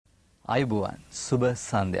අයුබෝවන් සුබ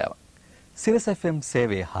සන්ධ්‍යාවක්. සිරස FM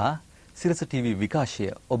සේවය හා සිරස TV විකාශය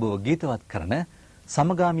ඔබව ගීතවත් කරන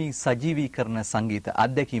සමගාමී සජීවීකරණ සංගීත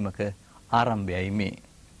අත්දැකීමක ආරම්භයයි මේ.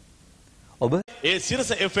 ඔබ ඒ සිරස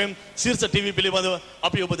FM සිරස TV පිළිබඳව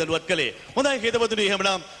අපි ඔබ දැනුවත් කළේ. හොඳයි හේතවතුනි,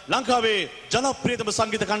 එහෙමනම් ලංකාවේ ජනප්‍රියතම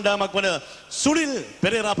සංගීත කණ්ඩායමක් වන සුනිල්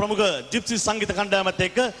පෙරේරා ප්‍රමුඛ ජිප්සීස් සංගීත කණ්ඩායමත්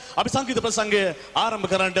එක්ක අපි සංගීත ප්‍රසංගය ආරම්භ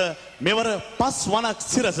කරන්නට මෙවර පස් වනක්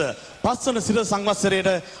සිරස පස්වන සිරස සංවත්සරයට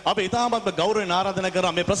අපි ඉතාමත්ම ගෞරවයෙන් ආරාධනා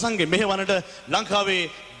කරා මේ ප්‍රසංගය මෙහෙවන්නට ලංකාවේ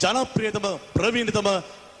ජනප්‍රියතම ප්‍රවීණතම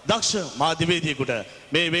දක්ෂ මාධ්‍යවේදියෙකුට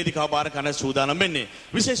මේ වේදිකාව බාර ගන්න සූදානම් වෙන්නේ.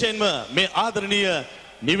 විශේෂයෙන්ම මේ ආදරණීය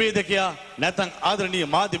නිවේදකයා නැත්නම් ආදරණීය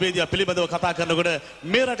මාධ්‍යවේදියා පිළිබඳව කතා කරනකොට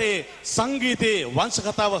මේ රටේ සංගීතයේ වංශ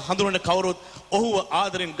කතාව හඳුනන කවුරුත් ඔහුව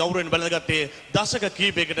ආදරෙන් ගෞරවයෙන් බලනගත්තේ දශක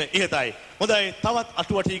කීපයකට ඉහතයි. හොඳයි, තවත්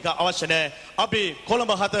අටුවටීකා අවශ්‍ය නැහැ. අපි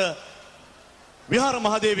කොළඹ 7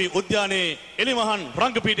 විහාරමහදේවි උද්‍යානයේ එලිමහන්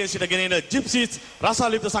රංගපීඨයේ සිට ගෙනෙන ජිප්සීස්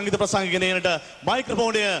රසාලිප්ත සංගීත ප්‍රසංග ගෙනෙන්නට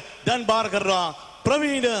මයික්‍රොෆෝනය දැන් බාර කරනවා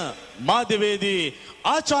ප්‍රවීණ මාධ්‍යවේදී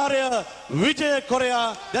ආචාර්ය විජය කොරයා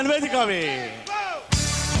දැන් වේදිකාවේ.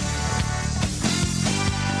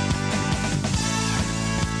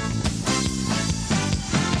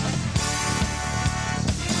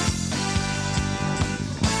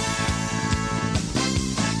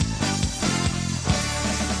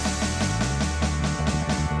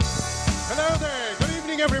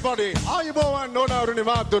 Everybody, ආයුබෝවන් නොනවරුනි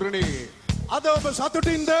මාතුරුනි. අද ඔබ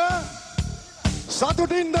සතුටින්ද?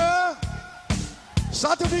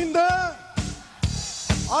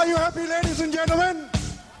 Are you happy, ladies and gentlemen?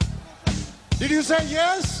 Did you say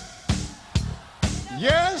yes?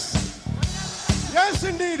 Yes? Yes,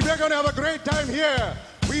 indeed. We're going to have a great time here.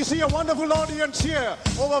 We see a wonderful audience here.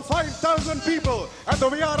 Over 5,000 people at the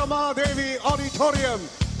Viharamahadevi auditorium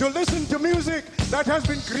to listen to music that has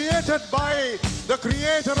been created by the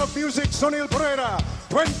creator of music, Sunil Perera.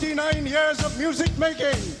 29 years of music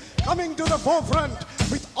making, coming to the forefront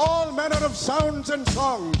with all manner of sounds and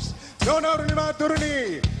songs. Donarunima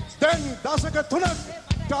Turuni, then Dasaka Tunak,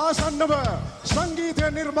 Tasannava, Sangita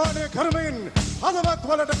Nirmane Karmin, Hadavat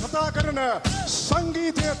Walata Katakarana,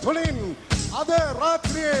 Sangita Tulin, Ada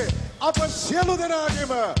Ratri, Apa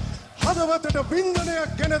Sieludanagima. හදවතට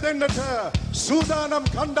බින්දනයක් ගෙන දෙන්නට සූදානම්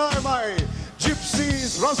කණ්ඩායමයි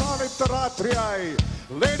Gypsies රසාලිප්ත රාත්‍රියයි.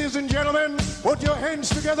 Ladies and gentlemen, put your hands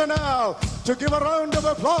together now to give a round of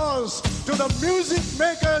applause to the music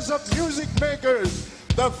makers of music makers,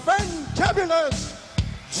 the fantabulous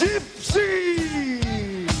Gypsies.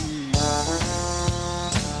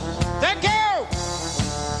 Thank you.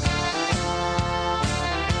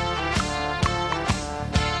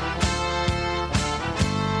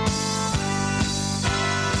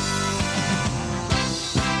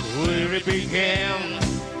 Where it began,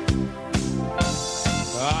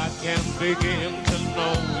 I can begin to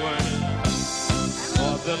know when,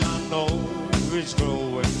 more than I know it's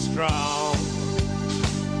growing strong.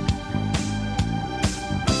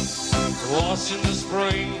 It was in the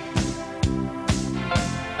spring,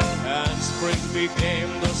 and spring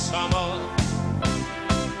became the summer.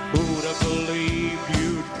 Who'd have believed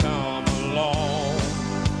you'd come along?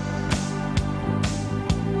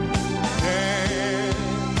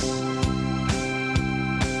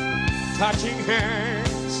 Touching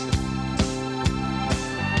hands,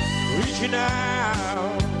 reaching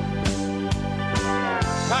out,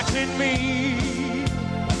 touching me,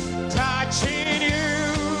 touching you.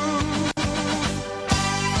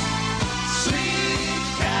 Sweet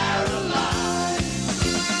Caroline,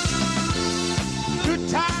 good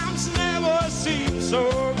times never seem so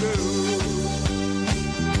good.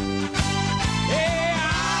 Yeah,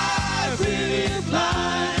 I've been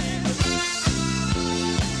blind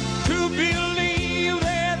to believe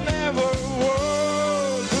there never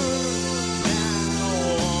was.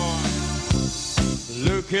 Now,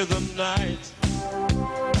 look at the night,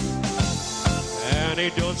 and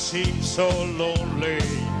it don't seem so lonely.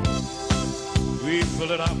 We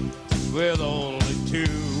fill it up with only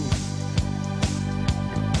two.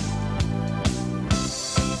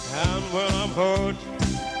 And when I'm hurt,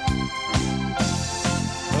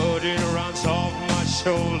 holding around off my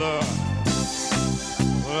shoulder,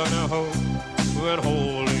 when I hope when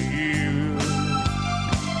holding you,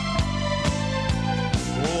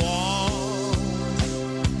 warm,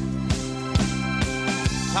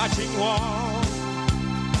 touching warm,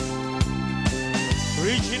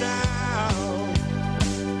 reaching out,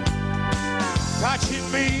 touching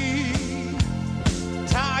me,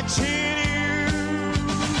 touching you.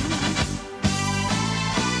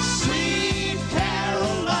 Sweet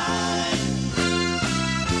Caroline,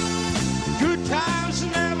 good times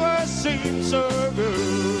never seem so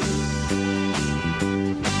good.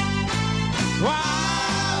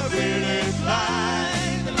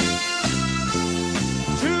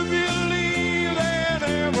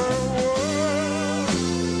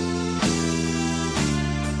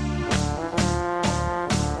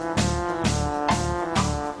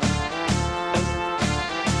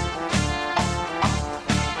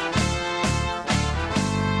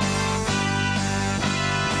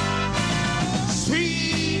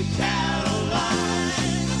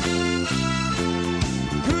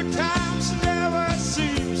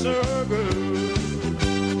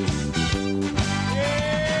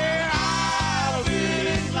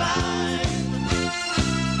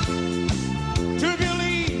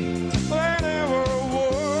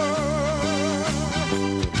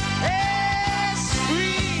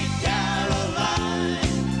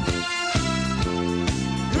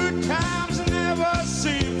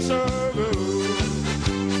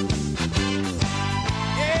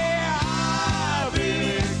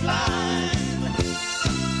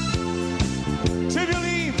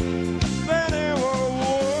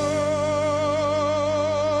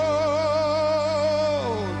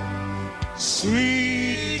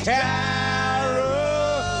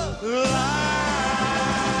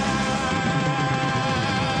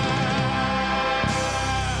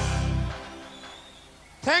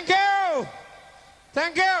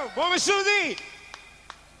 Thank you. Bom Sudi.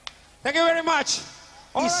 Thank you very much.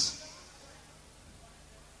 All right.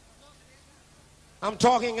 I'm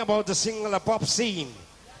talking about the Sinhala pop scene.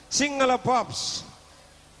 Sinhala pops.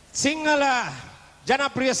 Sinhala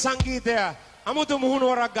ජනප්‍රිය සංගීතය අමුතු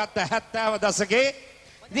මුහුණුවරක් ගත්ත 70 දශකයේ.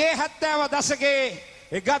 මේ 70 දශකයේ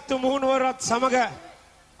ඒ ගත්තු මුහුණුවරත් සමග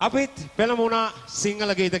අපිත් පෙළඹුණා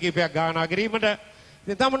සිංහල ගීත කීපයක් ගායනා කිරීමට.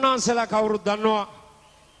 ඉතින් තමුන්නාන්සලා කවුරුත් දන්නවා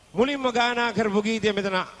මුලින්ම ගායනා කරපු ගීතය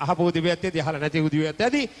මෙතන අහපු දිවියත් ඇති අහලා නැති දිවියත්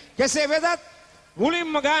ඇති. කෙසේ වෙතත්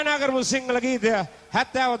මුලින්ම ගායනා කරපු සිංහල ගීතය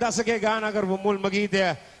 70 දශකයේ ගායනා කරපු මුල්ම ගීතය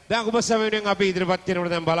දැන් ඔබ සමයෙන් අපි ඉදිරිපත්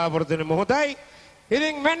කරනකොට දැන් බලාපොරොත්තු වෙන මොහොතයි.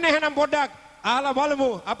 ඉතින් මෙන්න එහෙනම් පොඩ්ඩක් අහලා බලමු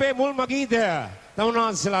අපේ මුල්ම ගීතය.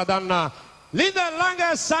 තමුන්නාන්සලා දන්නා ලිඳ ළඟ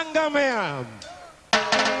සංගමය.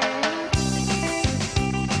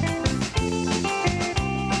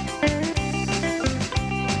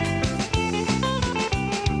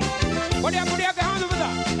 Mudia gahanu benda.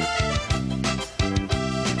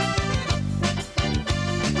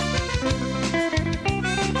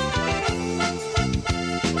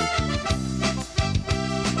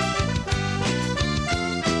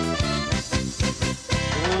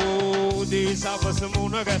 Oh, di sabas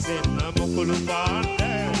muna gasenna mukulu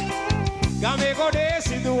pande. Game gode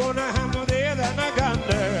siduona hamode dana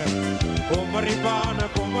gande. Komari pana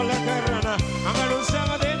komala karana amalu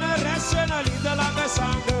samadena rasana lidalanga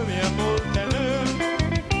sangame multana.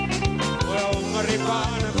 Komari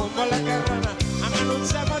pana komala karana amalu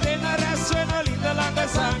samadena rasana lidalanga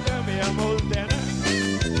sangame multana.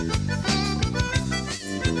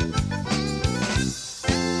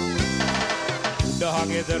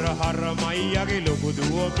 Dahagedar haramayage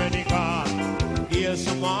lokuduwa menika.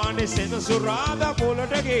 Iyasumane senasurada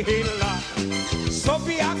polata gehilla.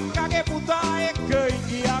 Sopi akkage puta ekka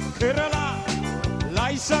igiyak කරලා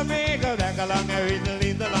ලයිස මේක දැකලා ඇවිත්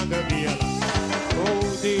ලිඳ ළඟ ගියලා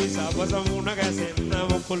ඕදී සබස මුණ ගැසෙන්න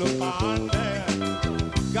මුකුළු පාන්න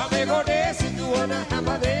ගමේ ගොඩේ සිදුවන හැම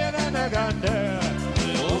දෙයන ගන්න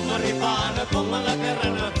ඕමරි පාන කොමල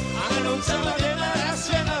කරන අනුන් සමදෙන රැස්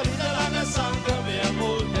වෙන ලිඳ ළඟ සංගමය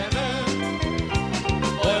මුල්තන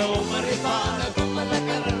ඔය ඕමරි පාන කොමල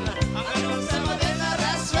කරන අනුන් සමදෙන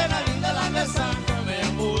රැස් වෙන ලිඳ ළඟ සංගමය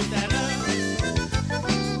මුල්තන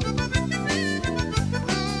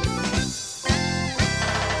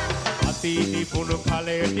Titi punu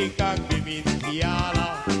kale tikak bimin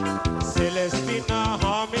kiala Celestina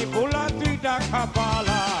hami bulat widak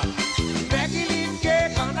hapala Megilin ke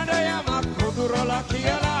kanadaya mak kudurala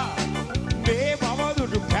kiala Me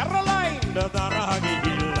bavadudu Caroline da daragi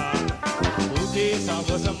hilla Uji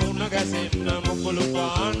sabasa muna gasenna mukulu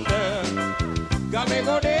panda Game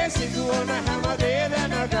gode siduona hamade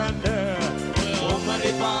dana ganda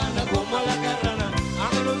Omari pana komala karana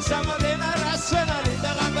Angalun samadena rasana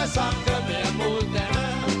lidalanga sangame multana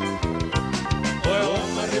Oy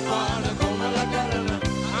omari pana komala karana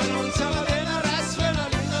Angalun samadena rasana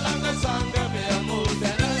lidalanga sangame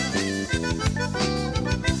multana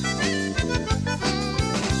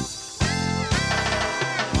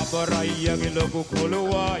Abarayage loku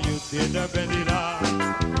koluwa yuddheda bendila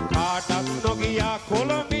Kaatat nogiya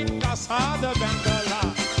kolomin kasada bendala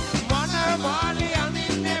Mana mali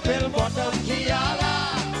aninne bell bottom kiyala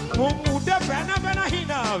Muda bena bena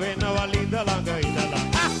hina venawa linda langa idala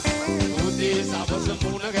Udi sabas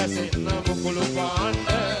muna gasenna mukulu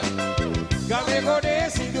panda Game gode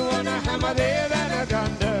siduwana hamade dana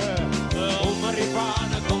ganda Umari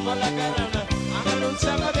pana komala karana Angalun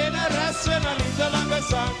samadena rasvena linda langa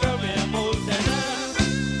sangame multana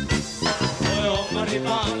Umari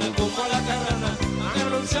pana komala karana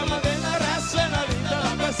Angalun samadena rasvena linda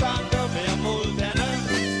langa sangame multana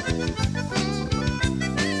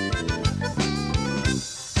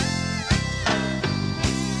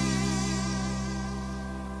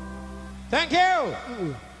Thank you.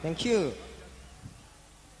 Thank you.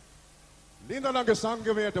 ලිඳ ළඟ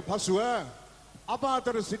සංගමයට පසුව අප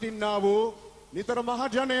අතර සිටින්නා වූ නිතර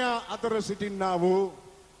මහජනයා අතර සිටින්නා වූ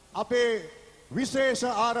අපේ විශේෂ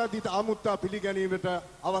ආරාධිත අමුත්තා පිළිගැනීමට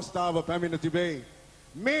අවස්ථාව පැමිණ තිබේ.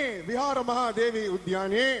 මේ විහාර මහා දේවී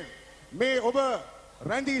උද්‍යානයේ මේ ඔබ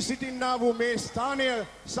රැඳී සිටින්නා වූ මේ ස්ථානය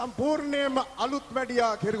සම්පූර්ණයෙන්ම අලුත්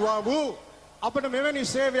වැඩියා කෙරුවා වූ අපට මෙවැනි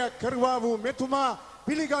සේවයක් කරුවා වූ මෙතුමා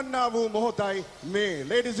පිළිගන්නා වූ මොහොතයි මේ.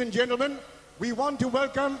 Ladies and gentlemen, we want to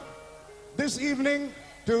welcome this evening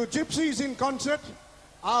to Gypsies in concert,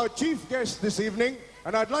 our chief guest this evening,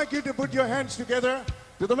 and I'd like you to put your hands together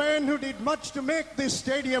to the man who did much to make this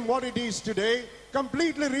stadium what it is today,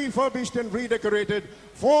 completely refurbished and redecorated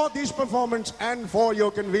for this performance and for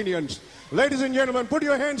your convenience. Ladies and gentlemen, put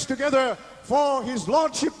your hands together for His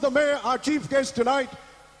Lordship the Mayor, our chief guest tonight,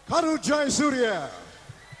 Karu Jayasuriya.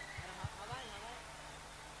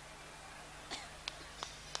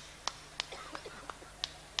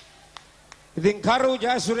 ඉතින් කරු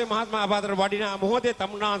ජයසූරිය මහත්මයා අපාතර වඩිනා මොහොතේ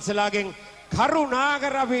තමුන්නාන්සලාගෙන්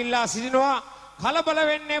කරුණාකර අපි ඉල්ලා සිටිනවා කලබල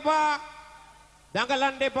වෙන්න එපා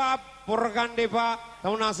දඟලන්න එපා පොරකන්න එපා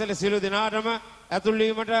තමුන්නාන්සලා සියලු දෙනාටම ඇතුල්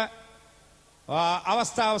වීමට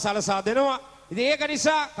අවස්ථාව සලසා දෙනවා. ඉතින් ඒක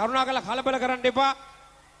නිසා කරුණාකරලා කලබල කරන්න එපා.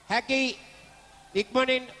 හැකි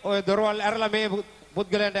ඉක්මනින් ඔය දොරවල් ඇරලා මේ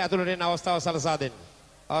පුද්ගලයන්ට ඇතුළට එන්න අවස්ථාව සලසා දෙන්න.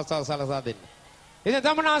 අවස්ථාව සලසා දෙන්න. ඉතින්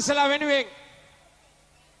තමුන්නාන්සලා වෙනුවෙන්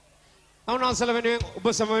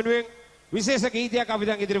ඔබ සම වෙනුවෙන් විශේෂ ගීතයක් අපි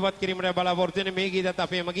දැන් ඉදිරිපත් කිරීමට බලාපොරොත්තු වෙන්නේ. මේ ගීතයත්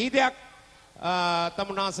අපේම ගීතයක්.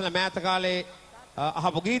 තමුන්නාන්සලා මෑත කාලේ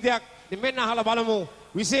අහපු ගීතයක්. ඉතින් මෙන්න අහලා බලමු.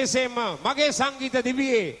 විශේෂයෙන්ම මගේ සංගීත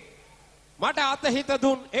දිවියේ මට අතහිත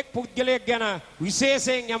දුන් එක් පුද්ගලයෙක් ගැන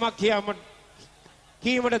විශේෂයෙන් යමක්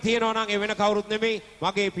කීමට තියෙනවා නම් ඒ වෙන කවුරුත් නෙමෙයි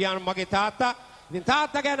මගේ පියාණන් මගේ තාත්තා. ඉතින්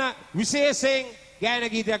තාත්තා ගැන විශේෂයෙන්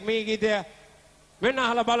ගායන ගීතයක් මේ ගීතය. මෙන්න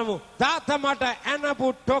අහලා බලමු. තාත්තා මට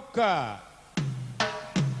ඇනපු ටොක්ක.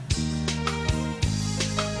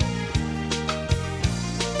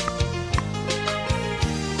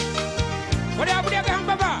 What are you doing,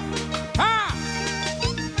 Baba? Ha!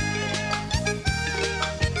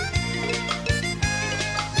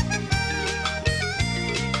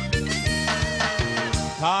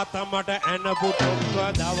 තාත්තා මට ඇනපු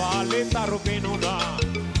ටොක්ක දවාලේ තරු පෙනුණා.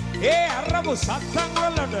 ඒ අරබු සත්තන්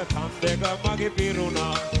වලට කන් දෙක මගේ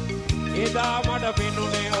පිරුණා. එදා මට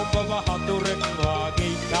පෙනුනේ ඔබව හතුරෙක්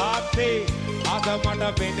වාගේ තාත්තේ. අද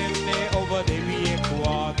මට පෙනෙන්නේ ඔබ දෙවියෙක්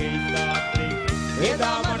වාගේ තාත්තේ.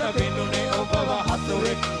 එදා මට පෙනුනේ ඔබව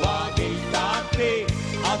හතුරෙක් වාගේ තාත්තේ.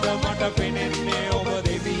 අද මට පෙනෙන්නේ ඔබ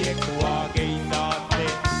දෙවියෙක් වාගේ තාත්තේ.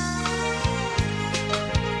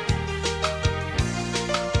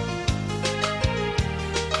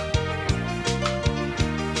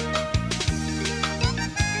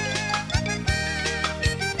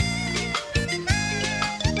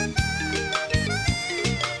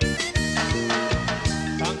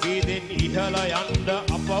 ඉහලා යන්න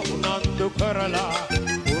අප උනන්දු කරලා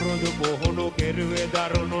පුරුදු පුහුණු කෙරුවේ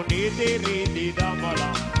දරුණු නීති රීති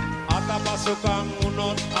දමලා අතපසුකම්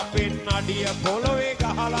වුණොත් අපෙන් අඩිය පොළොවේ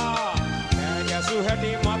ගහලා ගැසු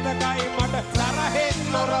හැටි මතකයි මට තරහෙන්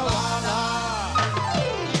නොරවාලා.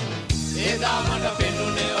 එදා මට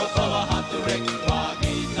පෙනුනේ ඔබව හතුරෙක්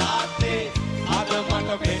වාගේ තාත්තේ. අද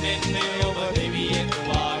මට පෙනෙන්නේ ඔබ දෙවියෙක්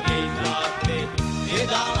වාගේ තාත්තේ.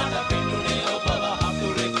 එදා මට පෙනුනේ ඔබව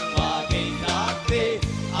හතුරෙක්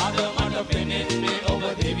අද මට පෙනෙන්නේ ඔබ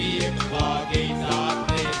දෙවියෙක් වාගේ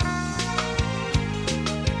තාත්තේ.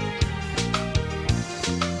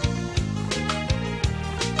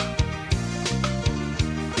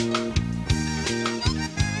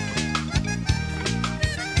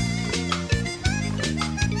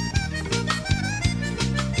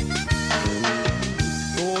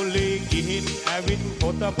 කෝලේ ගිහින් ඇවිත්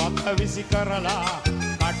පොත බත විසි කරලා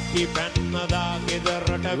කට්ටි පැන්නදා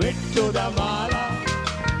ගෙදරට වෙට්ටු දමාලා.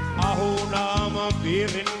 අහුනාම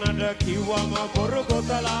බීරින්නට කිව්වම බොරු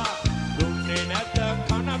කොතලා දුන්නේ නැත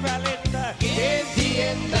කන බැලෙන්න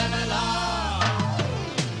කේන්තියෙන් දනලා.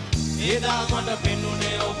 එදා මට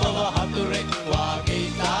පෙනුනේ ඔබව හතුරෙක් වාගේ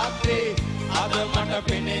තාත්තේ. අද මට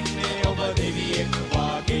පෙනෙන්නේ ඔබ දෙවියෙක්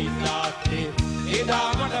වාගේ තාත්තේ. එදා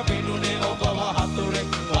මට පෙනුනේ ඔබව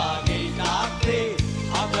හතුරෙක් වාගේ තාත්තේ.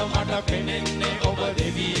 අද මට පෙනෙන්නේ ඔබ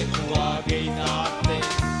දෙවියෙක් වාගේ තාත්තේ.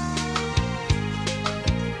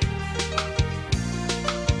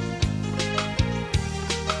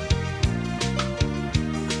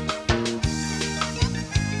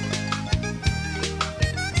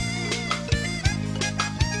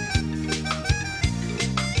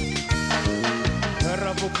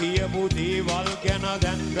 කියපු දේවල් ගැන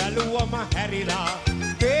දැන් බැලුවම හැරිලා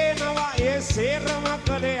පේනවා ඒ සේරම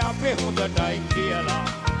කලේ අපේ හොඳටයි කියලා.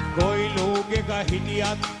 කොයි ලෝකෙක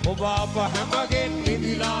හිටියත් ඔබ අප හැමගෙන්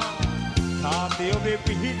මිදිලා. තාත්තේ ඔබේ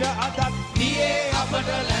පිහිට අදත් දියේ අපට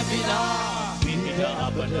ලැබිලා. පිහිට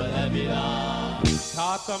අපට ලැබිලා.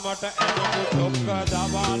 තාත්තා මට ඇනපු ටොක්ක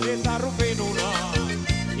දවාලේ තරු පෙනුණා.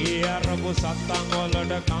 ඒ අරබු සත්තන්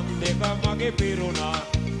වලට කන් දෙක මගේ පිරුණා.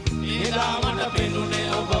 එදා මට පෙනුනේ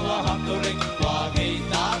ඔබව හතුරෙක් වාගේ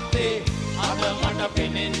තාත්තේ. අද මට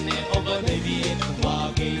පෙනෙන්නේ ඔබ දෙවියෙක්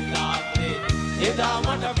වාගේ තාත්තේ. එදා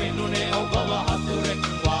මට පෙනුනේ ඔබව හතුරෙක්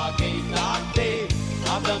වාගේ තාත්තේ.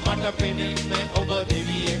 අද මට පෙනෙන්නේ ඔබ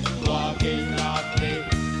දෙවියෙක් වාගේ තාත්තේ.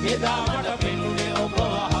 එදා මට පෙනුනේ ඔබව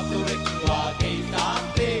හතුරෙක් වාගේ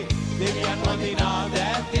තාත්තේ. දෙවියන් වඳිනා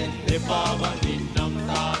දෑතින් දෙපා වඳින්නම්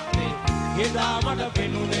තාත්තේ. එදා මට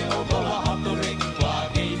පෙනුනේ ඔබව හතුරෙක්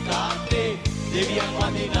වාගේ තාත්තේ. දෙවියන්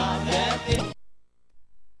වඳිනා දෑතින්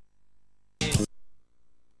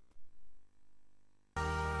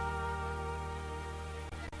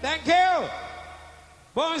Thank you.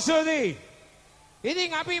 බොහොම ස්තුතියි.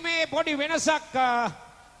 ඉතින් අපි මේ පොඩි වෙනසක්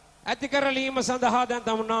ඇති කරලීම සඳහා දැන්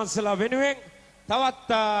තමුන්නාන්සලා වෙනුවෙන්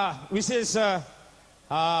තවත් විශේෂ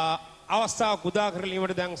අවස්ථාවක් උදා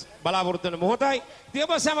කරලීමට දැන් බලාපොරොත්තු වෙන මොහොතයි. ඉතින්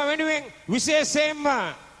ඔබ සැම වෙනුවෙන් විශේෂයෙන්ම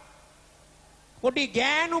පොඩි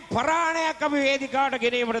ගෑනු පරාණයක් අපි වේදිකාවට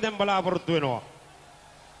ගෙනීමට දැන් බලාපොරොත්තු වෙනවා.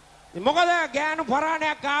 මොකද ගෑනු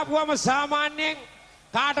පරාණයක් ආපුවම සාමාන්‍යයෙන්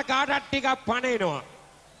කාටත් ටිකක් පණේනවා.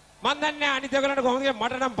 මන් දන්නේ අනිත් ඒගොල්ලන්ට කොහොමද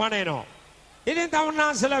මට නම් පණේනවා. ඉතින්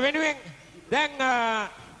තමුන්නාන්සලා වෙනුවෙන් දැන්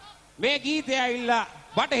මේ ගීතය ඇවිල්ලා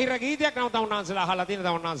බටහිර ගීතයක් නම් තමුන්නාන්සලා අහලා තියෙන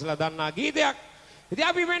තමුන්නාන්සලා දන්නා ගීතයක්. ඉතින්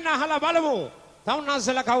අපි මෙන්න අහලා බලමු.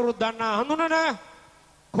 තමුන්නාන්සලා කවුරුත් දන්නා හඳුනන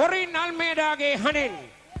කොරින් අල්මේඩාගේ හනෙන්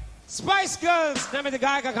ස්පයිස් ගර්ල්ස් නැමැති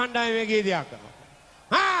ගායක කණ්ඩායමේ ගීතයක්.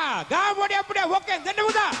 ගාවොඩි අපිට වොකෙන් දෙන්න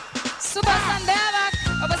මුදා. සුබ සන්ධ්‍යාවක්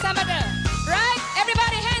ඔබ සැමට. Right,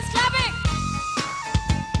 everybody hands clapping.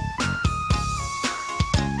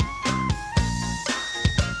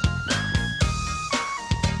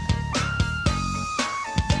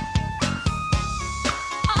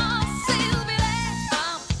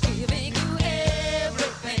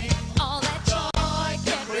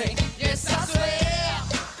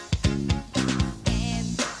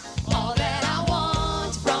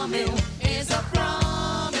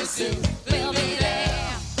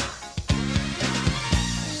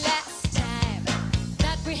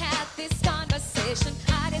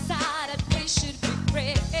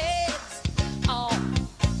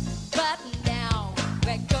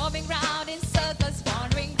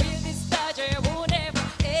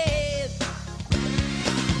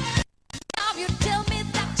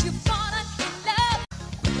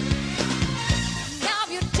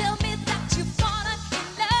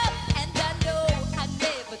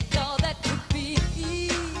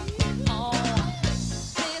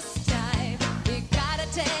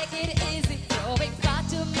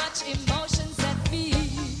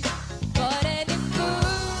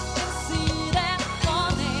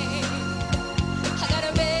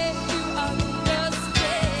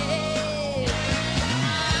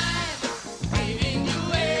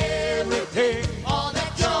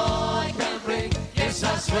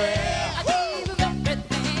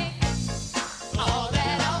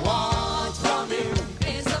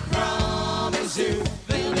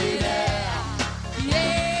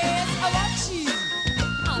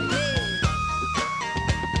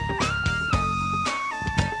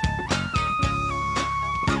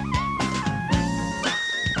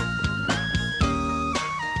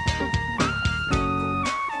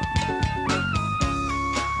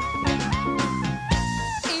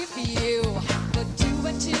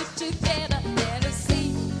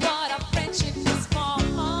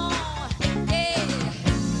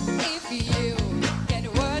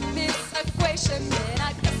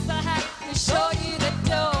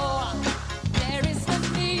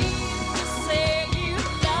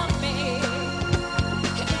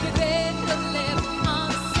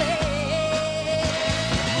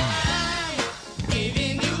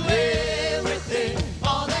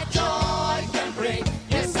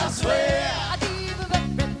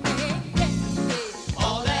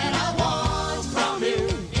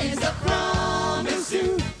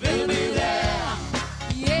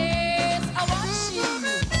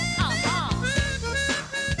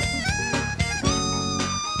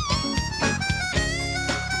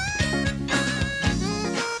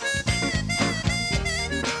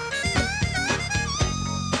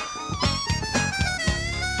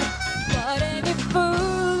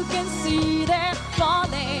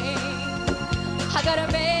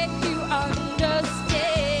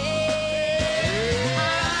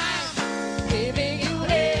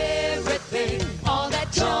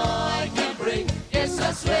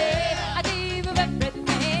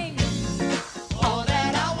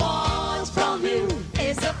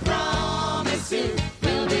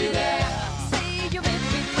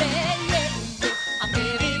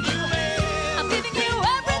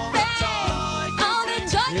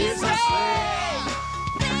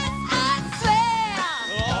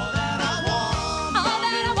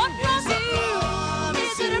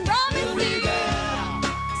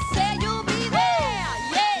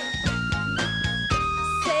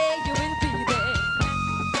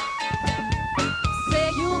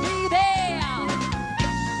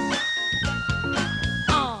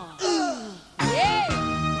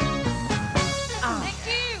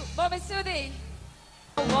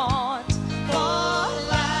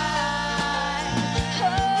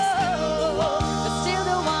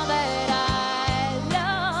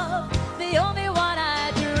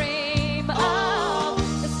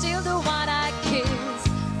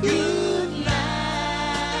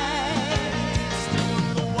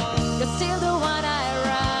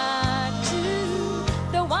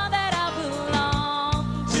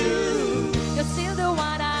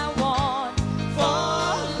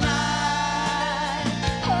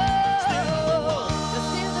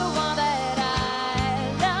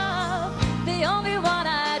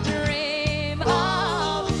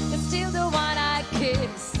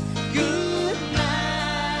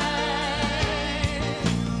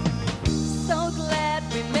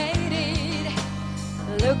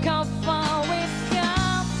 Look how far we've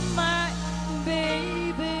come, my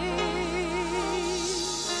baby.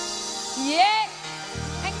 Yeah,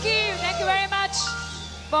 thank you very much.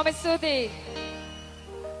 Bome Suti.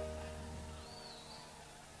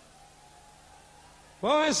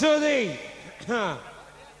 Bome Suti.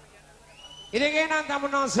 ඉතින් එහෙනම්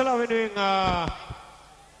තමුන්වන්සලා වෙනුවෙන්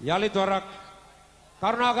යලිත් වරක්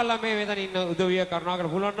කරුණාකරලා මේ මෙතන ඉන්න උදවිය කරුණාකර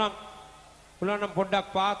පුළුවන් නම්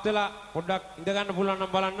පොඩ්ඩක් පාත් වෙලා පොඩ්ඩක් ඉඳ ගන්න පුළුවන්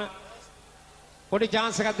නම් බලන්න පොඩි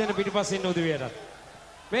chance එකක් දෙන්න පිටිපස්සේ ඉන්න උදවියට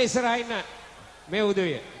මේ ඉස්සරහා ඉන්න මේ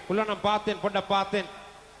උදවිය පුළුවන් නම් පාත් වෙන්න පොඩ්ඩක් පාත් වෙන්න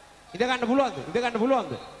ඉඳ ගන්න පුළුවන්ද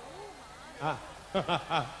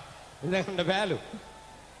ඉඳ ගන්න බෑලු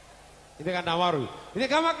ඉඳ ගන්න අමාරුයි ඉතින්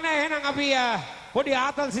කමක් නැහැ එහෙනම් අපි පොඩි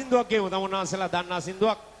ආතල් සින්දුවක් කියමු තමුන්වන්සලා දන්නා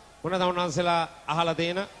සින්දුවක් මොන තමුන්වන්සලා අහලා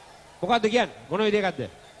තියෙන මොකද්ද කියන්නේ මොන විදිහකටද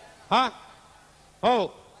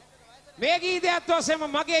ඔව් මේ ගීතයත් වශයෙන්ම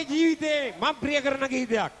මගේ ජීවිතේ මම ප්‍රිය කරන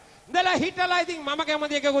ගීතයක් ඉඳලා හිටලා ඉතින් මම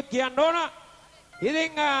කැමති එකකුත් කියන්න ඕන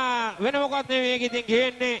ඉතින් වෙන මොකක්ද මේ ගීතෙන්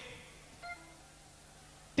කියන්නේ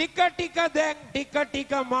ටික ටික දැන්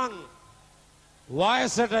ටික මං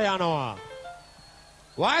වයසට යනවා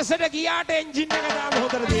වයසට ගියාට එන්ජින් එක දාන්න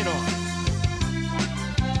හොදට තියෙනවා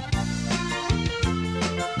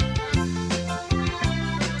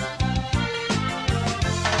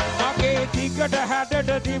මගේ ටිකට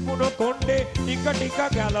හැඩට තිබුණු කොණ්ඩේ ටික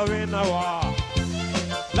ගැලවෙනවා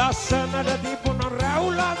ලස්සනට තිබුණු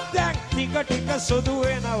රැවුලක් දැන් ටික සුදු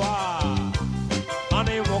වෙනවා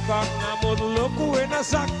අනේ මොකක් නමුත් ලොකු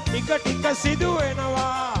වෙනසක් ටික සිදු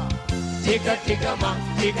වෙනවා ටික මං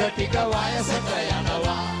ටික වයසට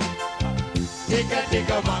යනවා ටික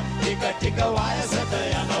මං ටික වයසට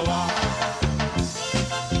යනවා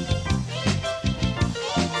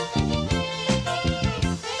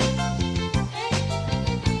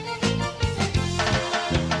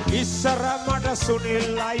ඉස්සර මට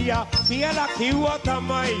සුනිල් අයියා කියලා කිව්වා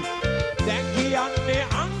තමයි දැන් කියන්නේ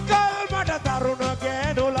අංකල් මට තරුණ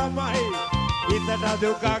ගෑනු ළමයි හිතට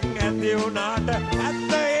දුකක් ඇති වුණාට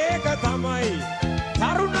ඇත්ත ඒක තමයි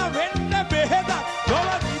තරුණ වෙන්න බෙහෙතක් නොව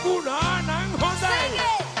තිබුණා නම් හොඳයි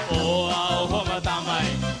ඔහොම තමයි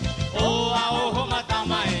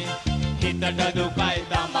හිතට දුකයි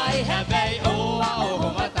තමයි හැබැයි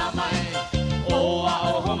ඔහොම තමයි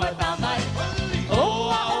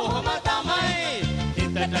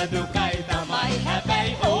හිතට දුකයි තමයි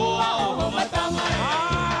හැබැයි ඔහොම තමයි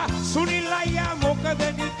සුනිල් අයියා මොකද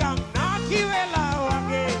නිකන් නාකි වෙලා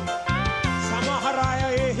වගේ සමහර අය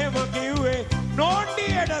එහෙම කිව්වේ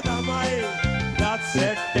නෝන්ඩියට තමයි දත්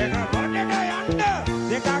සෙට් එක වටේට යන්න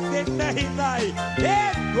දෙකක් දෙන්න හිතයි ඒ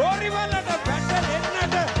ගෝරි වලට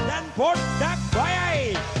පැටලෙන්නට දැන් පොඩ්ඩක්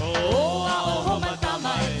බයයි ඔහොම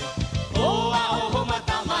තමයි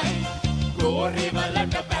ගෝරි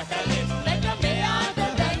වලට පැටලෙන්නට මෙයාට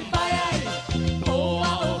දැන් බයයි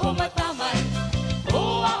ඔහොම තමයි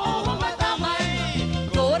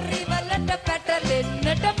ගෝරි වලට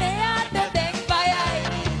පැටලෙන්නට මෙයාට දැන් බයයි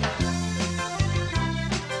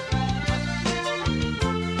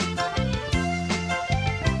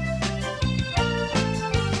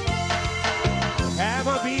හැම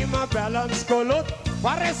බීම බැලන්ස් කළොත්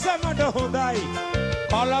පරිස්සමට හොඳයි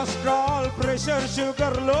කොලෙස්ටරෝල් ප්‍රෙෂර්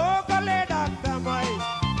ෂුගර් ලෝක ලෙඩක් තමයි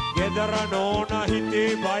ගෙදර නෝන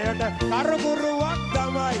හිතේ බයට කරගුරුවක්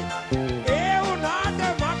තමයි ඒ වුණාට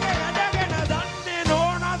මගේ වැඩගෙන දන්නේ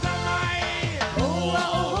නෝන තමයි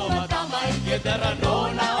ඔහොම තමයි ගෙදර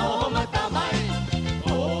නෝන ඔහොම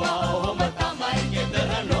තමයි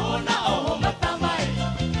ගෙදර නෝන ඔහොම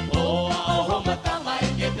තමයි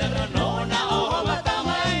ගෙදර නෝන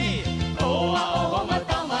ඔහොම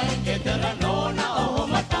තමයි ගෙදර නෝන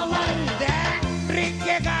ඔහොම තමයි දැන් ඩ්‍රින්ක්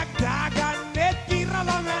එකක් දාගන්නෙත්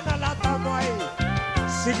කිරලා වෙනලා තමයි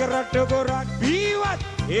සිගරට් ගොරක් බීවත්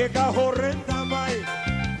ඒක හොරෙන් තමයි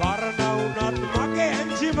පරණ වුණත් මගේ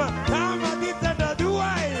එන්ජිම තාම දිත්තට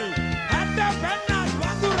දුවයි හැට පෙන්නත්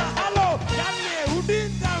වඳුර හලෝ යන්නේ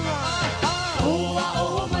උඩින් තමයි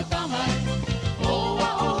ඔහොම තමයි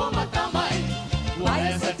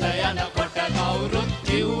වයසට යනකොට කවුරුත්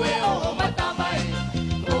කිව්වේ ඔහොම තමයි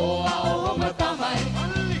ඔහොම තමයි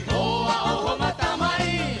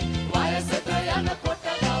වයසට යනකොට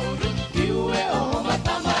කවුරුත් කිව්වේ ඔහොම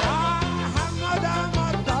තමයි හැමදාම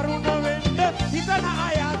තරුණ වෙන්න හිතන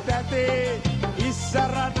අයත් ඇතේ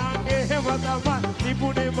ඉස්සර නම් එහෙම තමයි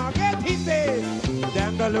තිබුණේ මගේ හිතේ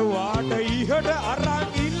දැඟලුවාට ඉහට අරන්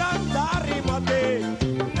ඉලන්දාරි මතේ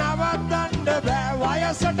නවත්තන්න බෑ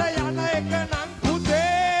වයසට යන එක නම්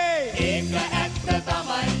පුතේ ඒක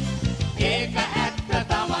ඇත්ත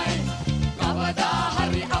තමයි කවදා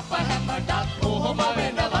හරි අප හැමදාත් කොහොම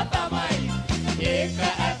වෙනවා තමයි ඒක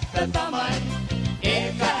ඇත්ත තමයි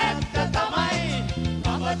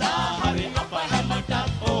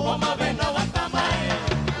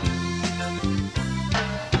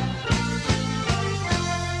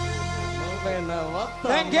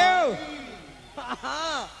Thank you.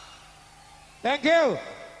 Thank you.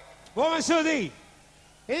 Bom Sudi.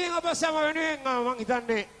 ඉතින් ඔබ සම වෙනුවෙන් මම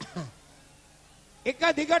හිතන්නේ එක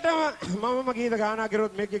දිගටම මම ගීත ගානා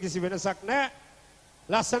කරුවොත් මේකේ කිසි වෙනසක් නැහැ.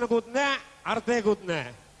 ලස්සනකුත් නැහැ, අර්ථයකුත්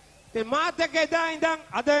නැහැ. ඉතින් මාත් එක්ක එදා ඉඳන්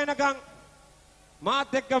අද වෙනකන්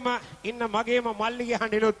මාත් එක්කම ඉන්න මගේම මල්ලිගේ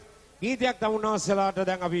හඬිනුත් ගීතයක් තමුන්වහන්සේලාට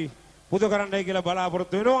දැන් අපි පුදු කරන්නයි කියලා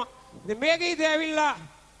බලාපොරොත්තු වෙනවා. ඉතින් මේ ගීතය ඇවිල්ලා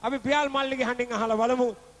අපි පියාල් මල්ලිගේ හඬින් අහලා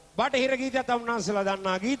බලමු. බටහිර ගීතයක් තමුන්වහන්සේලා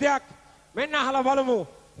දන්නා ගීතයක්. මෙන්න අහලා බලමු.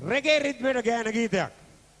 රෙගේ රිද්මේට ගෑන ගීතයක්.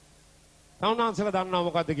 තමුන්වහන්සේලා දන්නවා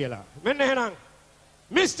මොකද්ද කියලා. මෙන්න එහෙනම්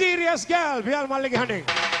Mysterious Girl පියාල් මල්ලිගේ හඬින්.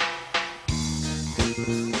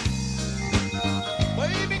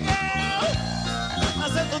 Baby girl, I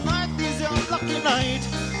said tonight is your lucky night.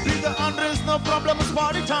 With the undress, no problem, it's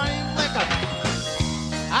party time. Like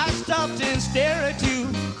I stopped and stared at you,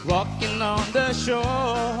 walking on the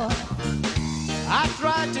shore. I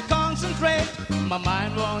tried to concentrate, my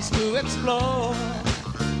mind wants to explore.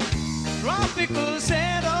 Tropical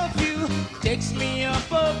scent of you takes me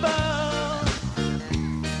up above.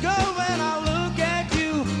 Girl, when I look at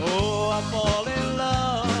you, oh, I fall in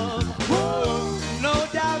love. Whoa. No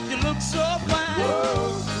doubt you look so fine.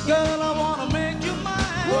 Whoa. Girl, I wanna make you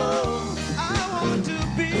mine. Whoa. I want to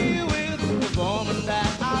be with the woman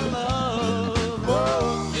that I love.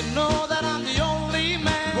 Whoa. You know that I'm the only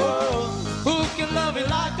man. Whoa. Who can love you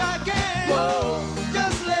like I can. Whoa.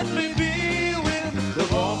 Just let me be with the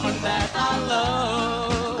woman that I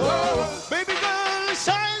love. whoa, baby girl,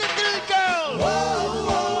 shine little girl. Whoa,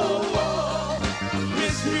 whoa, whoa,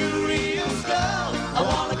 mysterious girl, I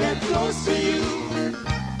wanna get close to you.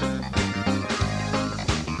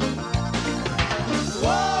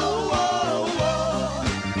 Whoa, whoa, whoa,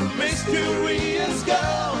 mysterious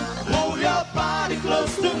girl, move your body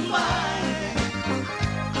close to mine.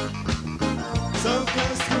 So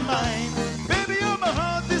close to mine. Baby, you're my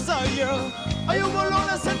heart desire. Are you alone?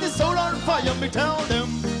 I set the soul on fire. Me tell them.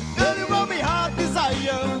 Girl, you are my heart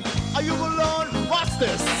desire. Are you alone? Watch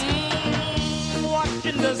this.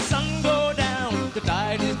 Watching the sun go down, the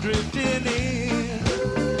tide is drifting in.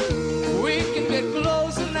 We can get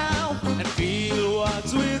closer now and feel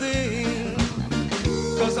what's within.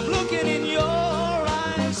 'Cause I'm looking in your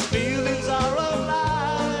eyes, feelings are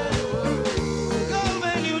alive. Girl,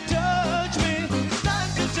 when you touch me, it's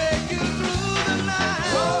time to take you through the night.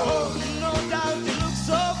 Whoa. No doubt you look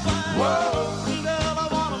so fine. Whoa. Girl, I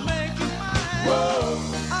wanna make you mine. Whoa.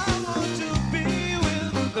 I want to be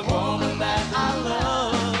with the woman that I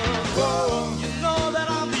love. Whoa. You know that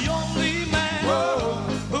I'm the only man. Whoa.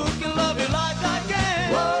 Who can love you like I can.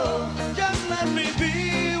 Whoa. Just let me be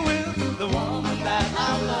with the woman that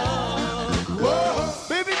I love. Whoa,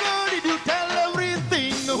 baby girl, did you tell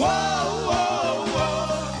everything? Whoa, whoa, whoa,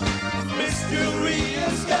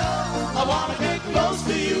 mysterious girl, I wanna get close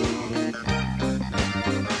to you.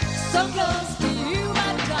 So close to you,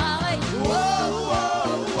 my darling. Whoa, whoa,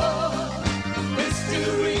 whoa,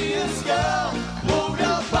 mysterious girl, move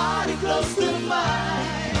your body close to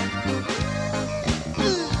mine.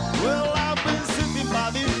 Well, I've been sitting by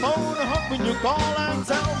the phone, hoping you call and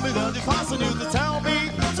tell me that if I said you to tell me.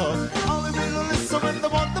 So I'll be to listen when the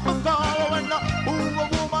wonderful call. When a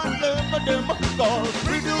woman them call.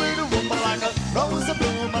 Pretty little woman like a rose of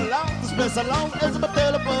bloom. Allow to space along as a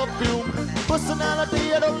bottle of perfume. Personality,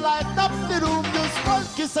 I don't light up the room. Just one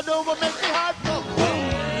kiss and over make me heart go.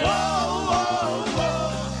 Whoa, whoa, whoa,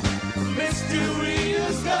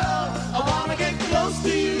 mysterious girl, I wanna get close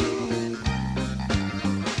to you.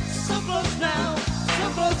 So close now, so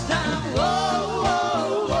close now. Whoa, whoa,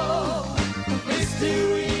 whoa,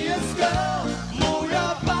 mysterious girl, move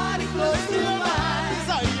your body close to mine.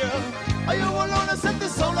 Desire, are you alone? I set the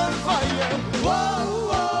soul on fire. Whoa,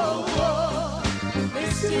 whoa, whoa,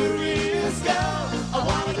 mysterious girl, I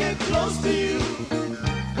wanna get close to you.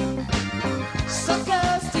 So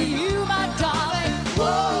close to you, my darling.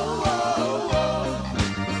 Whoa, whoa, whoa,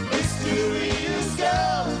 mysterious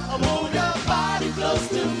girl, I move your body close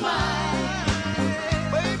to mine.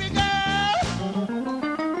 Baby girl.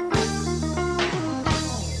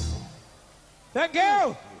 Thank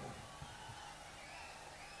you.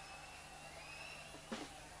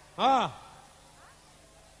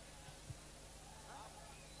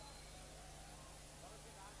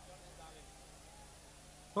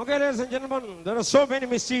 Okay, ladies and gentlemen, there are so many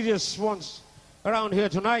mysterious ones around here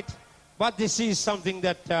tonight, but this is something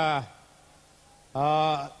that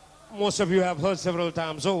most of you have heard several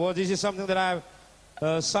times over. This is something that I've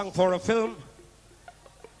sung for a film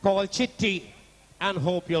called Chitti, and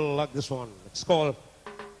hope you'll like this one. It's called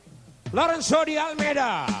Lorenzo de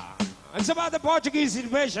Almeida. It's about the Portuguese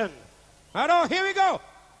invasion Hello, here we go.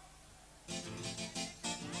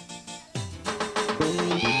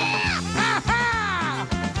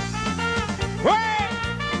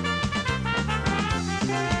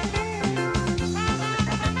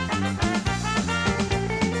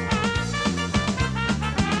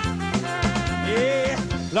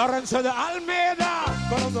 Lorenzo de Almeida,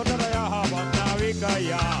 Colombo de Viharamahadevi,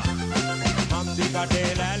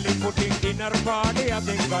 Mandikate, Lally putting dinner party, I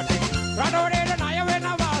think cutting. Ranore,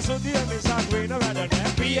 Nayavena, Vasudia, Misakvina,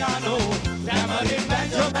 and piano, tamarind,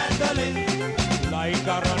 banjo, mandolin, like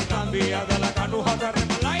a run can be other like a new hotter,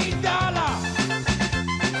 like Dala.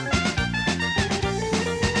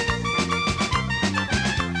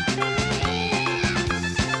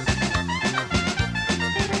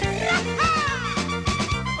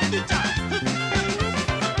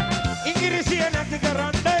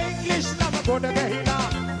 English nama koda gahina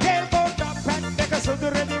kel koda patte ka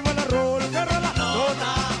suduredi wala roll karala nona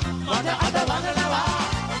mata ada wanalawa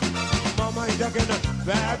mama idagena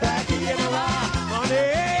baba kiyanawa ane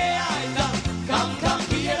aida kam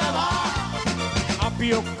kiyanawa api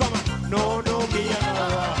okkama no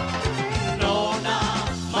kiyanawa nona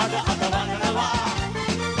mata ada wanalawa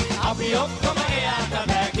api okkama eata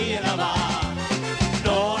ba kiyanawa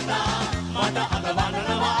nona mata ada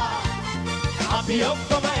wanalawa api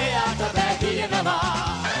okkama eata ba kiyanawa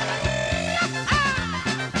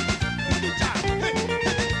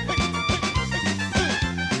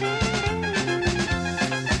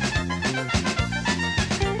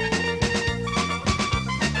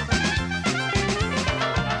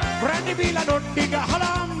Brandy bila nondiga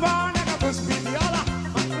halamba naga puspitiala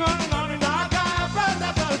ngon naga pada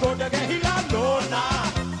palgoda gehila nona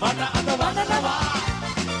mata ada wanalawa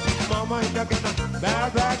mama idagena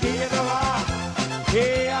baba kiyanawa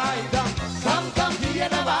hey aida kam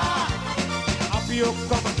kiyanawa api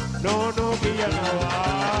okkama no kiyanawa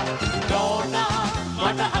nona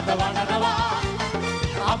mata ada wanalawa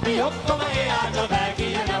api okkama eata ba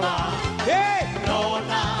kiyanawa hey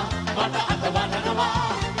nona mata ada wanalawa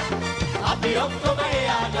api okkama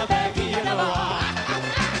eata ba kiyanawa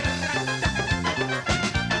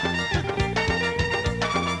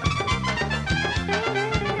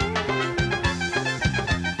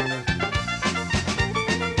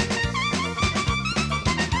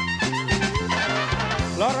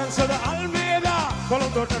Lorenzo de Almeida,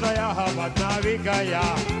 Colombo de Viharamahadevi,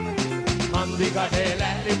 Mandikate,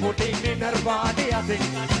 Lally putting dinner party, I think.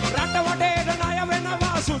 Ratawate, Nayavena,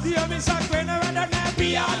 Vasudia, Misakvena, and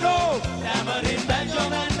piano, tamarind, banjo,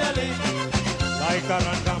 mandolin, like a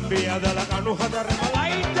run can be other like a new hotter,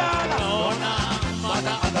 like Dala, Nona,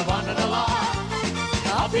 Mata, other one and a lot.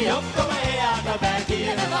 Api okkama eata ba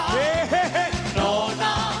kiyanawa, Nona,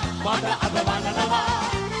 Mata, other one and a lot.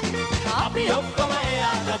 Api okkama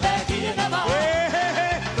eata ba kiyanawa,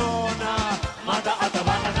 Nona, Mata, other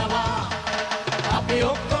one and a lot. Api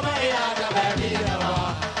okkama eata ba kiyanawa,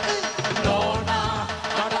 Nona,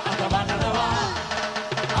 Mata, other one and a lot.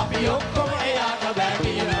 Api okkama eata ba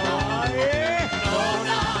kiyanawa,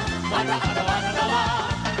 Nona, Mata, other one and a lot.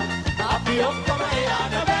 Api okkama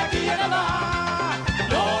eata ba kiyanawa,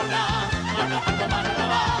 Nona, Mata, other one and a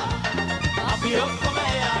lot. Api okkama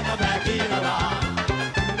eata ba kiyanawa,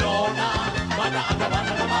 Nona, Mata, other one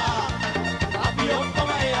and a lot. Api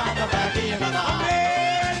okkama eata ba kiyanawa,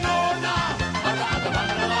 Nona, Mata, other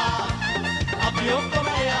one and a lot. Api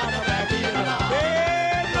okkama eata ba kiyanawa,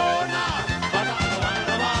 Nona, Mata, other one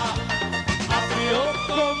and a lot. Api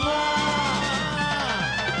okkama.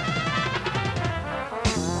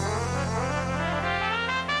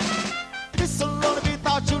 This song gonna be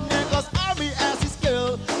thought you name, 'cause Army as his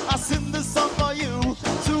girl. I sing this song for you.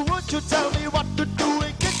 So would you tell me what to do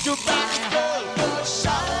and get you back, girl? Girl,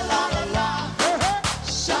 sha-la-la-la-la,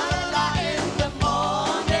 sha-la-la in the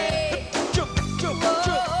morning.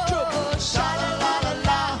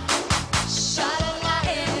 Sha-la-la-la-la, sha-la-la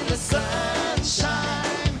in the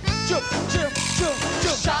sunshine.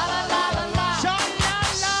 Sha-la-la-la-la,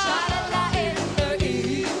 sha-la-la in the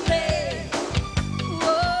evening.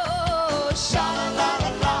 Whoa,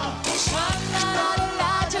 sha-la-la-la-la,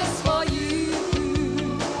 sha-la-la-la just for you.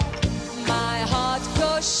 My heart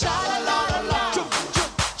goes sha-la-la-la-la,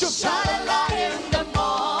 sha-la-la in the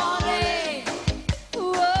morning.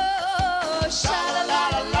 Whoa,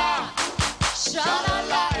 sha-la-la-la-la,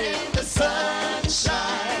 sha-la-la in the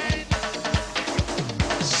sunshine.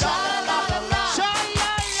 Sha-la-la-la-la,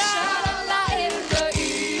 sha-la-la in the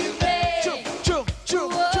evening.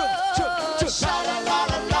 Whoa,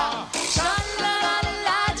 sha-la-la-la-la,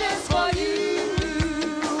 sha-la-la-la just for you.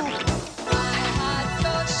 My heart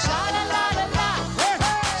goes sha-la-la-la-la,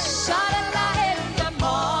 sha-la-la in the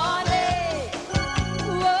morning.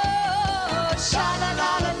 Whoa,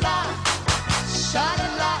 Sha-la-la-la-la,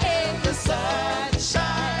 sha-la-la in the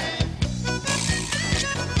sunshine.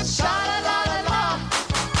 Sha-la-la-la-la,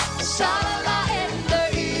 sha-la-la in the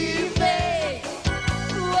evening.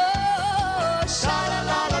 Whoa,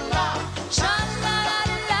 sha-la-la-la-la,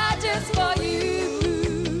 sha-la-la-la-la just for you.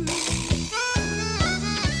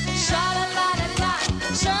 Sha-la-la-la-la,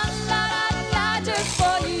 sha-la-la-la-la just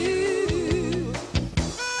for you.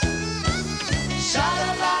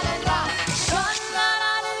 Sha-la-la-la-la,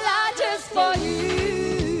 sha-la-la-la-la just for you.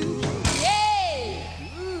 Yay!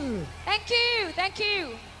 Thank you, thank you.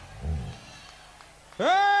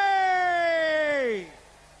 Hey!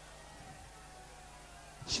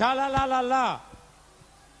 Sha-la-la-la-la.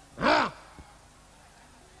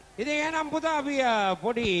 ඉතින් එහෙනම් පුතා අපි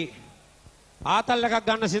පොඩි ආතල් එකක්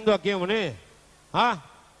ගන්න සින්දුවක් කියමුනේ. හා?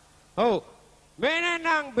 ඔව්. මේ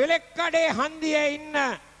නෑනම් බෙලෙක් කඩේ හන්දියේ ඉන්න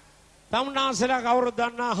තමුන්නාන්සලා කවුරුත්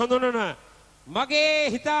දන්නා හඳුනන මගේ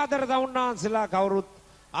හිතාදර තමුන්නාන්සලා කවුරුත්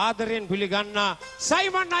ආදරයෙන් පිළිගන්නා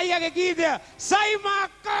සයිමන් අයියාගේ ගීතය සයිමා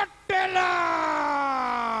කට්ටෙලා.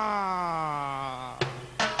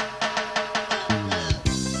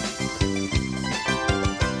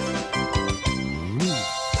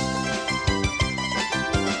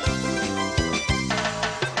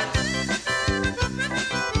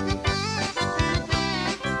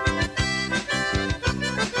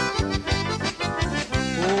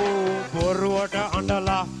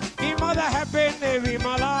 අඬලා ඉමද හැපෙන්නේ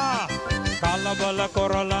විමලා කලබල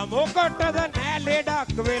කරලා මොකටද නෑ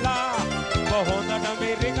ලෙඩක් වෙලා කොහොඳට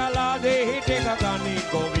මිරිකලා දෙහි ටික ගනි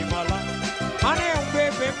කොවිමලා අනේ උඹේ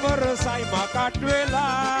පෙම්වර සයිමා කට්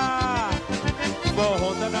වෙලා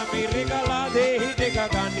කොහොඳට මිරිකලා දෙහි ටික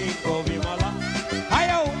ගනි කොවිමලා අය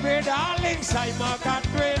උඹේ ඩාර්ලින් සයිමා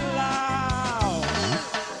කට් වෙලා.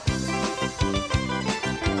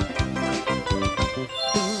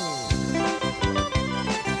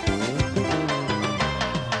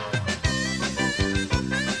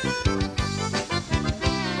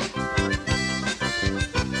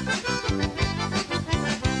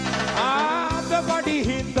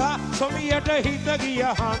 සොමියට හිත ගිය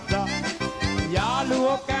හන්දා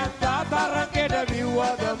යාළුවෝ කැන්දා තරකෙට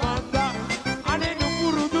විව්වද මන්දා අනේ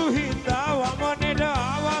නුපුරුදු හින්දා වමනෙට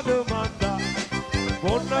ආවද මන්දා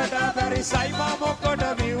බොන්නට බැරි සයිමා මොකට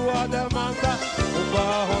විව්වද මන්දා උඹ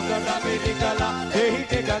හොඳට මිරිකලා දෙහි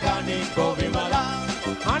ටික ගනින් කොවිමලා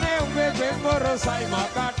අනේ උඹේ පෙම්වර සයිමා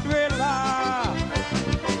කට් වෙලා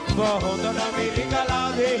උඹ හොඳට මිරිකලා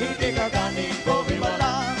දෙහි ටික ගනින්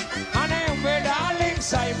කොවිමලා අනේ උඹේ ඩාර්ලින්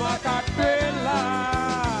සයිමා කට් වෙලා.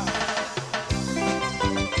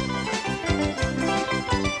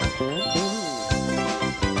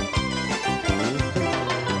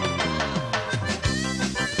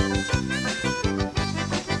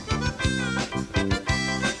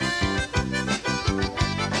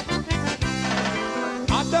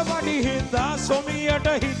 අදවඩි හින්දා සොමියට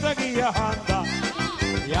හිත ගිය හන්දා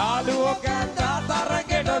යාළුවෝ කැන්දා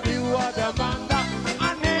තරගෙට දිව්වද මන්දා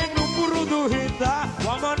අනේ නුපුරුදු හින්දා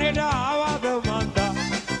වමනෙට ආවද මන්දා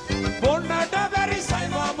බොන්නට බැරි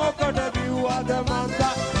සයිමා මොකට බිව්වද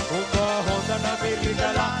මන්දා උඹ හොඳට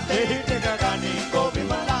මිරිකලා දෙහි ටික ගනි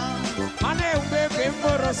කොවිමලා අනේ උඹේ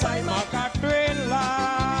පෙම්වර සයිමා කට්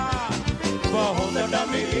වෙලා උඹ හොඳට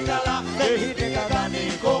මිරිකලා දෙහි ටික ගනි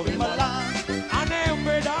කොවිමලා අනේ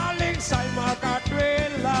උඹේ ඩාර්ලින් සයිමා කට්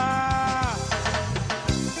වෙලා.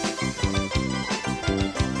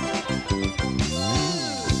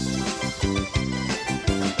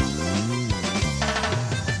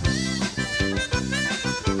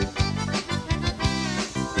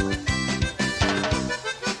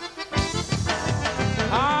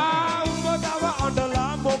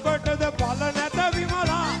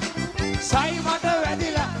 සයිමට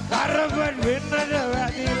වැදිලා කරබන් වෙන්නද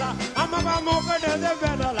වැදිලා අම්මා මොකටද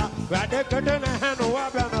බැනලා වැඩකට නැහැ නොවා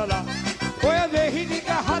බැනලා ඔය දෙහි ටික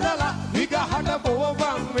හදලා විගහට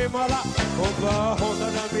බොවපන් විමලා ඔබ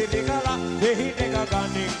හොඳට මිරිකලා දෙහි ටික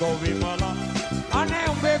ගන්නේ කොවිමලා අනේ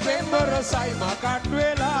උඹේ පෙම්වර සයිමා කට්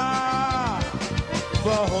වෙලා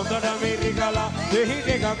ඔබ හොඳට මිරිකලා දෙහි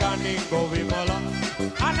ටික ගන්නේ කොවිමලා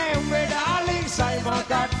අනේ උඹේ ඩාර්ලින් සයිමා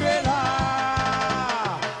කට් වෙලා.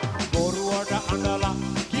 අඬලා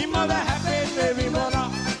කිමද හැපෙන්නේ විමලා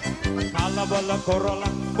කලබල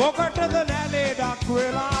කරලා මොකටද නැලේඩක්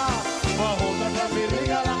වෙලා හොඳට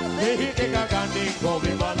මිරිකලා දෙහි ටික ගන්නේ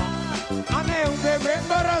කොවිමලා අනේ උඹේ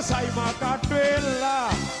පෙම්වර සයිමා කට් වෙලා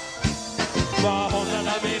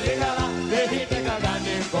හොඳට මිරිකලා දෙහි ටික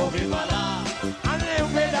ගන්නේ කොවිමලා අනේ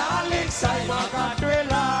උඹේ ඩාර්ලින් සයිමා කට්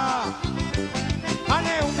වෙලා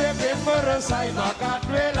අනේ උඹේ පෙම්වර සයිමා කට්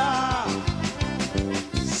වෙලා.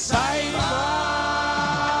 Saimaa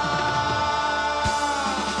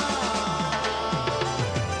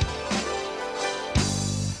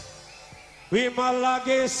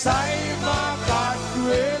විමලගේ සයිම කට්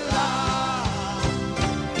වෙලා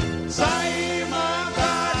සයිම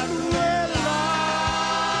කට් වෙලා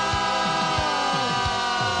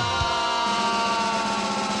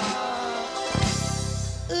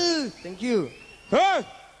Thank you. Hey!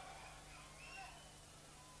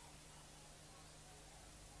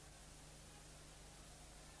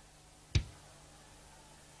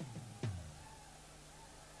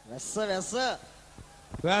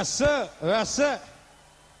 වැස්ස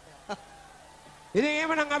ඉතින්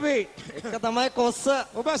එහෙමනම් අපි එක තමයි කොස්ස.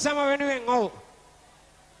 ඔබ සම වෙනුවෙන් ඔව්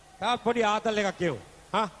තාත් පොඩි ආතල් එකක් කියමු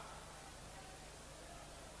හා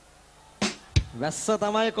වැස්ස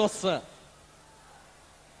තමයි කොස්ස.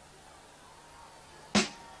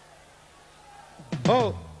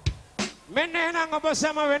 ඔව් මෙන්න එහෙනම් ඔබ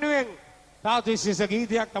සම වෙනුවෙන් තාත් විශේෂ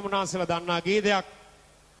ගීතයක් තමුනාසලා දන්නා ගීතයක්.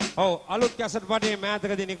 ඔව් අලුත් කැසට් පඩේ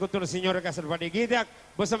මෑතකදී නිකුත් වුණු සිඤ්ඤෝර කැසට් පඩේ ගීතයක්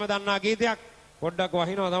ඔබසම දන්නා ගීතයක්. පොඩ්ඩක්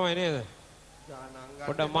වහිනවා තමයි නේද?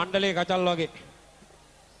 පොඩ්ඩක් මණ්ඩලයේ කචල් වගේ.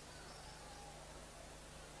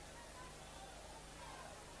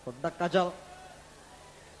 පොඩ්ඩක් කචල්.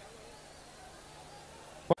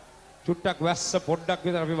 චුට්ටක් වැස්ස පොඩ්ඩක්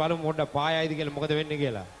විතර අපි බලමු පොඩ්ඩක් පායයිද කියලා මොකද වෙන්නේ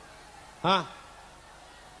කියලා. හා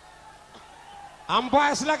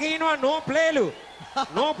අම්පයර්ස්ලා කියනවා no play ලු.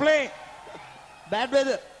 No play. Bad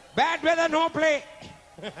weather. Bad weather, no play.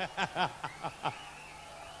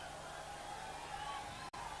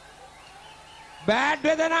 Bad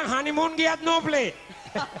weather නම් honeymoon ගියත් no play.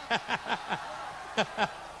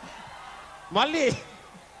 මල්ලි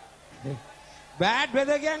bad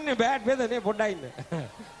weather කියන්නේ bad weather නේ පොඩ්ඩක් ඉන්න.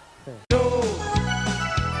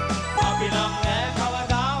 අපි නම් ඈ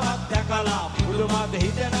කවදාවත් දැකලා පුදුමද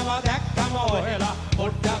හිතෙනවා දැක්කම ඔහෙලා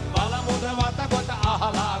පොඩ්ඩක් බලමුද වත කොට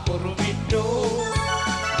අහලා කුරුමිට්ටෝ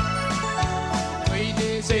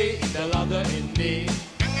say ඉඳලාද එන්නේ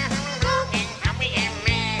අපි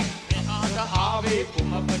එන්නේ එහාට ආවේ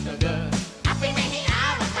කුමකටද අපි මෙහි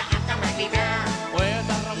ආවට අකමැතිද ඔය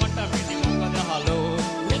තරමට මිනි මොකද හලෝ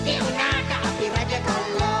මිටි උනාට අපි රජ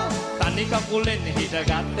කොල්ලෝ තනි කකුලෙන්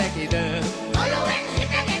හිටගත් ඇකිද ඔලුවෙන්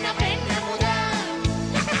හිටගෙන පෙන්නමුද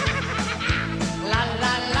ලා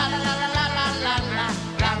ලා ලා ලා ලා ලා ලා ලා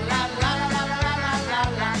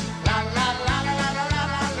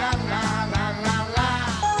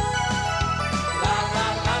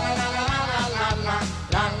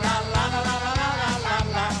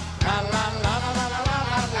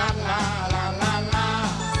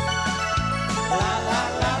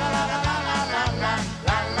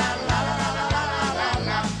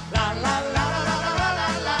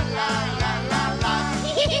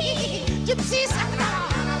Gypsies.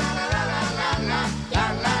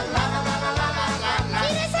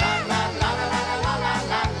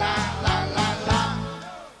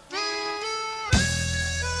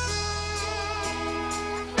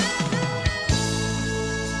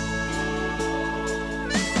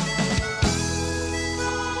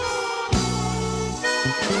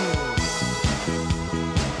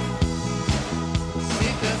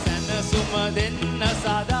 දෙන්න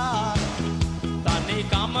සදා තනි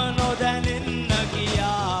කම නොදැනෙන්න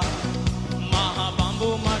ගියා මහ බඹු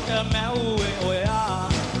මට මැව්වේ ඔයා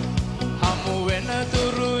හමු වෙන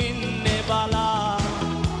තුරු ඉන්නේ බලා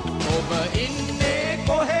ඔබ ඉන්නේ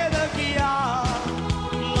කොහෙද කියා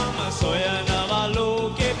මම සොයනවා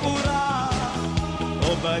ලෝකේ පුරා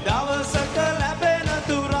ඔබ දවසක ලැබෙන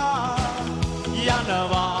තුරා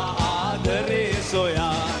යනවා ආදරේ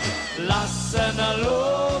සොයා ලස්සන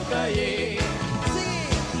ලෝකයේ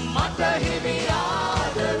හිමි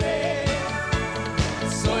ආදරේ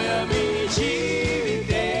සොයමි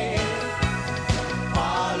ජීවිතේ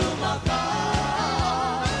පාළු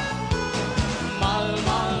මකා මල්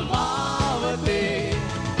මල් මාවතේ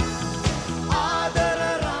ආදර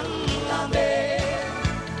රන් ළඳේ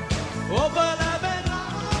ඔබ ලැබෙන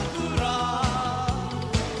අඳුරා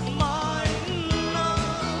මා ඉන්නා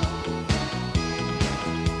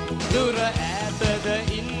දුර ඈතද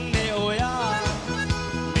ඉන්නේ ඔයා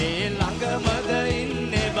ළඟමද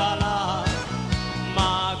ඉන්නේ බලා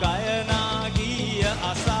මා ගයනා ගීය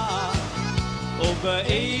අසා ඔබ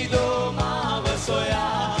එයිදෝ මාව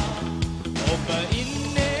සොයා ඔබ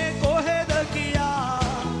ඉන්නේ කොහෙද කියා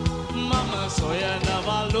මම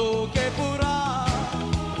සොයනවා ලෝකේ පුරා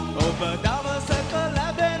ඔබ දවසක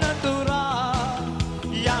ලැබෙන තුරා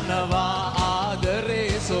යනවා ආදරේ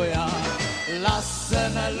සොයා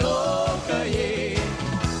ලස්සන ලෝකයේ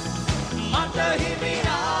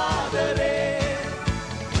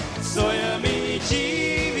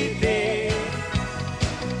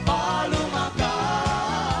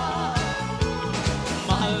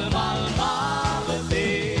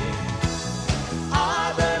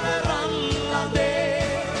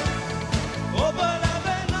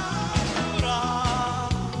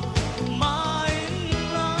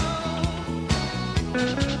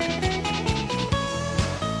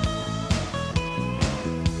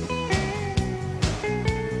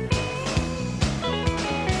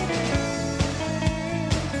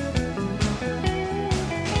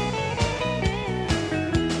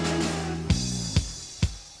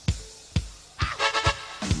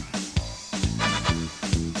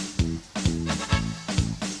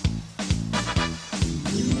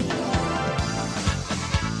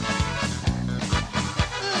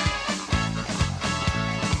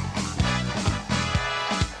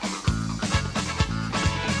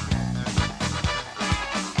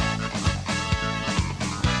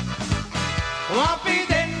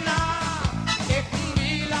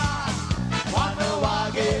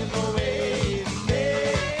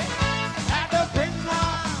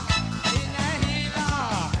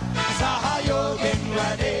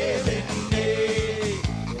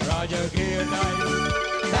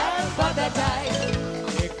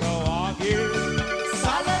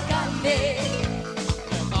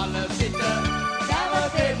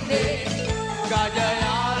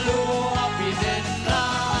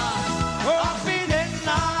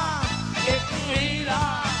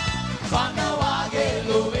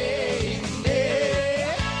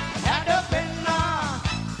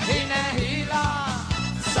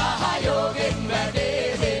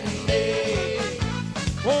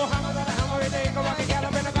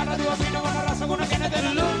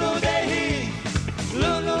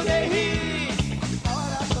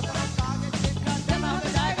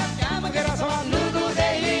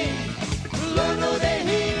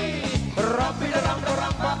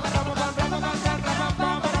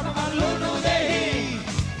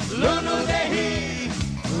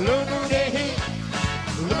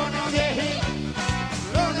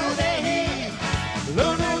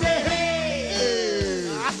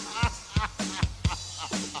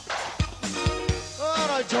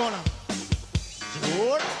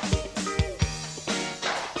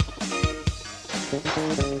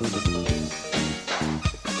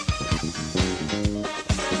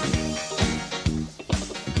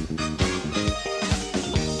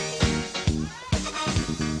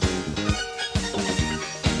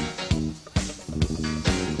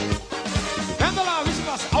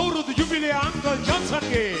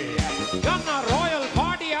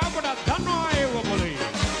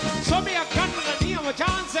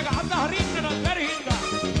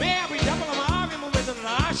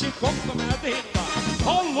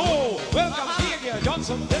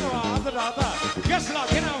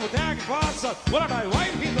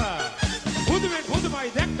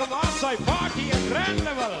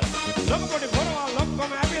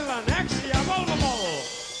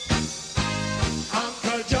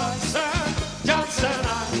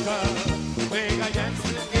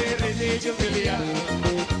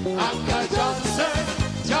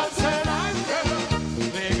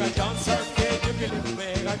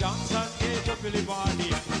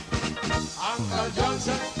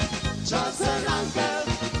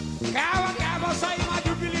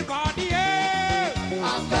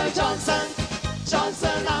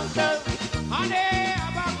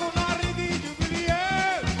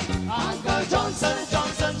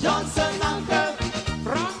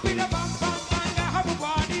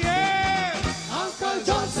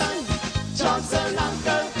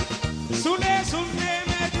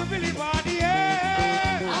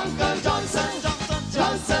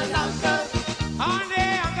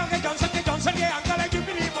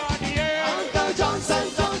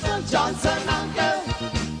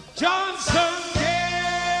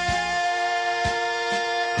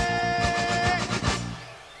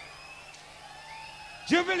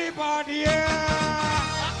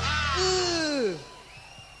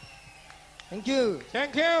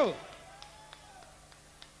Thank you.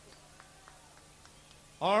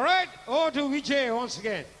 All right, over to Vijay once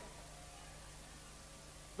again.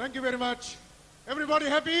 Thank you very much. Everybody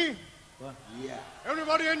happy? Yeah.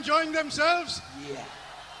 Everybody enjoying themselves? Yeah.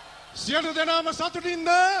 සියලු දෙනාම සතුටින්ද?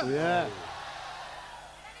 Yeah.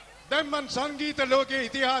 දැන් මන් සංගීත ලෝකයේ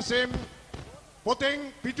ඉතිහාසයෙන්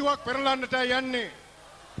පොතෙන් පිටුවක් පෙරලන්නට යන්නේ.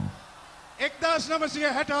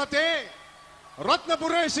 1967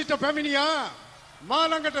 රත්නපුරේ සිට පැමිණියා මා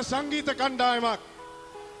ළඟට සංගීත කණ්ඩායමක්.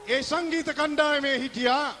 ඒ සංගීත කණ්ඩායමේ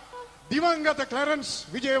හිටියා දිවංගත ක්ලැරන්ස්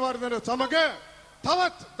විජේවර්ධන සමග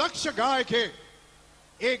තවත් දක්ෂ ගායකයෙක්.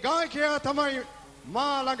 ඒ ගායකයා තමයි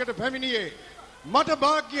මා ළඟට පැමිණියේ. මට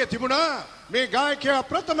වාග්ය තිබුණා මේ ගායකයා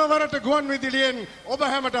ප්‍රථම වරට ගුවන් විදුලියෙන් ඔබ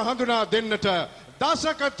හැමට හඳුනා දෙන්නට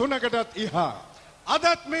දශක 3කටත් ඉහා.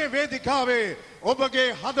 අදත් මේ වේදිකාවේ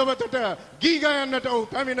ඔබගේ හදවතට ගී ගයන්නට ඔහු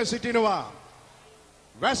පැමිණ සිටිනවා.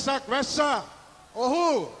 වැස්සක් වැස්සා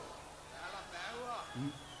ඔහු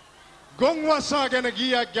ගොන් වස්සාගෙන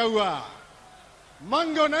ගීයක් ගැව්වා.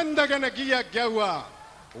 මංගෝ නන්ද ගැන ගීයක් ගැව්වා.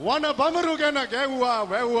 වන බමරු ගැන ගැව්වා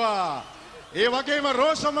වැව්වා. ඒ වගේම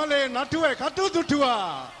රෝසමලේ නටුවේ කටු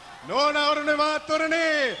දුටුවා. නෝනවරුනේ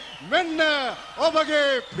මාතරනේ මෙන්න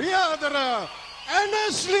ඔබගේ ප්‍රියාදර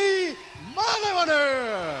ඇනස්ලි මාලවන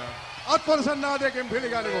අත්පොරසන්නාදයෙන්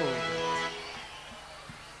පිළිගනිමු.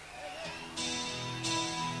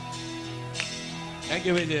 Thank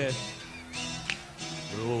you, Vijay.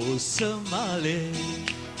 Rosamale,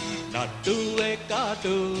 nattuwe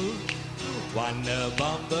kaatu, wanna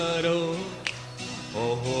bambaro,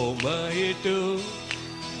 ohomaitu,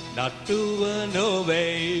 nattuwa nove,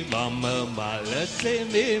 mama malase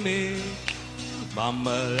mimi,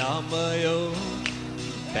 mama lamayo,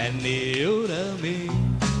 penny urami.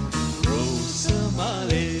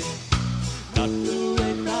 Rosamale, nattuwe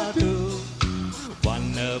kaatu,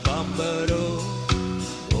 wanna bambaro.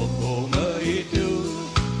 Itu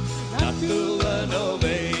natuwa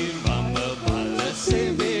nove mama malase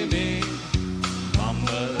mimi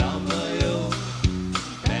mama lamayo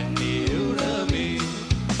penny urami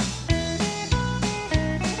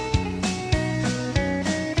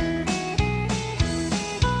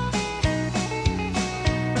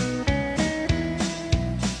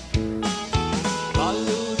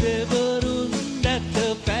balu devarun natta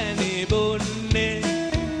penny bonne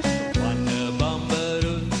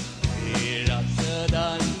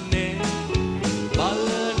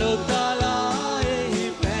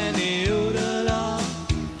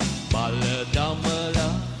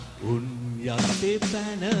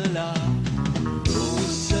Panela,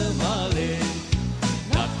 Rosamale,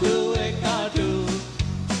 natuwe kaatu,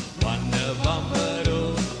 wanna bambaro,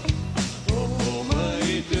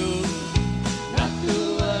 ohomaitu,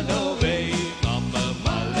 natuwa nove, mama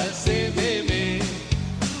malase mimi,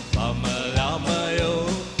 mama lamayo,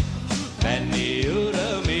 penny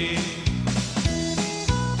urami.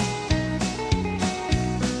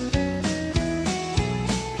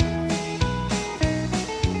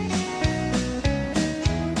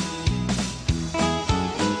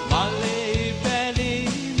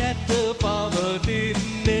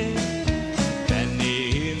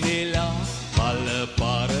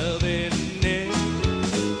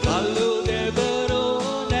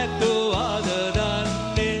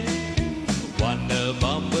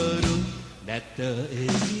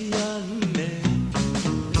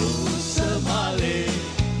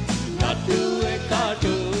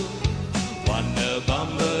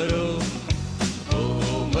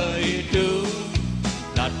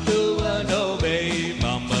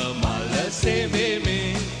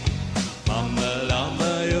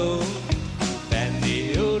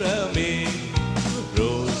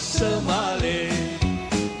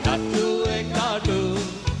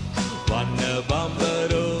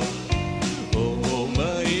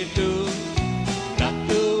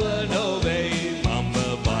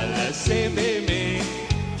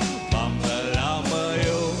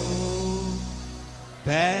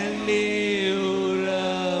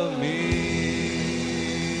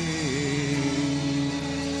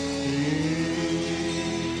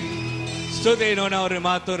 ස්තුතියි නෝනවරු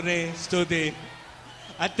මාතුර්නේ ස්තුතියි.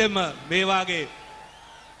 ඇත්තම මේ වාගේ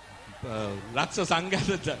ලක්ෂ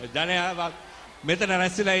සංඝයාත ජනයාවක් මෙතන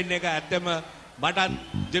රැස්ලා ඉන්න එක ඇත්තම මටත්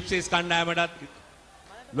ජිප්සීස් කණ්ඩායමටත්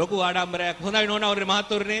ලොකු ආඩම්බරයක්. හොඳයි නෝනවරු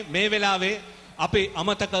මාතුර්නේ මේ වෙලාවේ අපි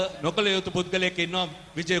අමතක නොකළ යුතු පුද්ගලයෙක් ඉන්නවා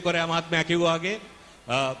විජය කොරයා මහත්මයා කිව්වා වගේ.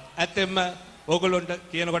 ඇත්තම ඕගොල්ලොන්ට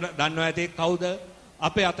කියනකොට දන්නවා ඇති කවුද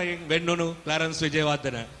අපේ අතකින් වෙන්නුණු ක්ලැරන්ස්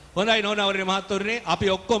විජේවර්ධන. හොඳයි නෝනවරු මහත්තුරුනි අපි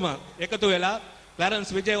ඔක්කොම එකතු වෙලා ක්ලැරන්ස්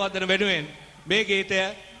විජේවර්ධන වෙනුවෙන් මේ ගීතය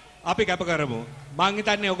අපි කැප කරමු. මං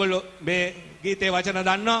හිතන්නේ ඔයගොල්ලෝ මේ ගීතේ වචන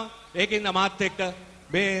දන්නවා. ඒකින්ද මාත් එක්ක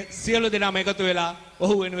මේ සියලු දෙනාම එකතු වෙලා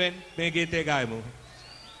ඔහු වෙනුවෙන් මේ ගීතය ගායමු.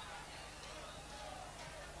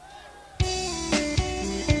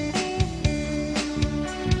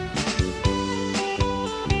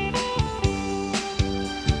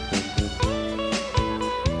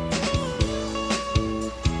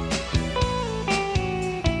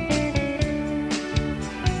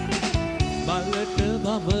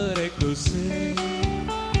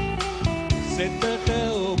 සෙතට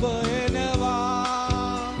ඔබ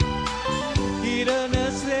එනවා කිරණ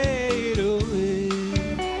සේරුවේ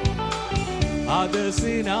අද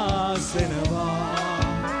සිනාසනවා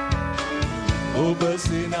ඔබ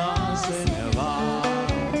සිනාසනවා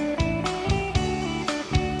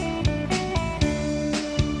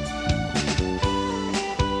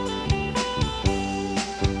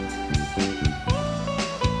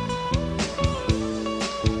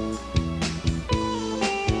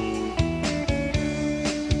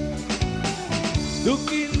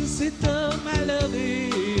දුකින් සිත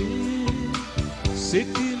මැලවී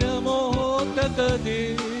සිටින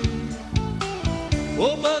මොහොතකදී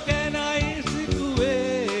ඔබ ගැනයි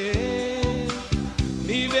සිතුවේ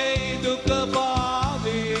නිවෙයි දුක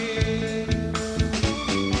පාවේ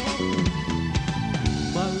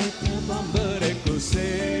මලක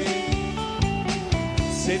බඹරෙකුසේ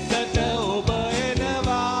සිතට ඔබ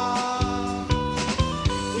එනවා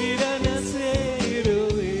ඉරණ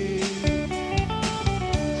සේරුවේ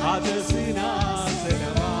හද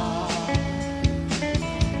සිනාසනවා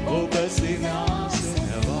ඔබ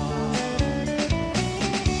සිනාසනවා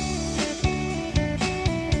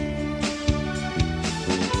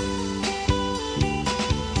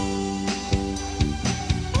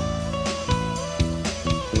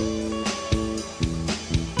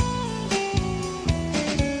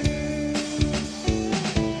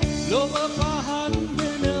ලොව පහන්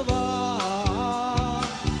වෙනවා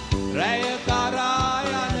රැය කරා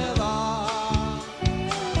යනවා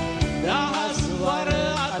දහස් වර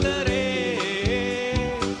අතරේ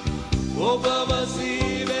ඔබ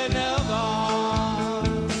වසී වෙනවා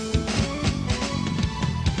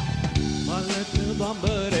මලක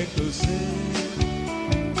බඹරෙකුසේ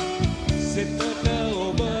සිතට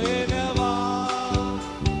ඔබ එනවා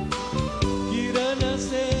කිරණ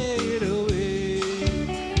සේරුවේ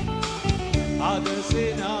අද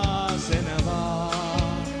සිනාසෙනවා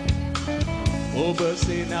ඔබ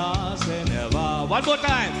සිනාසෙනවා one more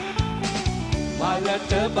time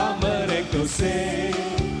මලට බඹරෙකුසේ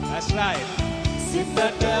that's right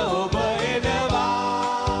සිතට ඔබ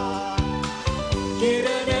එනවා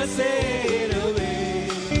කිරණ සේරුවේ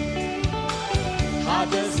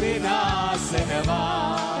අද සිනාසෙනවා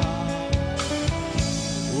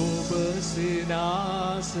ඔබ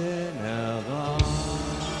සිනාසෙනවා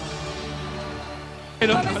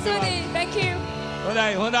Sudi, thank you.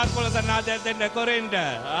 හොඳයි හොඳත් පොළොස් නාදයක් දෙන්න කොරින්ට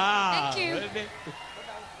Thank you.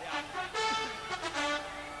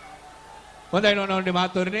 හොඳයි නෝනෝන්ගේ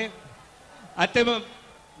මහත්වරනේ අත්තම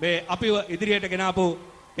මේ අපිව ඉදිරියට ගෙනාපු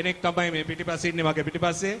කෙනෙක් තමයි මේ පිටිපස්සේ ඉන්නේ මගේ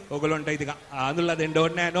පිටිපස්සේ ඕගොල්ලන්ට ඉතින් අඳුල්ලා දෙන්න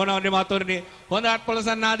ඕනේ නැහැ නෝනෝන්ගේ මහත්වරනේ හොඳත් පොළොස්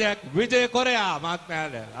නාදයක් විජය කොරයා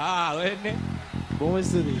මහත්මයාට ඔය එන්නේ බොහොම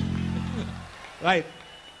ස්තුතියි. right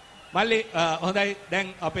මල්ලි හොඳයි දැන්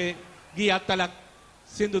අපේ ගී අත්තලක්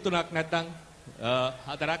සින්දු තුනක් නැත්නම්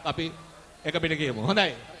හතරක් අපි එක පිට කියමු.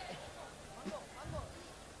 හොඳයි.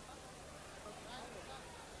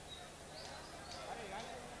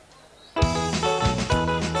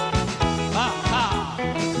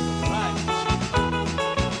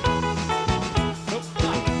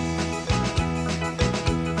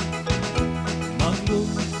 Mangu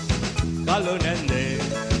kalu nende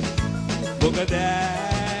bukade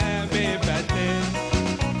me pate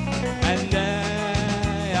ande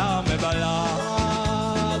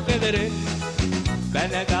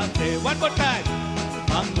Benegate, one more time.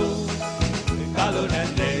 Mango, kalu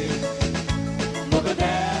nende,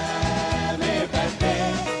 mukade me pate,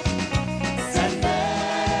 sende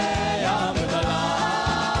yame bala,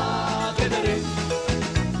 kedere,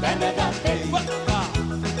 benegate, waka.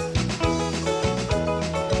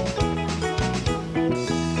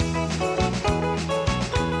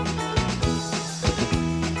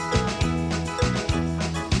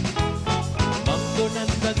 Mango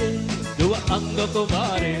nandage. Dua anggo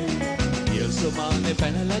kumare Yosumane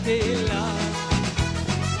panala gilla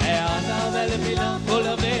Ayana velmila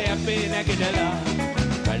Kolame appe nagidala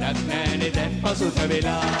Kadak nane den pasu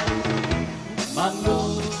tavela Mango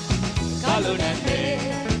kalu nande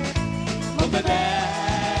Mukade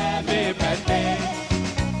me pate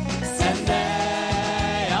Sende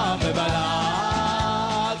yame bala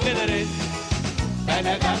Kedere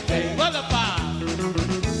Benegate Walapa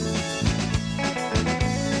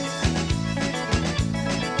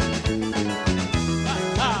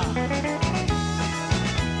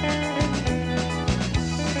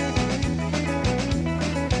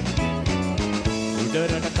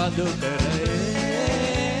Udarata kadu karaye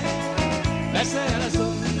Nasayana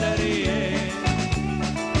sundariye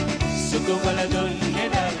Sukumala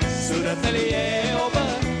dunneda surataliye oba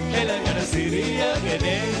Elagana siriya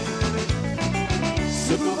gede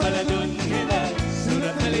Sukumala dunneda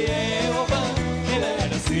surataliye oba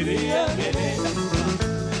Elagana siriya gede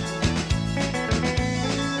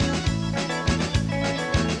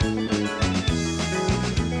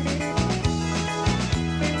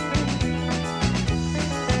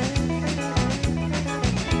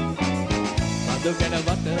Dukana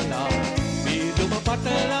vatala, viduma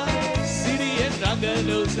patala, siriyen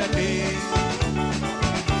ragalu sate.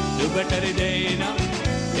 Dubatari deena,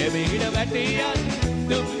 devihida vatiyan,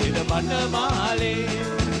 dumida matamale.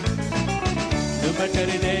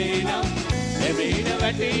 Dubatari deena, devihida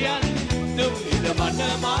vatiyan, dumida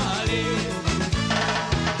matamale.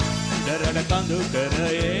 ගොඩ කඳු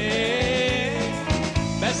කරයේ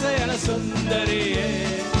බැස යන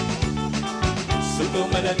සුන්දරියේ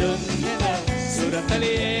සුකුමල දුන්නද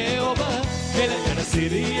සුරතලියේ ඔබ හෙළගෙන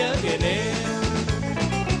සිරියගෙන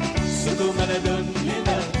සුකුමල දුන්නද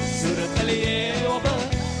සුරතලියේ ඔබ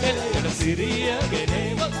හෙළගෙන සිරියගෙන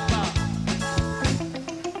වත්තා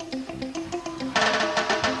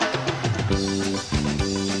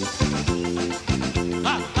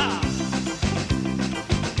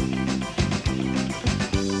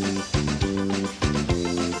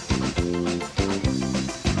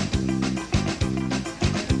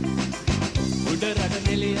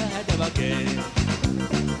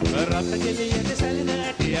රතගෙලියට සැලෙන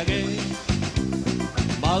ඇටියගේ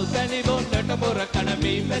මල් පැණි බොන්නට පොර කන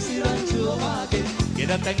මේ මැසි රංචුව වාගේ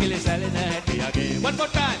ගෙරත් ඇඟිලි සැලෙන ඇටියගේ one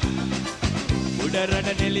more time උඩ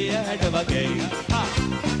රට නෙලිය හැඩ වගේ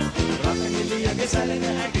රතගෙලියගේ සැලෙන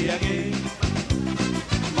ඇටියගේ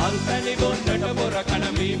මල් පැණි බොන්නට පොර කන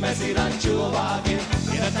මේ මැසි රංචුව වාගේ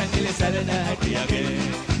ගෙරත් ඇඟිලි සැලෙන ඇටියගේ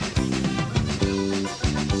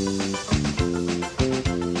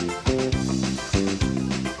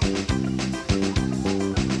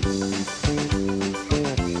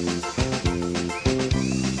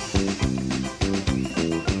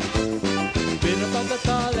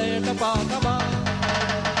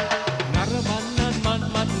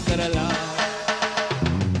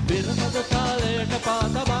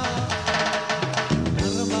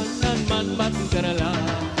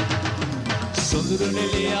සොඳුරු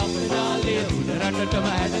නෙලිය අපෙනාලිය උඩරටටම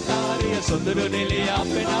හැඩකාරිය සොඳුරු නෙලිය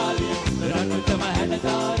අපෙනාලිය උඩරටටම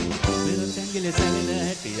හැඩකාරිය පෙරත් ඇඟිලි සැලෙන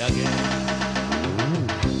හැටියගේ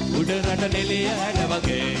උඩරට නෙලිය හැඩ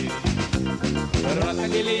වගේ රට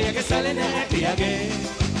ඇඟිලියගේ සැලෙන හැටියගේ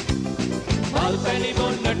මල් පැණි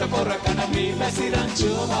බොන්නට පොර කන මේ මැසි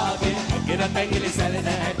රංචුව වාගේ ගෙරත් ඇඟිලි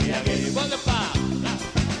සැලෙන හැටියගේ බලපා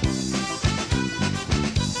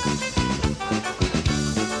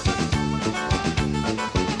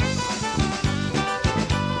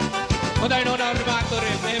හොඳයි නෝනා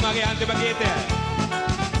මාතොරේ මේ මගේ අන්තිම ගීතය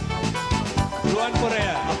රුවන්පුරය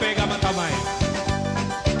අපේ ගම තමයි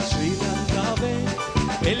ශ්‍රී ලංකාවේ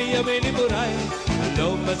එළිය මිනිපුරයි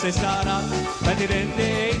ලෝකසේ සාරා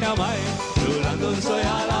පැතිරෙන්නේ නමයි රුලඳුන්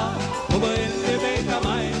සොයාලා ඔබ එන්නේ මේ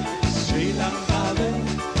තමයි ශ්‍රී ලංකාවේ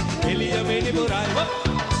එළිය මිනිපුරයි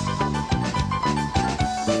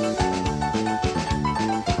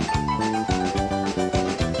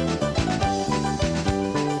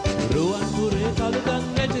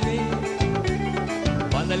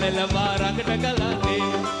ලවා රඟට ගලන්නේ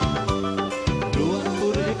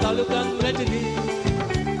රුවන්පුරේ කළුගම් රජදී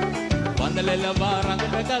වන්දල ලවා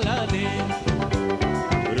රඟට ගලන්නේ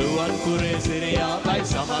රුවන්පුරේ සිරියාවයි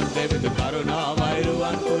සමන් දෙවිදු කරුණාවයි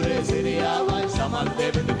රුවන්පුරේ සිරියාවයි සමන්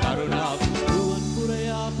දෙවිදු කරුණාව රුවන්පුරේ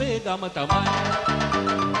අපේ ගම තමයි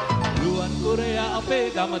රුවන්පුරේ අපේ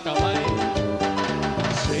ගම තමයි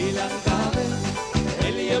ශ්‍රී ලංකාවේ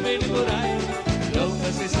එළිය මිනිපුරයි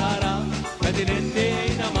ලෝකසේ සාරා පැතිරෙන්නේ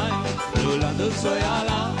නමයි රුලඳුන්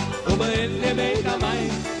සොයාලා ඔබ එන්නේ මේ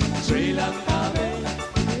තමයි ශ්‍රී ලංකාවේ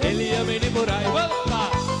එළිය මිනිපුරයි වල්පා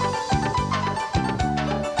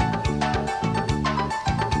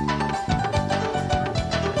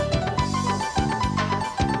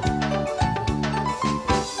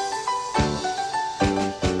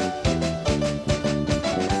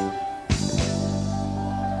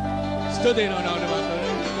ස්තුතියි නෝනා මාතෘ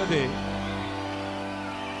ස්තුතියි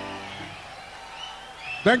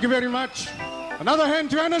Thank you very much. Another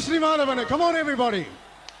hand to Anasli Madhavana. Come on, everybody.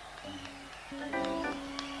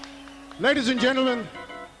 Ladies and gentlemen,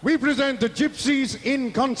 we present the Gypsies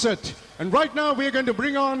in concert. And right now we are going to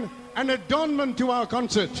bring on an adornment to our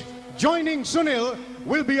concert. Joining Sunil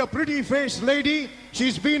will be a pretty-faced lady.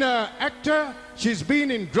 She's been an actor. She's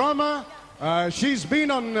been in drama. She's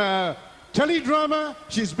been on teledrama.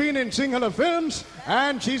 She's been in Sinhala films.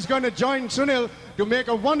 And she's going to join Sunil to make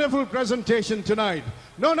a wonderful presentation tonight.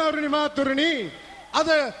 Nona Maturani,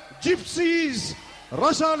 other Gypsies,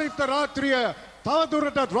 Rasalita Ratriya,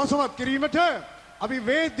 Taduratat Rasavat Kirimata, Abi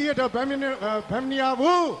Ved Theatre Pamnia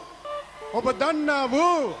Wu, Obadanna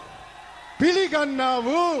Wu, Piliganna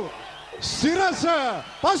Wu, Sirasa,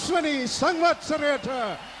 Paswani,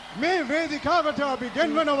 Sangvatsareta, Me Vedikavata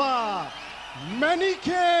Bigenvanava,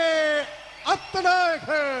 Manike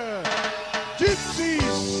Attanaka,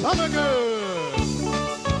 Gypsies Samaga.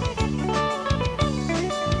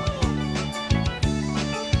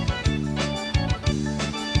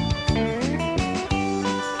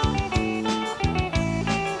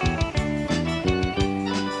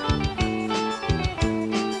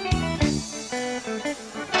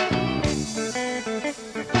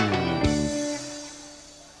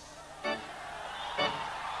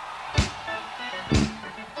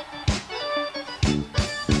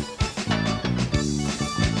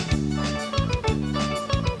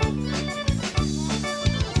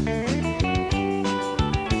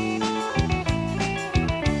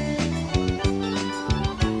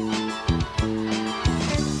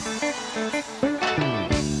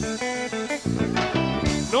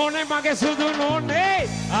 මගේ සුදු නෝනේ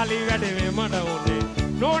අලි වැඩි මේ මට උනේ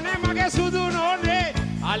නෝනේ මගේ සුදු නෝනේ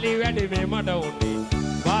අලි වැඩි මේ මට උනේ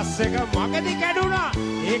බස් එක මගදී කැඩුනා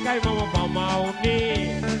ඒකයි මම පමා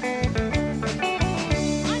උනේ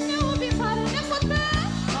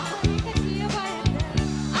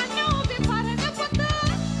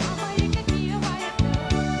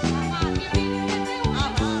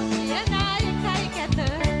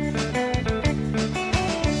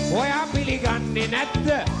නැද්ද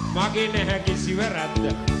මගේ නැහැ කිසි වැරද්ද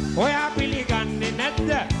ඔයා පිළිගන්නේ නැද්ද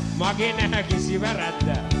මගේ නැහැ කිසි වැරද්ද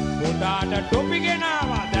පුතාට ටොපි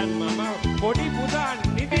ගෙනාවා දැන් මම පොඩි පුතා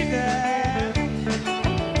නිදිද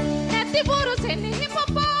නැති පුරුෂෙන්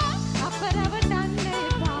හිපපා අපරව දන්න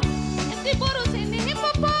එපා නැති පුරුෂෙන්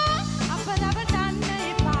හිපපා අපරව දන්න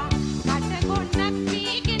එපා කට ගොන්නක්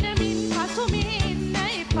පීගෙන මින් පසු මෙහෙ ඉන්න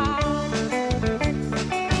එපා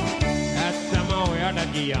ඇත්තම ඔයාට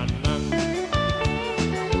කියන්න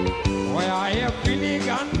ඔය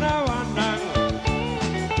පිළිගන්නවන්න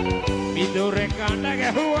මිදුරේ කඳ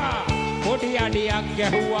ගැහුවා පොඩි අඩියක්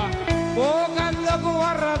ගැහුවා ඕකත් ලොකු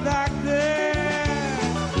වරදක්ද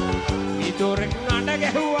මිදුරේ කඳ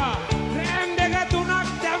ගැහුවා රෑම් දෙක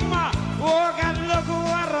තුනක් දැම්මා ඕකත් ලොකු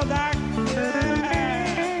වරදක්ද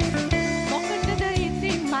මොකටද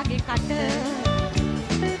ඉතින් මගේ කට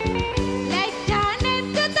ලැජ්ජා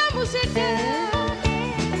නැද්ද තමුසෙට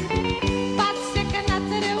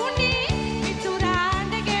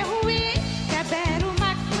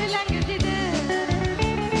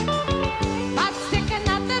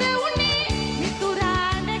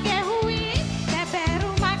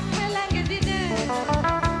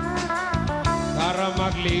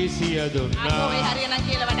ලීසිය දුන්නා අකෝ ඒ හරියනම්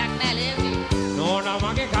කියලා වැඩක් නෑ ලේසි නෝනා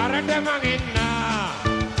මගේ කරට මං එන්නා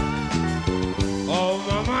ඔව්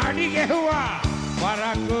මම අඩි ගැහුවා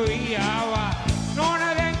වරක්කු වී ආවා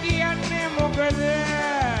නෝනා දැන් කියන්නේ මොකද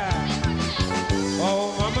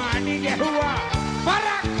ඔව් මම අඩි ගැහුවා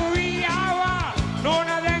වරක්කු වී ආවා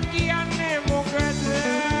නෝනා දැන් කියන්නේ මොකද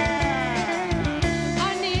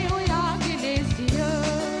අනේ ඔයාගේ ලේසිය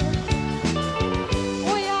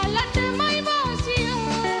ඔයාලට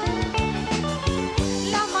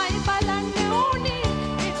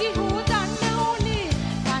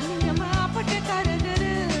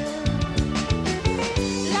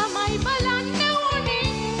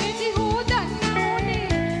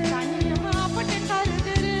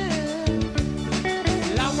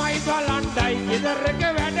ගෙදරක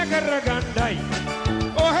වැඩ කරගන්නයි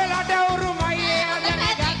ඔහෙලට උරුමයි එය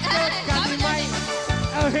දැනගත්තොත් කදිමයි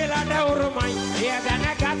ඔහෙලට උරුමයි එය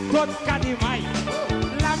දැනගත්තොත් කදිමයි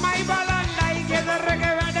ළමයි බලන්නයි ගෙදරක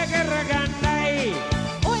වැඩ කරගන්නයි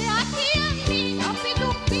ඔයා කියන්නේ අපි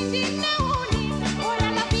දුක් විඳින්න ඕනේ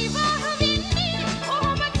ඔයාලා විවාහ වෙන්නේ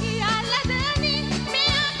ඔහොම කියලාදනේ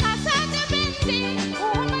මෙයා කසාද වෙන්නේ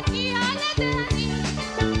ඔහොම කියලාදනේ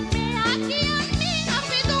මෙයා කියන්නේ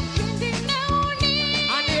අපි දුක් විඳින්න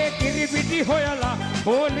පිටි හොයලා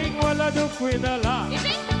බෝලිං වල දුක් විඳලා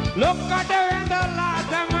ලොක්කට වැඳලා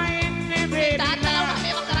තමයි එන්නේ බේරිලා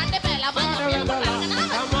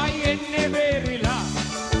තමයි එන්නේ බේරිලා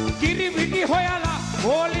කිරි පිටි හොයලා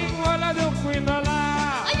බෝලිං වල දුක්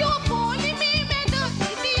විඳලා අයියෝ බෝලි මේ මැද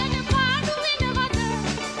ඉතියන පාඩු වෙනවද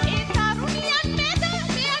ඒ තරුණියන් මැද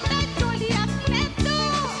මෙයට ජොලියක් නැද්ද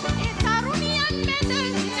ඒ තරුණියන් මැද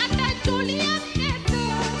මෙයට ජොලියක් නැද්ද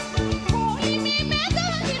බෝලි මේ මැද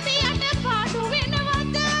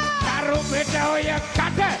මෙට ඔය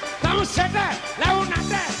කට තමුසට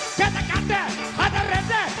ලවුනට කැතකට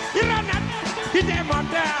හදරට ඉරණට හිතේ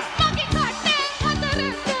මට මගේ කට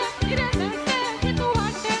හදරට ඉරණට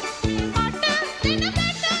හිතුවට මට දෙන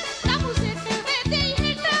බෙට තමුසට වෙදෙයි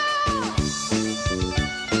හිට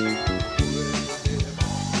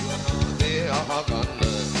දේ අහගන්න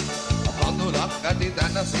හඳුලක් ඇති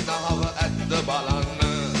තැන සිනහව ඇත්ත බලන්න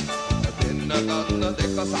දෙන්න ගන්න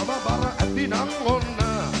දෙක සමබර ඇතිනම් ඔන්න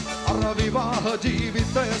විවාහ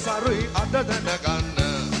ජීවිතය සරුයි අද දැනගන්න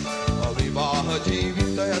විවාහ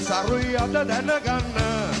ජීවිතය සරුයි අද දැනගන්න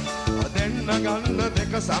දෙන්න ගන්න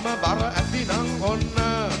දෙක සමබර ඇතිනම් ඔන්න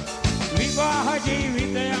විවාහ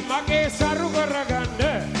ජීවිතය මගේ සරු කරගන්න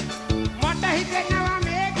මට හිතෙනවා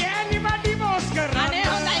මේ ගෑනිව ඩිවෝස් කරන්න අනේ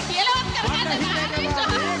හොඳයි කියලාවත් කරගන්න මේ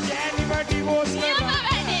ගෑනිව ඩිවෝස්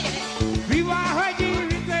කරන්න විවාහ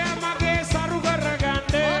ජීවිතය මගේ සරු කරගන්න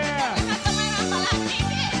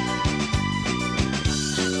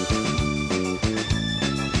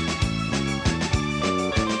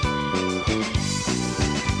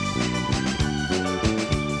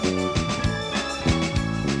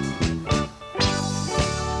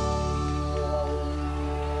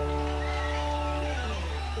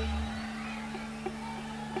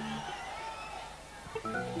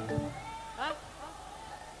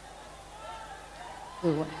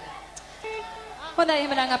පුළුවන්. හොඳයි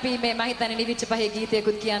එහෙනම් අපි මේ මම හිතන්නේ නිවිච්ච පහේ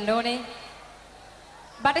ගීතයකුත් කියන්න ඕනේ.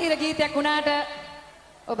 බටහිර ගීතයක් වුණාට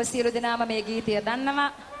ඔබ සියලු දෙනාම මේ ගීතය දන්නවා.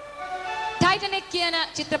 ටයිටැනික් කියන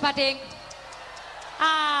චිත්‍රපටයෙන්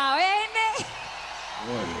ඔය එන්නේ.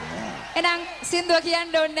 එහෙනම් සින්දුව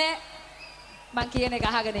කියන්න ඕනේ. මං කියන එක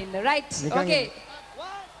අහගෙන ඉන්න. right. okay.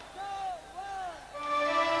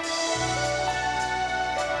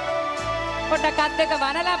 පොඩ්ඩක් අත් දෙක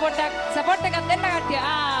වනලා පොඩ්ඩක් සපෝට් එකක් දෙන්න කට්ටිය.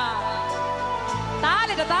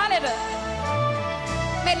 තාලෙට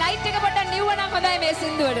මේ ලයිට් එක පොඩ්ඩක් නිව්වනම් හොඳයි මේ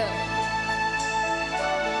සින්දුවට.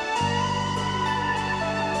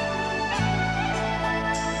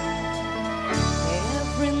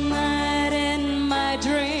 Every night in my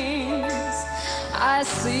dreams I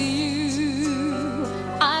see you,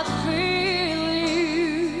 I feel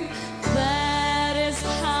you. That is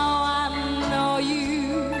how I know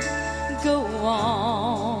you. Go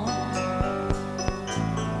on.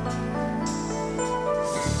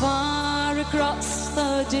 Far across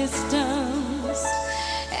the distance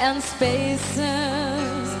and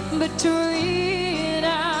spaces between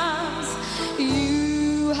us,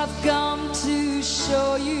 you have come to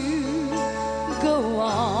show you. Go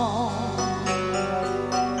on.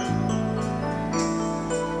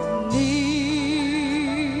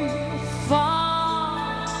 Near,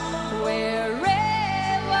 far,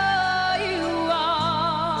 wherever you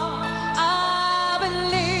are, I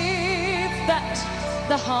believe that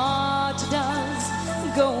the heart does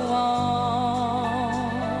go on.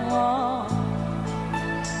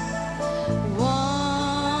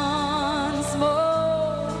 Once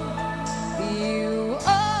more, you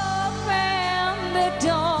open the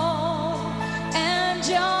door, and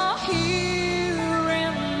you're here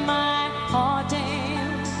in my heart,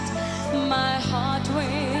 and my heart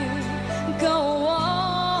will go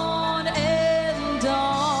on and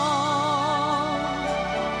on.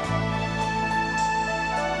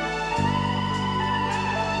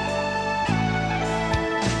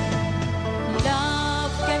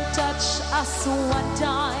 Love can touch us one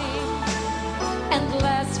time and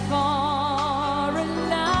last for a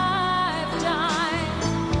lifetime,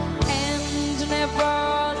 and never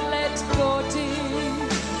let go till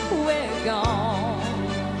we're gone.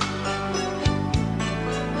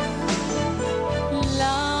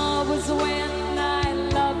 Love was when I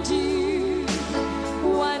loved you,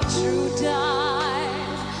 one true time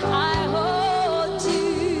I hold you.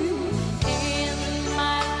 In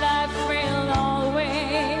my life will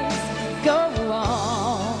always go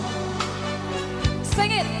on.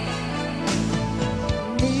 Sing it.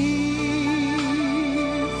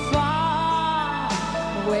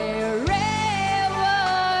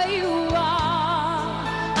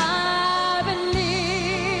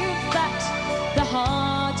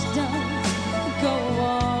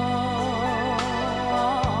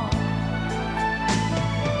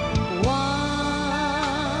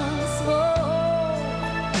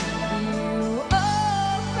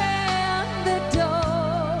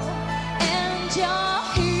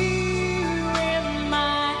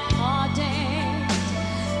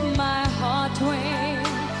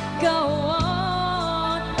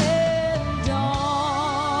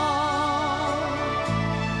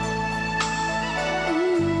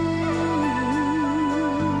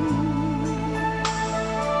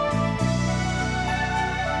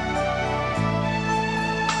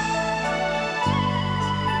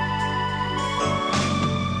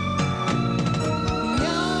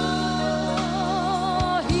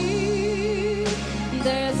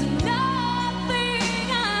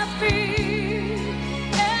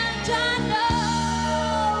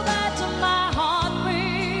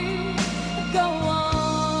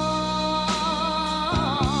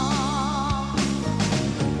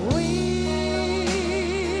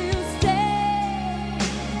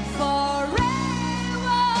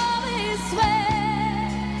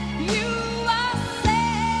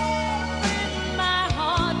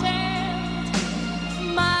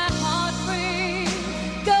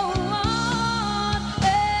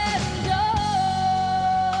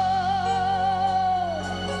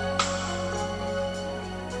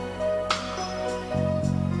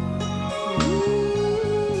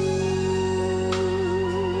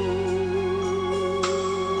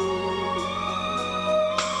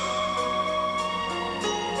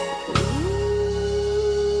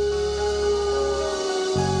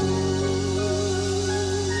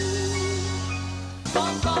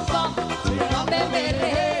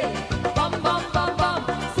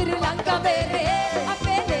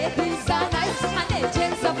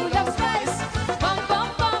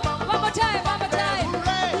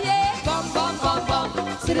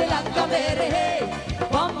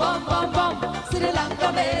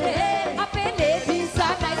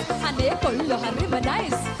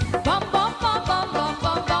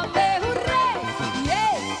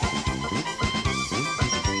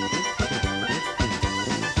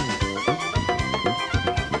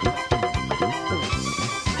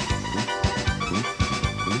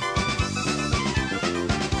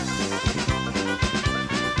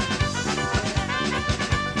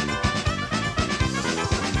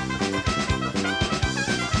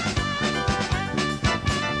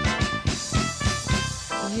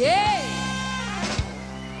 Yay!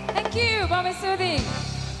 Thank you, Bobby Sudhi.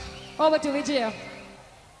 Over to Vijaya.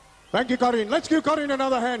 Thank you, Corinne. Let's give Corinne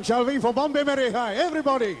another hand, shall we, for Bombay Mere High.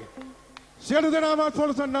 Everybody. Siyalu denamat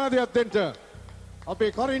polusan nadiyat denta.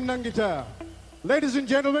 Ape Corinne nangita. Ladies and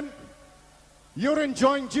gentlemen, you're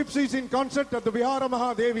enjoying Gypsies in concert at the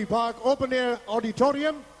Viharamahadevi Park Open Air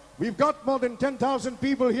Auditorium. We've got more than 10,000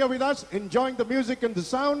 people here with us enjoying the music and the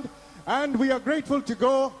sound. And we are grateful to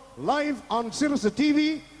go live on Sirasa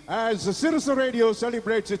TV as Sirasa Radio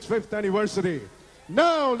celebrates its 5th anniversary.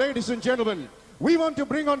 Now, ladies and gentlemen, we want to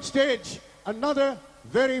bring on stage another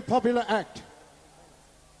very popular act.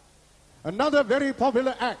 Another very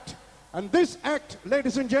popular act. And this act,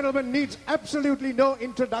 ladies and gentlemen, needs absolutely no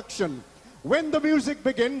introduction. When the music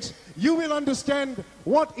begins, you will understand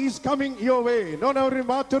what is coming your way. Nonauri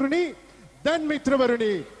Maturuni, then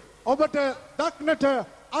Mitravaruni. Obata Daknata,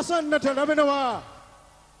 Asannata Lavenawa,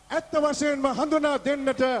 at the Vasen Mahanduna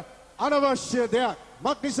Denata, Anavashya Deak,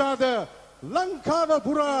 Maknisada, Lankava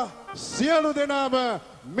Pura, Sialu Denama,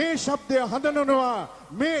 Me Shabde Handanova,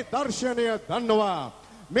 Me Darshania Danova,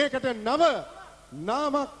 make it a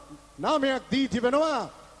Nama Namayak Di Tivenova,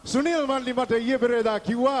 Sunil Mandimata Yebereda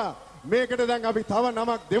Kiwa. මේකට දැන් අපි තව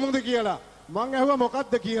නමක් දෙමුද කියලා මං අහුවා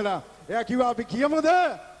මොකක්ද කියලා එයා කිව්වා අපි කියමුද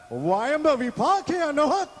වයඹ විපාකය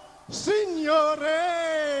නොහොත් සිඤ්ඤෝරේ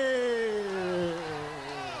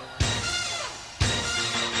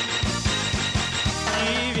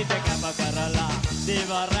ජීවිත කැප කරලා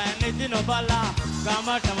දේවරණිදි නොබලා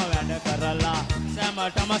ගමටම වැඩ කරලා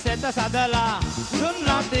සෑමටම සෙත සදලා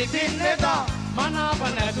දුන්නත් දින්නෙදා මනාප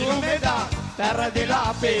නැතුමෙදා පෙරදිලා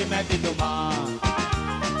අපේ මැතිතුමා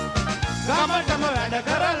ගමටම වැඩ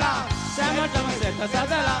කරලා සෑමටම සෙත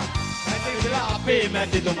සදලා මැතිතුමා අපේ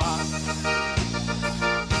මැතිතුමා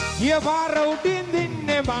ගිය පාර උඩින්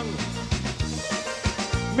දින්නේ බං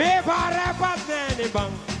මේ පාරපත් නෑනේ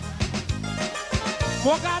බං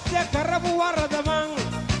මොකක්ද කරපු වරද මං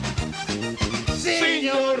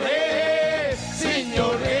සිඤ්ඤෝරේ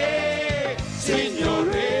සිඤ්ඤෝරේ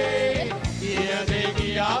සිඤ්ඤෝරේ ඊයදේ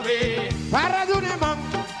ගියාවේ පරදුනේ මං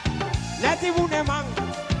නැතිවුනේ මං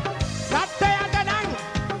සත්‍යයට නම්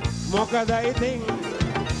මොකද ඉතින්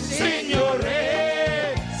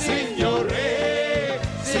සිඤ්ඤෝරේ සිඤ්ඤෝරේ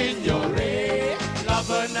සිඤ්ඤෝරේ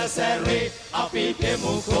ලබන සැරේ අපි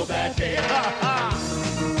දෙමුකෝ බැටේ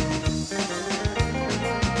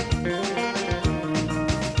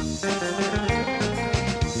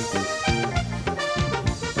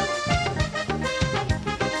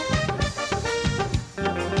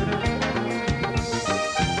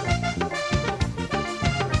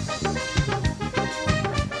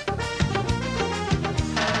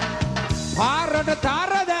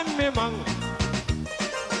තාර දැම්මේ මං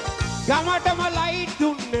ගමටම ලයිට්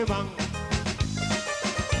දුන්නේ මං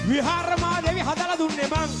විහාරමාදේවි හදලා දුන්නේ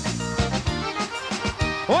මං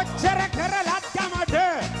ඔච්චර කරලත් ගමට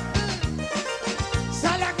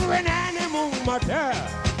සලකුවේ නෑනේ මුන් මට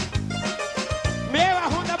මේවා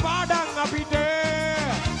හොඳ පාඩම් අපිට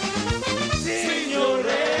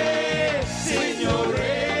සිඤ්ඤෝරේ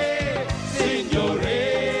සිඤ්ඤෝරේ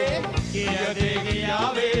සිඤ්ඤෝරේ ඊයදේ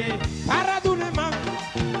ගියාවේ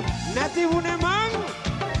නැතිවුනේ මං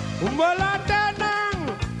උඹලට නම්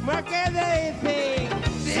මොකද ඉතින්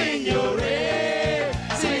සිඤ්ඤෝරේ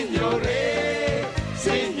සිඤ්ඤෝරේ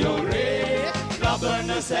සිඤ්ඤෝරේ ලබන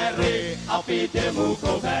සැරේ අපි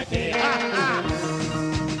දෙමුකෝ බැටේ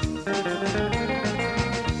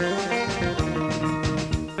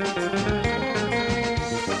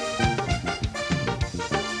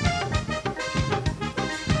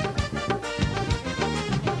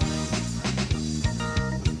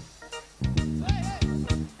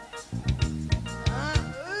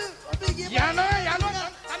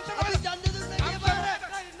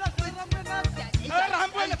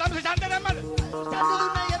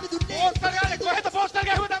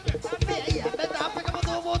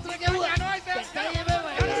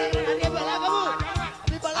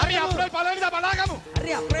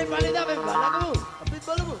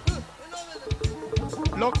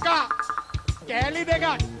ලොක්කා කෑලි දෙකක්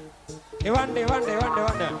එවන්න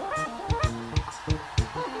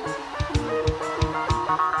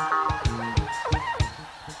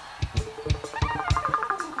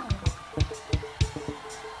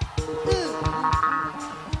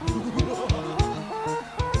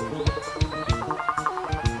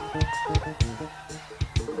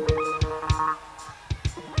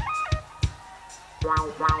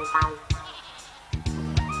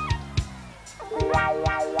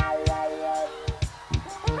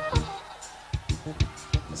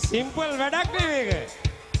සිම්පල් වැඩක් නේ මේක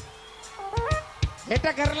හෙට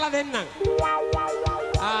කරලා දෙන්නම්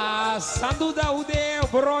සඳුදා උදේ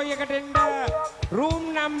බොරෝය එකට එන්න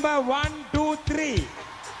room number 1 2 3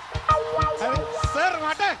 සර්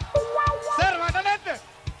මට නැද්ද?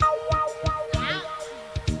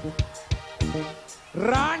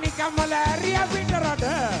 රාණි කමල ඇරියා පිටරට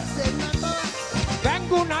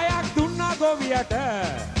බැංකු ණයක් දුන්නා ගොවියට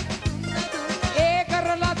ඒ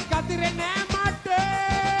කරලත් කතිරේ නෑ මට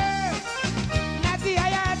නැති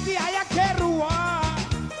අය ඇති අය කෙරුවා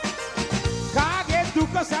කාගේ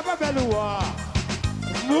දුක සැප බැලුවා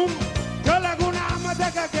මුම් කලගුණ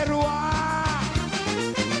අමතක කෙරුවා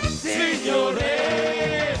Signore,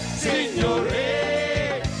 signore,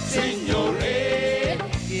 signore,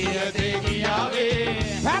 kia de kiave.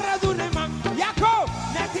 පෙරදුනේ මං යකෝ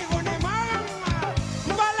නැති වුනේ මං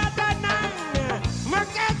බලතනං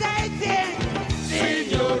මොකද ඉතින්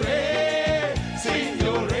Signore,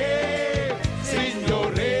 signore,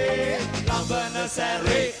 signore, ලබන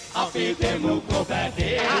සැරේ අපි දෙමු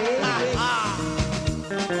කොබැටේ.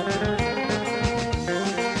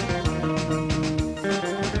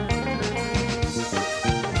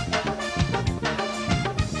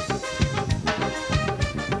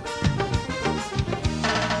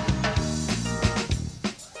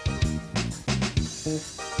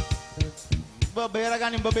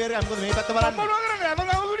 බේරගන්න උඹ බේරගන්න මොකද මේ පැත්ත බලන්න මොනවා කරන්නේ?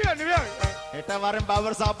 මොනවා ගුඩියන්නේ මෙයා? හෙට වරෙන්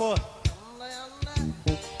පවර් සාපෝ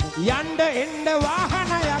යන්න එන්න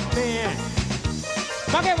වාහනයක් නෑ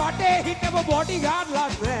මගේ වටේ හිටපු බොඩි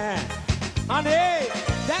ගාඩ්ලස් නෑ අනේ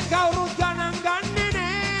දැන් කවුරුත් ගණන් ගන්නෙ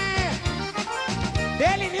නෑ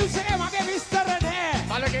ඩේලි නිවුස් එකේ මගේ විස්තර නෑ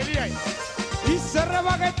බල කෙලියයි. ඉස්සර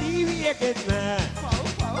වගේ ටීවී එකෙත් නෑ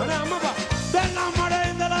අනේ අම්මා දැන් නම් මට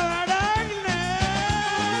ඉඳලා වැඩක් නෑ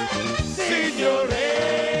Signore,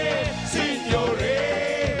 signore,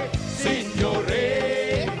 signore,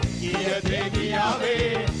 kia de kiave.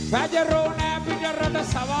 වැජරෝ නෑ පිටරට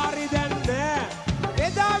සවාරි දැන් නෑ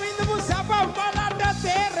එදා විඳපු සැප උඹලට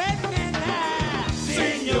තේරෙන්නේ නෑ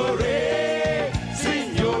Signore,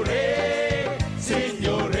 signore,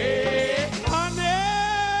 signore. අනේ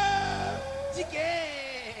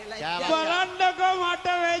බලන්නකෝ මට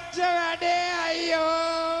වෙච්ච වැඩේ අයියෝ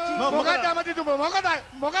මොකක්ද අමතිතුමෝ? මොකක්ද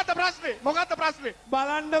ප්‍රශ්නේ?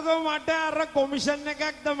 බලන්නකෝ මට අර කොමිෂන්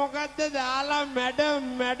එකක්ද මොකක්ද දාලා මැඩම්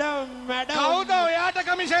කවුද ඔයාට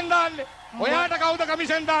කමිෂන් දාන්නේ? ඔයාට කවුද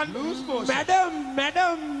කමිෂන් දාන්නේ?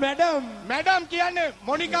 මැඩම් කියන්නේ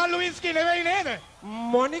මොනිකා ලුයිස්කි නෙවෙයි නේද?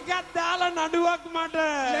 මොනිකත් දාලා නඩුවක් මට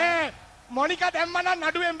නෑ මොනිකා දැම්මනම්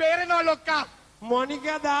නඩුවෙන් බේරෙනවා ලොක්කා.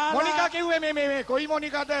 මොනිකා දාලා මොනිකා කිව්වේ මේ කොයි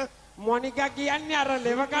මොනිකාද? මොනිකා කියන්නේ අර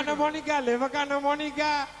ලෙවකන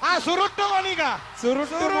මොනිකා සුරුට්ටු මොනිකා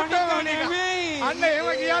නෙමෙයි අන්න එහෙම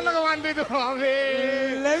කියන්නකෝ වන්දිතුමා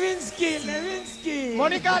ලෙවින්ස්කි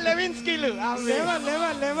මොනිකා ලෙවින්ස්කිලු ලෙව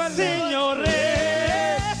Signore,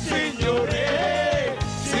 signore,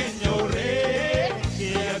 signore,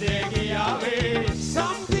 kia de kiave.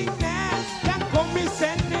 something නෑ දැන්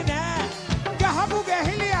කොම්බිසෙන්නේ නෑ ගහපු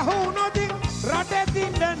ගැහිලි අහුනොතින් රටේ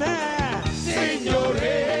දින්න නෑ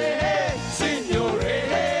Signore, signore,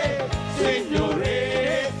 signore,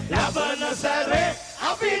 ලබන සැරේ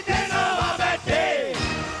අපි දෙනවා බැටේ.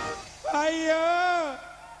 අයියෝ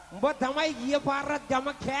උඹ තමයි ගිය පාරත් ගම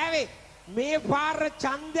කෑවේ මේ පාර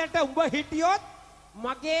ඡන්දයට උඹ හිටියොත්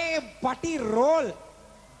මගේ පටි රෝල්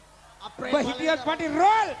උඹ හිටියොත් පටි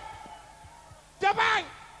රෝල් ජපන්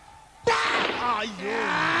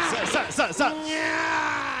අයියෝ සර්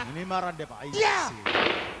මිනි මාරන්න එපා අයියෝ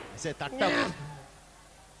සේ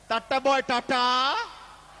තට්ට බොයි ටටා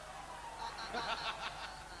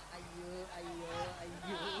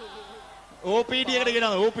OPD එකට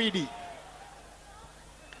ගෙනවා OPD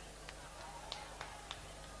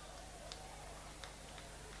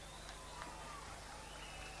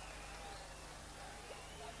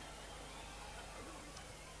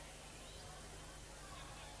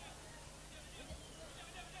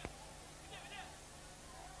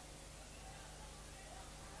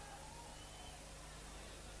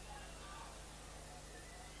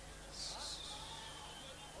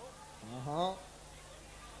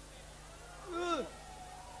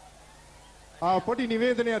පොඩි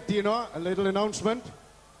නිවේදනයක් තියෙනවා, a little announcement.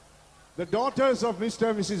 The daughters of Mr.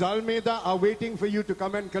 and Mrs. Almeida are waiting for you to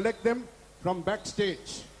come and collect them from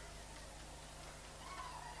backstage.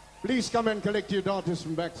 Please come and collect your daughters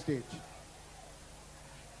from backstage.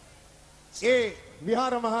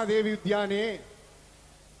 Viharamahadevi උද්‍යානයේ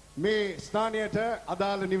මේ ස්ථානයට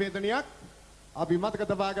අදාළ නිවේදනයක් අපි මතක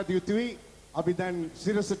තබා ගත යුතුයි. අපි දැන්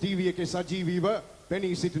සිරස ටීවී එකේ සජීවීව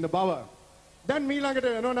පෙනී සිටින බව. දැන් මීළඟට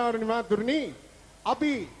යනවනාරණි මාතුරුනි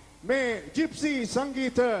අපි මේ ජිප්සි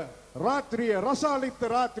සංගීත රාත්‍රිය රසාලිත්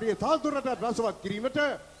රාත්‍රිය තවදුරටත් රසවත් කිරීමට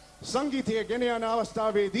සංගීතය ගෙන යන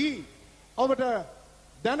අවස්ථාවේදී ඔබට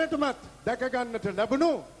දැනටමත් දැක ගන්නට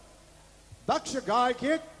ලැබුණු දක්ෂ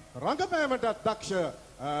ගායකයෙක් රංගපෑමටත් දක්ෂ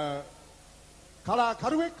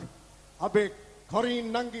කලාකරුවෙක් අපේ කොරින්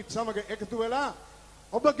නංගිත් සමග එකතු වෙලා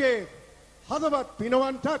ඔබගේ හදවත්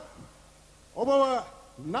පිනවන්ටත් ඔබව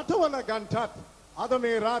නටවල ගන්ටත් අද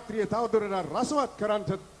මේ රාත්‍රිය තවදුරටත් රසවත්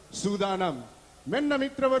කරන්නට සූදානම්. මෙන්න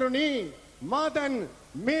මිත්‍රවරුනි මා දැන්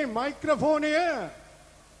මේ මයික්‍රොෆෝනය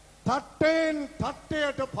තට්ටෙන්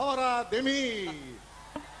තට්ටයට පවරා දෙමි.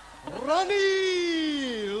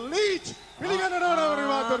 රනී ලීච් පිළිගන්න ඕන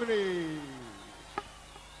මාතෘනි.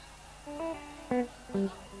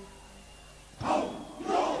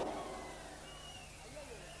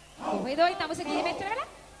 කොහෙද ඔය තමස ගියේ මෙච්චර වෙලා?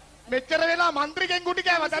 මෙච්චර වෙලා മന്ത്രിගෙන් ගුටි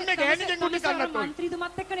කෑවා. දැන් මේ ගෑණිගෙන් ගුටි කන්නත් ඕනේ.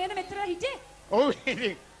 മന്ത്രിතුමත් එක්ක නේද මෙච්චර හිටියේ? ඔව්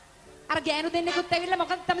ඉතින්. අර ගෑනු දෙන්නෙකුත් ඇවිල්ලා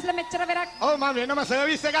මොකද තමසලා මෙච්චර වෙරක්? ඔව් මම වෙනම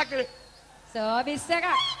සර්විස් එකක් කරේ. සර්විස් එකක්.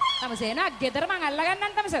 තමස එනවා ගෙදර මං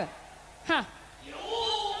අල්ලගන්නම් තමස. හා.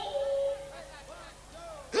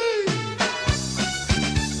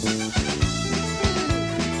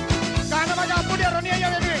 ගාන මගේ අප්පුඩිය රොණිය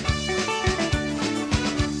යන්නේ.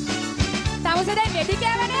 තමස දැන් වෙඩි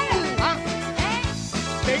කෑව නේද? ආ.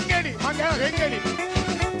 රෙන්ගෙඩි මගේ රෙන්ගෙඩි.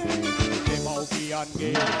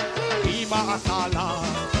 දෙමව්පියන්ගේ බීම අසලා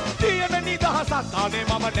තියෙන නිදහසක් අනේ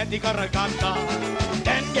මම නැති කරගන්නා.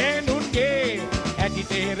 දැන් ගේනුන්ගේ ඇති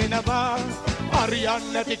තේරෙනවා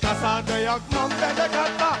හරියන්නේ නැති කසාදයක් මම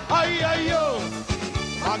බැඳගත්තා. අයියෝ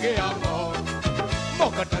මගේ අම්මෝ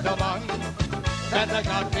මොකටද මං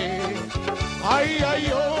බැඳගත්තේ?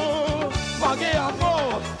 අයියෝ මගේ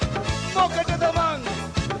අම්මෝ මොකටද මං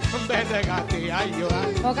බැඳගත්තේ? අයියෝ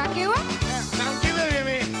මොකක් කිව්වා? මං කිව්වේ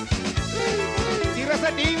මේ තිරස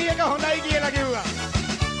ටීවී එක හොඳයි කියලා කිව්වා.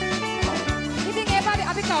 ඉතින් ඒ පාරේ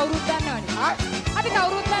අපි කවුරුත් දන්නවනේ. අපි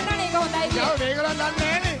කවුරුත් දන්නවනේ ඒක හොඳයි කියලා. ඔව් මේගොල්ලන් දන්නේ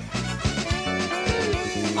නැනේ.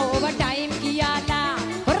 ඕවර් ටයිම් කියලා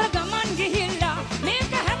හොර ගමන් ගිහිල්ලා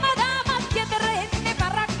මේක හැමදාමත් ගෙදර එන්නේ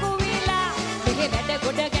පරක්කු විලා. මෙහෙ වැඩ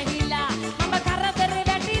ගොඩ ගැහිලා මම කරදර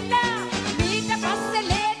වැටිලා ඊට පස්සේ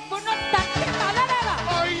ලේට් වුණොත් තට්ටි කලනවා.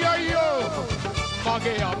 අයියෝ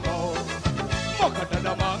මගේ අම්මෝ මොකටද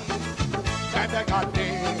මං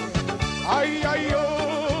බැඳගත්තේ?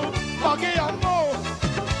 අයියෝ මගේ අම්මෝ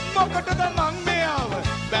මොකටද මං මෙයාව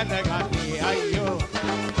බැඳගත්තේ? අයියෝ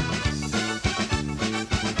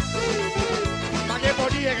මගේ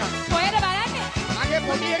පොඩි එක කොහෙද බලන්නේ? මගේ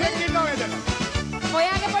පොඩි එකෙක් ඉන්නව එතන.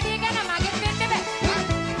 ඔයාගේ පොඩි එක නම් මගෙත් වෙන්න බෑ.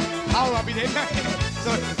 ආව අපි දෙන්න.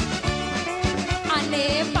 සෝරි.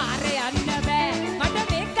 අනේ පාරේ යන්න බෑ මට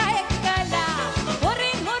මේක එක්කලා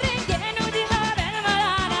හොරින් හොරින් ගේනු දිහා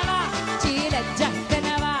බැලමලානවා චීල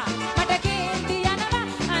ජක්කනවා මට කේන්ති යනවා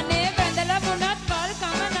අනේ බැඳලා වුණත් වල්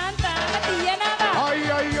කමනන් තාම තියනවා.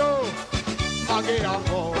 අයියෝ මගේ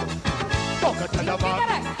අම්මෝ මොකටද මං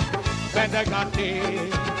බැඳගත්තේ?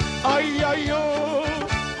 අයියෝ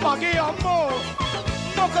මගේ අම්මෝ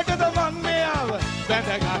මොකටද මං මෙයාව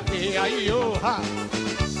බැඳගත්තේ? අයියෝ හා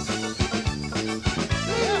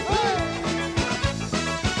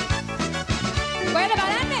කොහෙද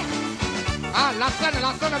බලන්නේ? ලස්සන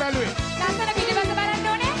බැලුවේ. ලස්සන පිටිපස්ස බලන්න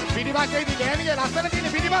ඕනේ. පිටිපස්සේ ඉතින් ගෑණිගේ ලස්සන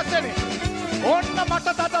තියෙන පිටිපස්සේනේ. ඕන්න මට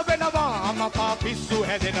තද වෙනවා අම්මා පිස්සු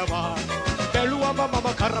හැදෙනවා. බැලුවම මම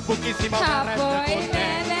කරපු කිසිම වැරැද්දක්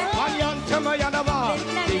නෑ. අයන්තම යනවා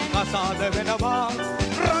ඉතින් කසාද වෙනවා.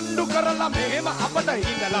 රණ්ඩු කරලා මෙහෙම අපට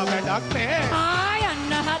ඉඳලා වැඩක් නෑ.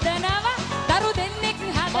 යන්න හදනවා දරු දෙන්නෙක්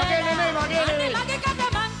හදනවා. මගේ නෙමෙයි මගේ නෙමෙයි. මගේ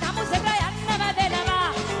කටමන් තමුසට යන්නව දෙනවා.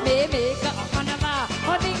 මේක අහනවා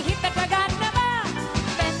හොඳින් හිතට ගන්නවා.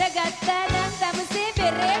 බැඳගත්තා නම් තමුසේ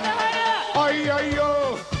පෙරේනවා.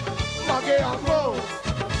 අයියෝ මගේ අම්මෝ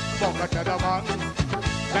මොකටද මං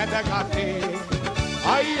බැඳගත්තේ?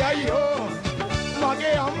 අයියෝ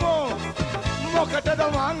මගේ අම්මෝ මොකටද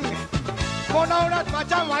මං මොන වුණත්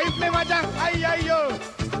මචං වයිෆ් නේ මචං. අයියෝ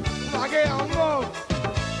මගේ අම්මෝ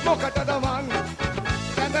මොකටද මං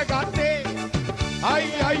බැඳගත්තේ?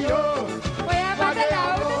 අයියෝ ඔයා මට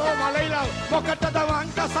කවුරුද? මලයිලා මොකටද මං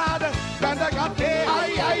කසාද බැඳගත්තේ?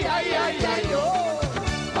 අයියෝ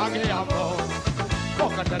මගේ අම්මෝ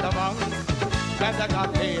මොකටද මං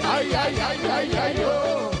බැඳගත්තේ?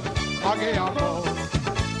 අයියෝ මගේ අම්මෝ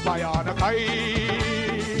භයානකයි.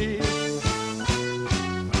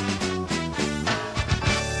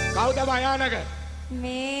 කවුද භයානක?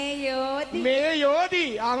 මේ යෝධි. මේ යෝධි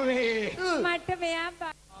අමේ මට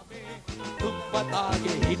මෙයා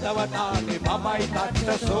දුප්පතාගේ හිතවතාගේ මමයි තත්ත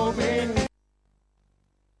සෝමේ.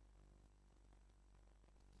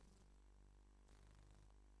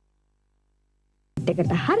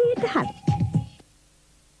 එකට හරියට හරි.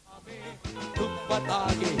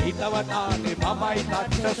 දුප්පතාගේ හිතවතානේ මමයි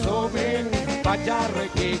තට්ට සෝමේ බජාර්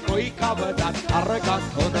එකේ කොයි කවදත් අරගත්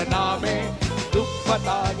හොඳ නාමේ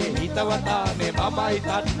දුප්පතාගේ හිතවතානේ මමයි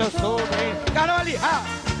තට්ට සෝමේ කනවලි හා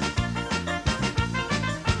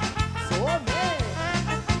සෝමේ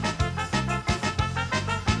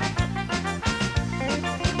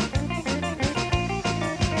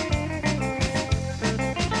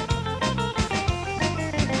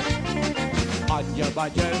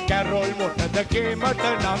බජර් කැරොල් මොටද කේමට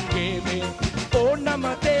නම් ගේමේ ඕනම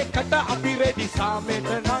දෙකට අපි රෙදි සාමෙට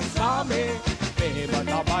නම් සාමේ මෙහෙම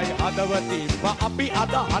තමයි හදවතින්ම අපි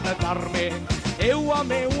අදහන ධර්මේ එව්වා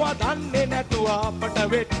මෙව්වා දන්නේ නැතුව අපට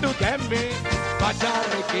වෙට්ටු දැම්මේ බජාර්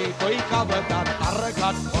එකේ කොයි කවදත් අරගත්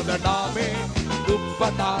හොඳ නාමේ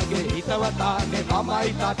දුප්පතාගේ හිතවතානේ මමයි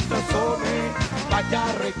තට්ට සෝමේ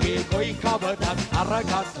බජාර් එකේ කොයි කවදත්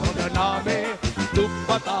අරගත් හොඳ නාමේ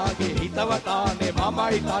දුප්පතාගේ හිතවතානේ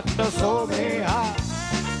මමයි තට්ට සෝමේ හා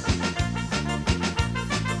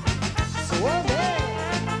සෝමේ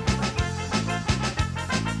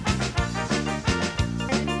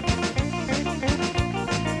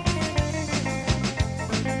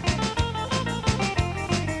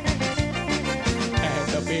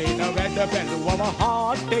වැඩ බැලුවම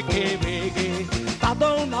හාට් එකේ වේගේ තද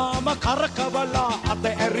වුණාම කරකවලා අත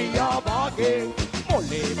ඇරියා වාගේ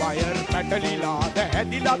මොලේ වයර් පැටලිලාද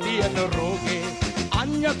හැදිලා තියෙන රෝගේ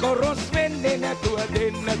අන්‍ය කොරොස් වෙන්නේ නැතුව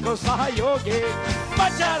දෙන්නකො සහයෝගේ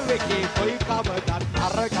බජාර් එකේ කොයි කවදත්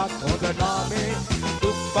අරගත් හොඳ නාමේ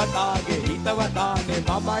දුප්පතාගේ හිතවතානේ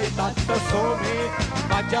මමයි තට්ට සෝමේ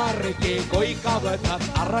බජාර් එකේ කොයි කවදත්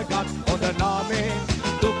අරගත් හොඳ නාමේ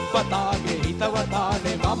දුප්පතාගේ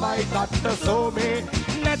හිතවතානේ මමයි තට්ට සෝමේ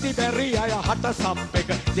නැති බැරි අය හට සප් එක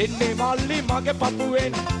දෙන්නේ මල්ලි මගේ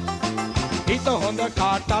පපුවෙන් හිත හොඳ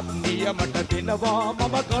කාටත් නියමට දෙනවා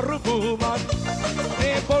මම කරු බුහුමත්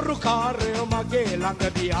මේ බොරු කාර්යය මගේ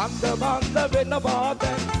ළඟදී අන්ද බන්ද වෙනවා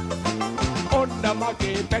දැන් ඔන්න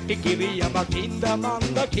මගේ පැටිකිරිය මකින්ද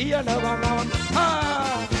මන්ද කියනවා නම්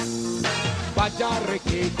බජාර්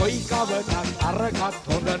එකේ කොයි කවදත් අරගත්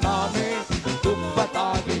හොඳ නාමේ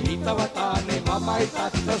දුප්පතාගේ හිතවතානේ මමයි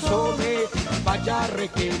තට්ට සෝමේ බජාර්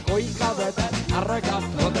එකේ කොයි කවදත් අරගත්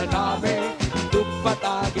හොඳ නාමේ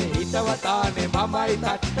දුප්පතාගේ හිතවතානේ මමයි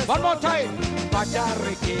තට්ට one more time බජාර්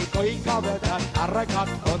එකේ කොයි කවදත් අරගත්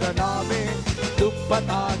හොඳ නාමේ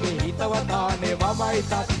දුප්පතාගේ හිතවතානේ මමයි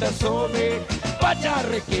තට්ට සෝමේ බජාර්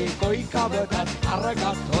එකේ කොයි කවදත්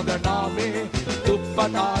අරගත් හොඳ නාමේ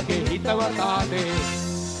දුප්පතාගේ හිතවතානේ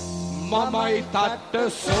මමයි තට්ට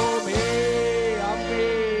සෝමේ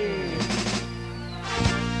අම්මේ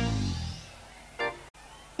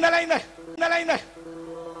නලයින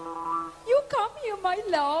You come here, my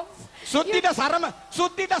love. සුද්ධිට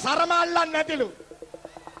සරම අල්ලන්න නැතිලු.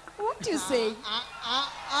 What you say?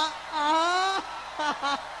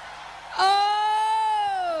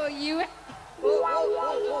 Oh, you.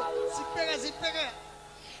 Sippega.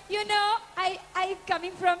 You know, I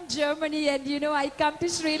coming from Germany, and you know I come to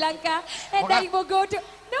Sri Lanka, and I will go to.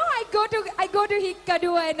 No, I go to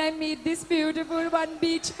Hikkadua, and I meet this beautiful one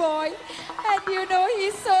beach boy, and you know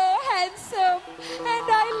he's so handsome, and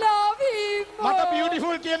I love him. මට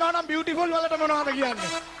beautiful කියනවා නම් beautiful වලට මොනවද කියන්නේ?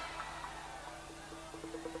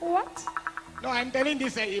 What? No, I'm telling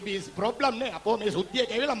this is problem නේ. අපෝ මේ සුද්ධිය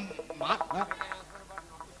කැවිලා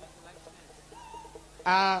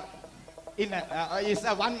is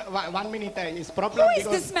one minute is problem. Who is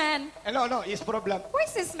this man? No, is problem. Who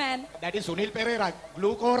is this man? That is Sunil Pereira.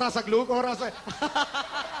 Glucose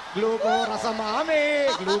mame.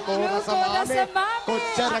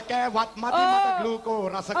 Kochchara kæවත් මති මට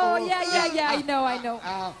glucose. Oh yeah, I know.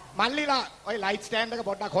 මල්ලිලා ඔය light stand එක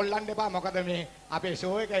පොඩ්ඩක් හොල්ලන්න එපා. මොකද මේ අපේ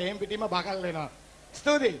show එක එහෙම් පිටින්ම buckle වෙනවා.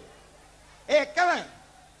 ස්තුතියි. එක්කම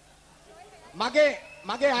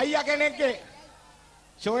මගේ අයියා කෙනෙක්ගේ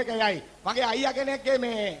show එක යයි. මගේ අයියා කෙනෙක්ගේ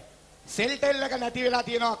මේ සෙල් ටෙල් එක නැති වෙලා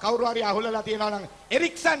තියෙනවා. කවුරු හරි අහුලලා තියෙනවා නම්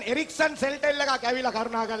එරික්සන් සෙල් ටෙල් එකක් ඇවිල්ලා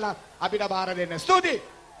කරුණා කරලා අපිට බාර දෙන්න. ස්තුතියි.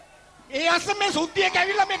 ඒ අස්ස මේ සුද්ධියක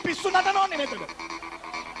ඇවිල්ලා මේ පිස්සු නටනෝනේ මෙතන.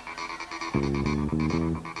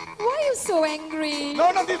 Why are you so angry? No,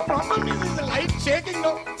 this problem is the light shaking.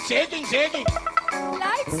 No, shaking.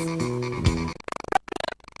 Lights?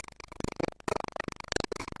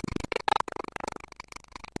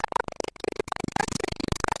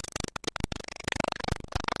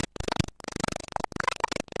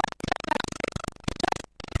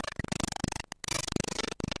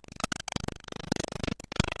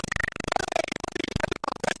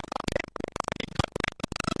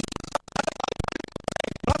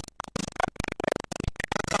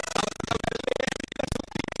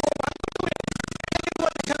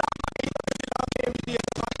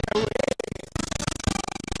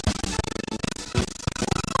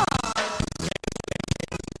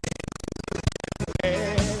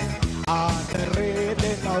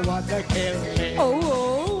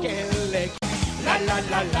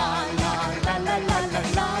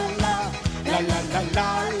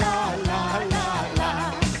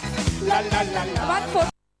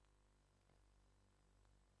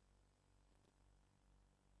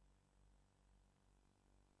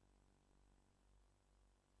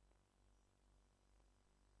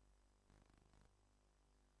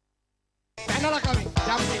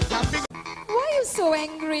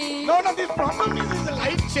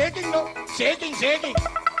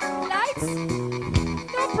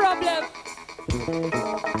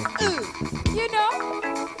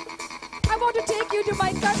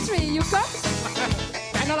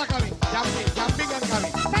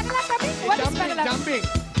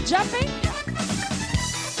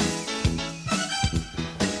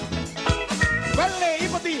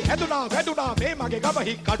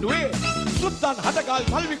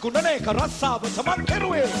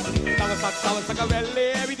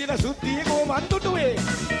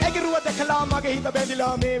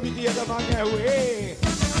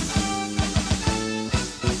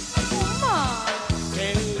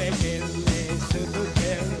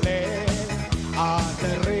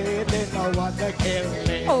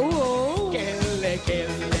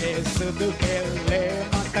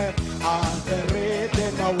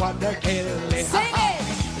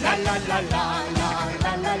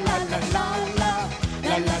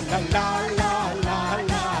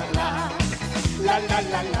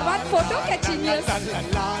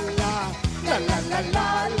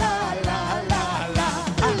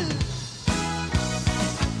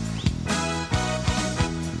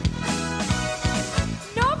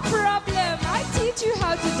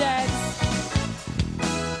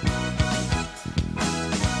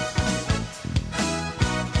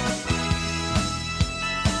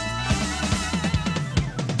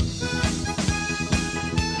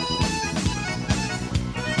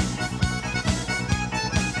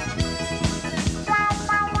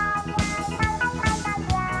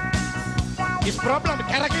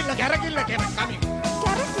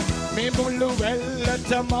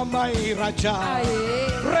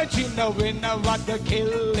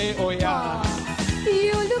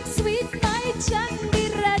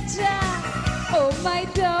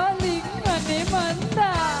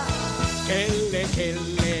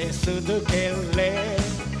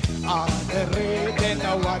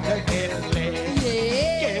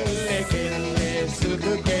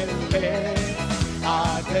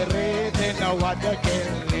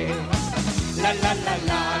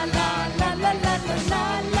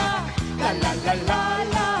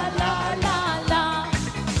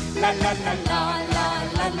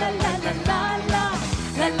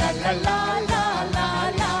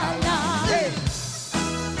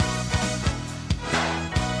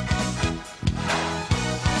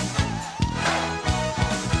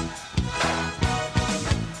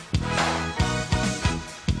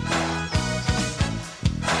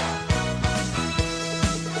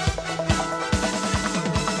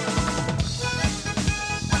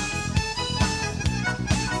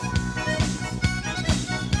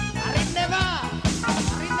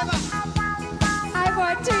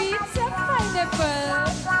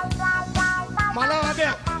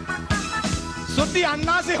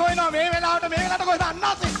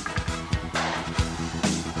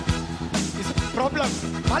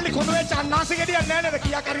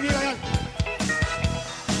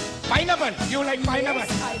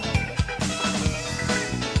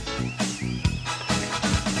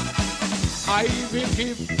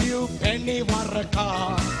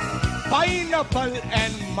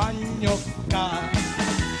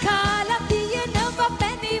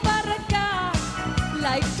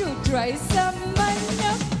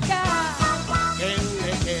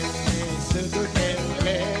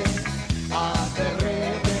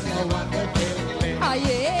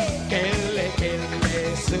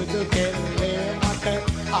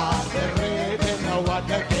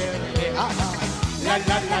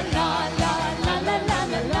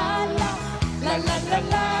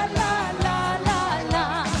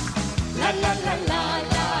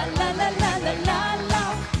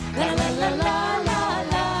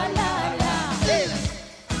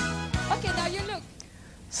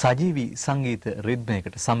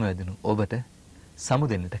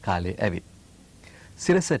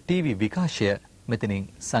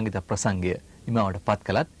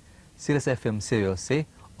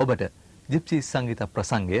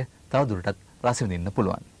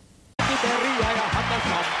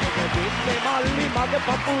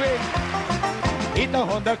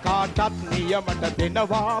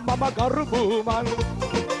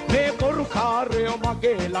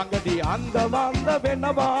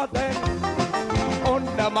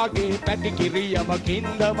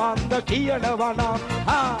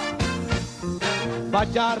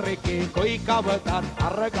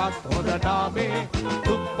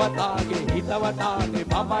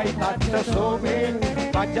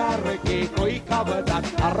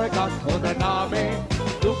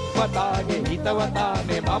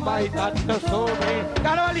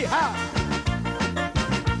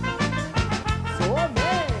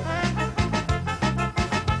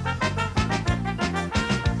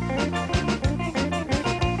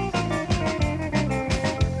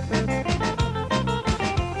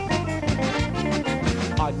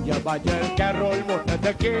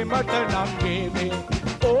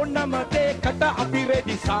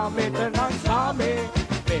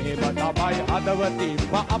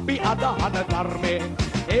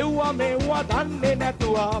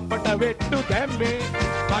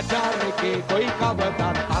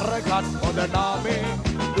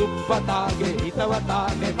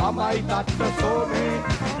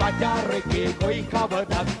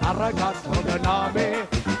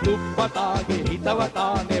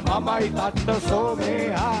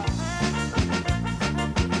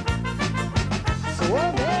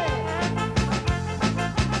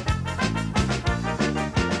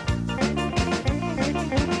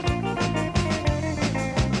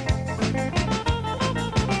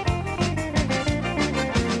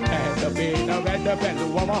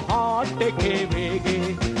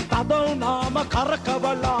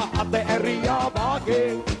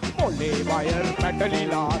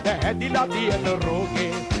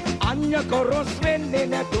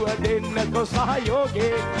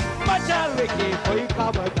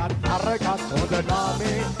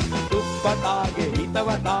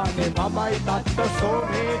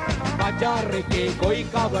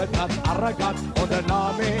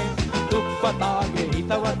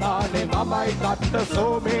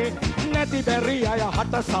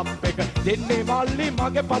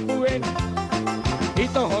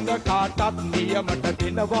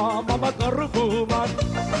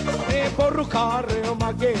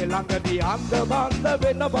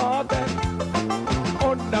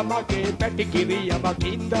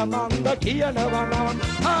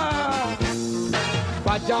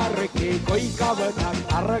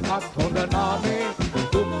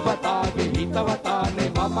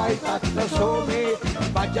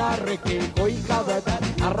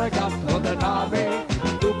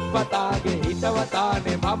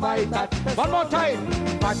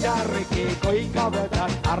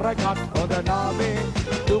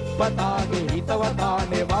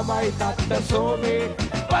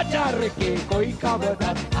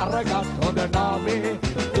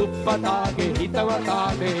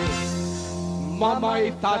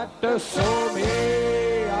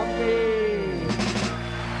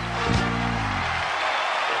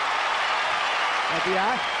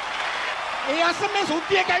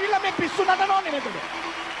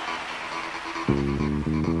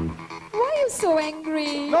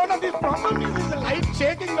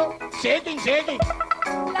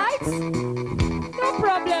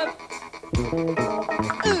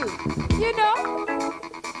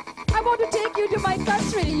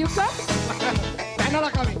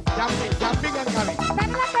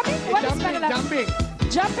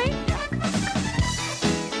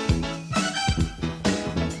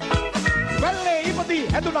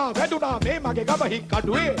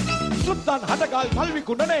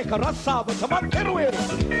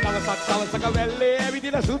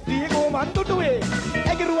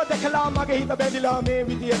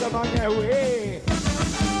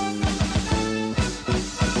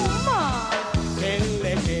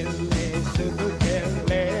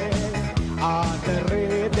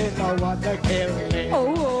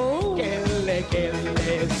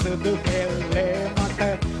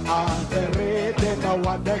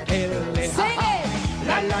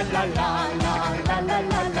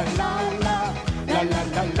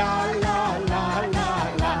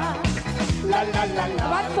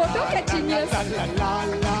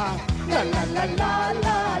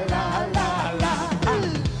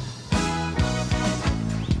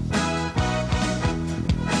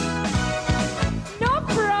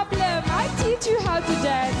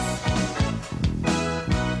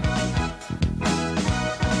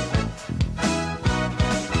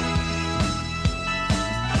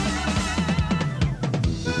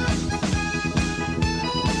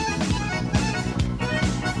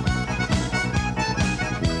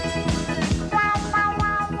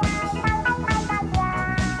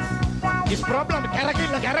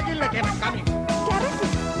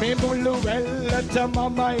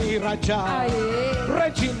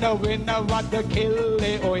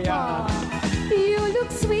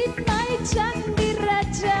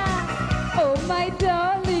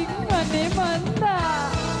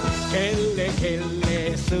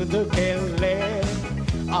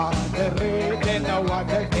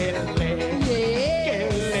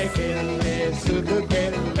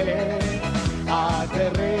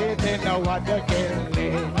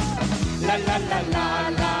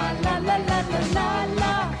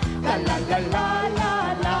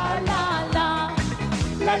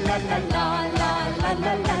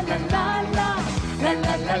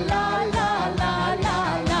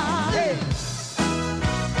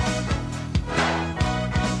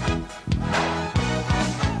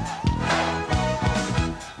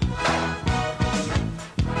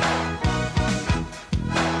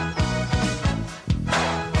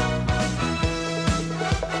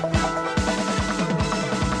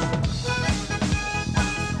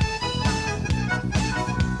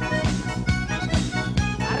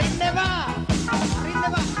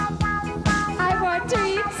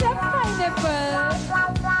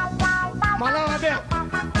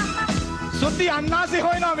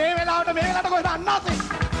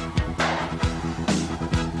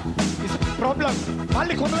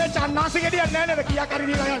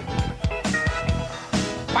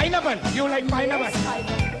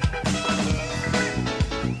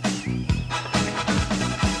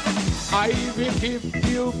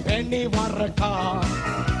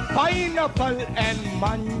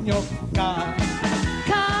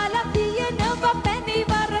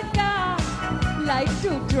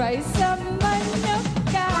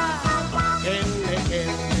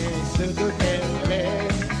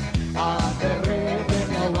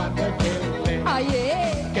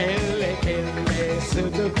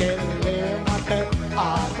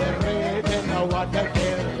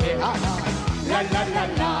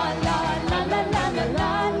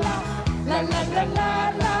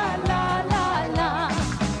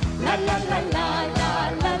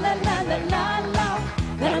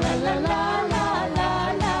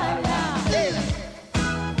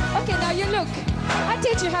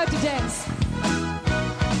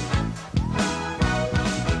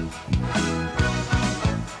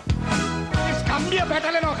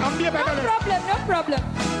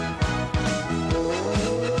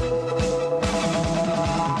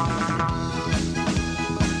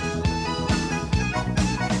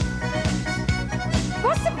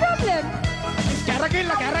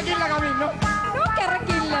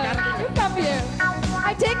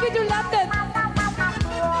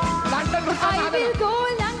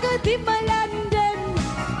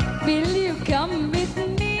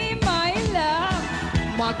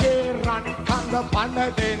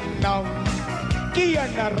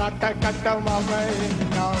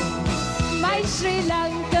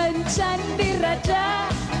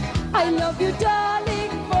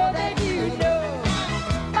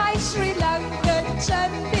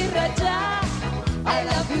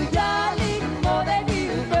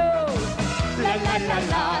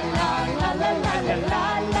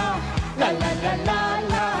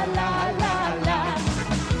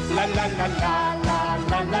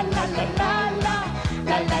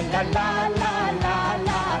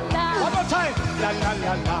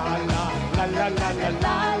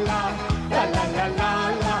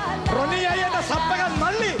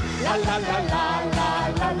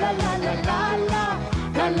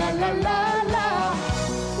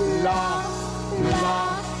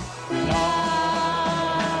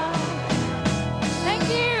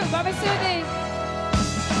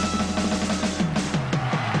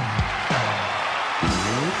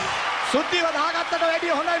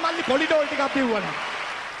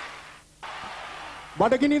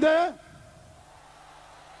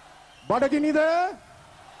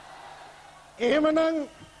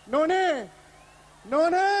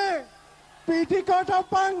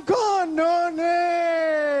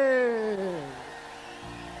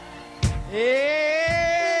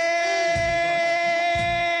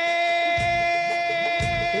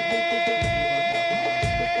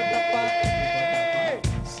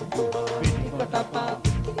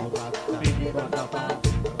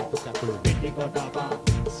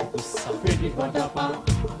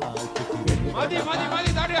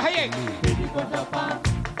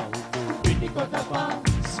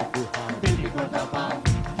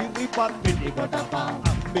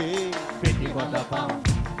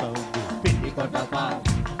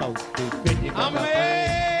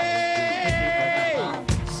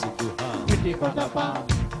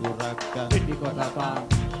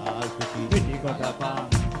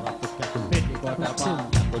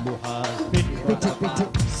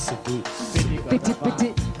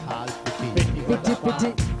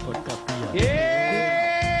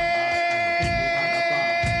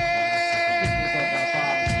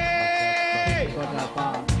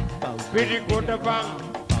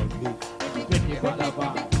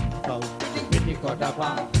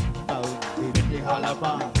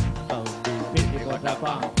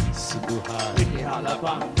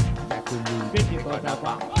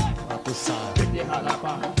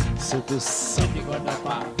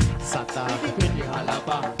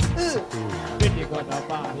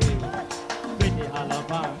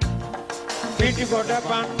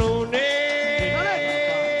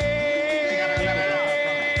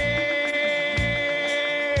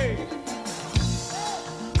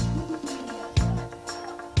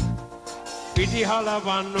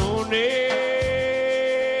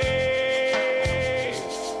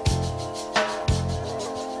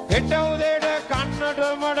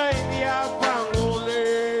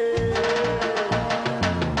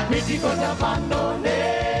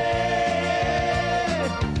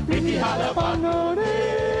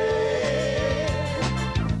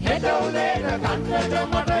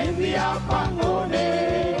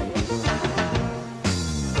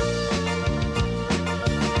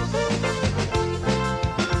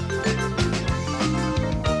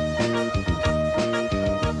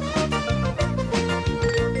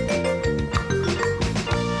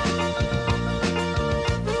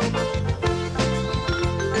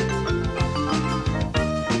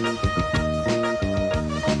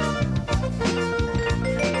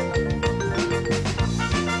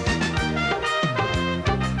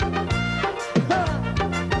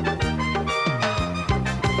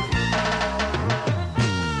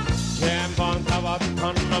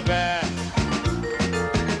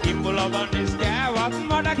 ලබනිස් කෑවත්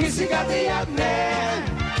මට කිසි ගතියක් නෑ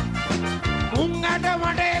උංගට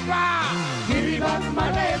මට එපා කිරිවත්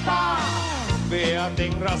මට එපා මේ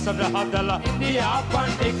අතින් රසට හදලා ඉන්දියාපන්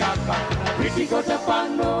ටිකක් පිටිකොට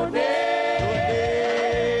පන්නෝනේ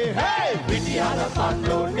හේ පිටිහල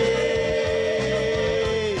පන්නෝනේ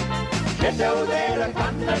හෙට උදේට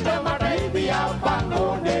කන්නට මට ඉන්දියාපන්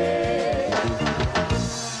ඕනේ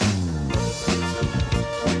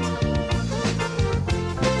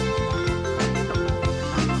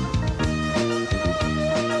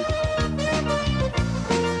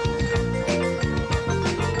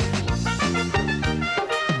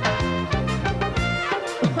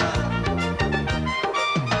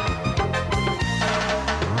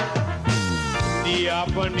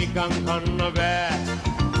නිකන් කන්න බෑ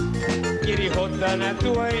කිරි හොද්ද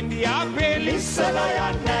නැතුව ඉන්දියාපේ ලිස්සලා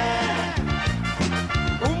යන්නේ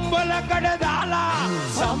උඹලකඩ දාලා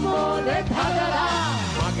සම්මෝලෙත් හදලා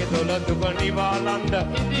මගේ දොළ දුක නිවාලන්ද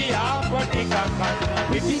ඉන්දියාප ටිකක් කන්න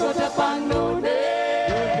පිටිකොට පන්නෝනේ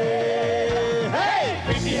හේ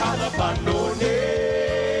පිටිහල පන්නෝනේ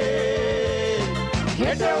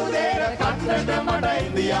හෙට උදේට කන්නට මට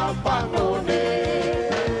ඉන්දියාපන් ඕනේ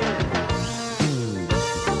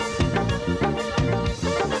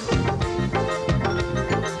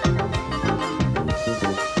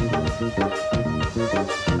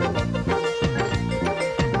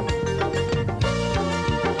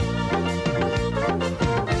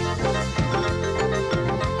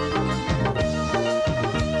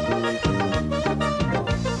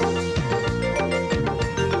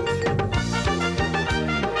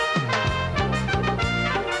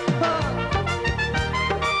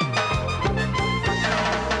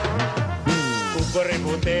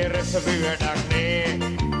recipe වැඩක් නේ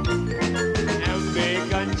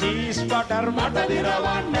American cheese butter මට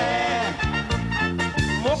දිරවන්නේ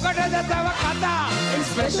මොකටද තව කතා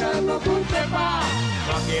ස්පෙෂල් මොකුත් එපා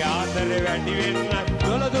මගේ ආදරේ වැඩි වෙන්න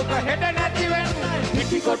දොළ දුක හෙට නැති වෙන්න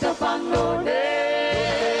පිටිකොට පන්නෝනේ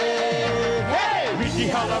හේ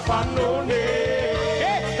පිටිහල පන්නෝනේ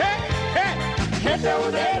හෙට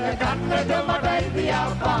උදේට කන්නට මට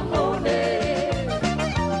ඉන්දියාපන් ඕනේ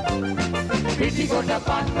පිටිකොට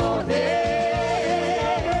පන්නෝනේ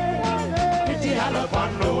පිටිහල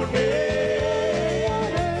පන්නෝනේ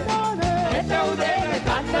හෙට උදේට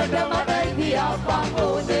කන්නට මට ඉන්දියාපන්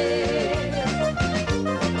ඕනේ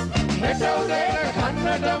හෙට උදේට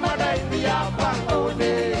කන්නට මට ඉන්දියාපන්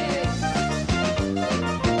ඕනේ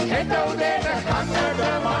හෙට උදේට කන්නට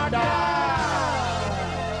මට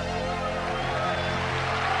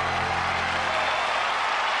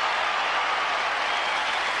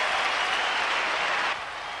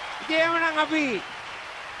කියවනම් අපි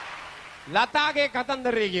ලතාගේ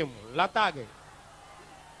කතන්දරේ කියමු ලතාගේ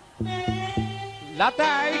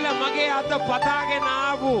ලතා ඇවිල්ලා මගේ අත පතාගෙන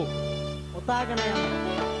ආපු පතාගෙන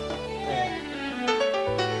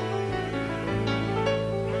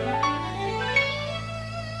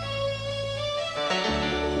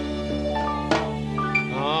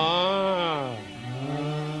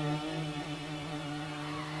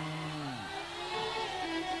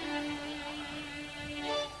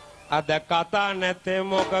අද කතා නැත්තේ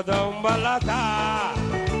මොකද උඹලතා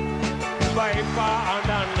වයිපා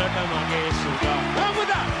අඬන්නට මගේ සුදා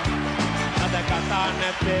මොකද අද කතා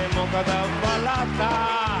නැත්තේ මොකද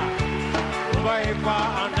උඹලතා වයිපා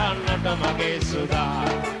අඬන්නට මගේ සුදා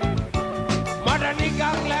මට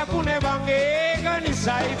නිකන් ලැබුණේ බං ඒක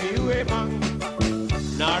නිසයි බිව්වේ මං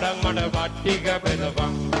නාඩම් මට වට්ටික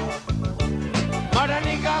බෙදපන් මට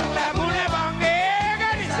නිකන් ලැබුණේ බං ඒක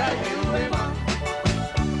නිසයි බිව්වේ මං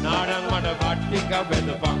නාඩම් මට වට්ටික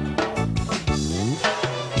බෙදපන්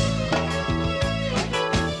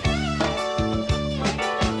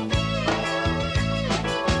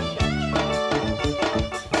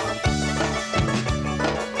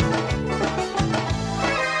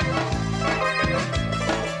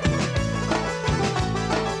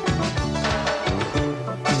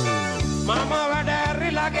මම වැඩ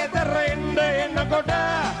ඇරිලා ගෙදර එන්නකොට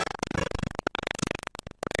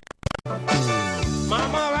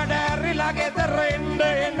මම වැඩ ඇරිලා ගෙදර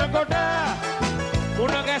එන්නකොට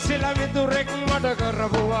උණ ගැසිලා විදුරෙක් මට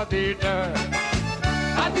කරපු අදීට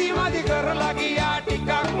අදිමදි කරලා ගියා ටිකක්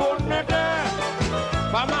බොන්නට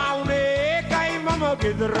පමා උනේ ඒකයි මම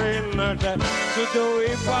ගෙදර එන්නට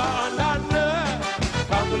සුදුයි පාඳන්න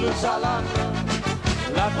කඳුළු සලන්න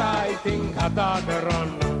ලතා ඉතින් කතා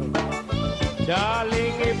කරන්න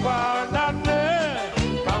ඩාලින් ඉපාඳන්න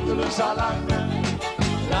කඳුළු සලන්න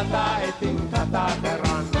ලතා ඉතින් කතා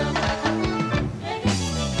කරන්න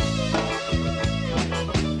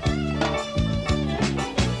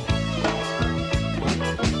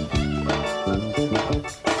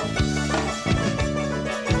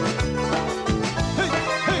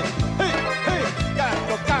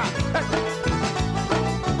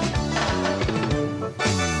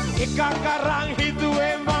ටිකක් අරන්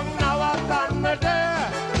හිතුවේ මං නවත්තන්නට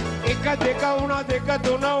එක දෙක වුණා දෙක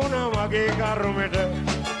තුන වුණා මගේ කර්මෙට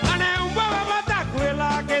අනේ උඹව මතක්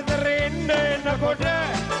වෙලා ගෙදර එන්නකොට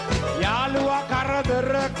යාළුවා කරදර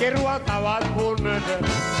කෙරුවා තවත් වුණට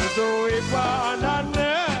සුදෝ එපා අනන්න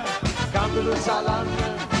කඳුළු සලන්න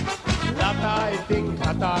ලතා ඉතින්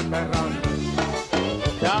කතා කරන්න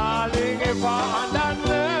යාළුවෙන් එපා අනන්න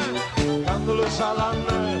කඳුළු සලන්න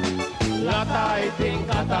ලතා ඉතින්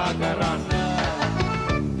කතා කරන්න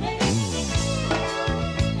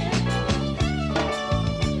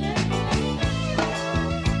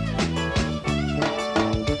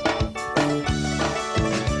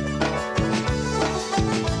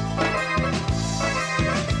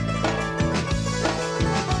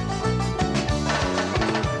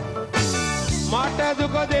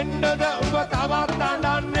දුක දෙන්නද ඔබ තවත්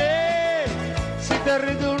අඬන්නේ සිත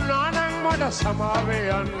රිදුනා නම් මට සමාවේ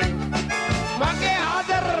යන්නේ මගේ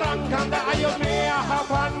ආදර රංගඳ අයෝ මේ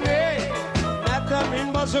අහපන්නේ නැතමින්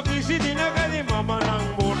බසු කිසි දිනකදී මම නම්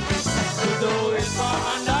බොන්නේ සුදෝ එපා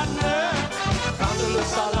අඬන්න කඳුළු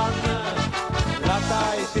සලන්න ලතා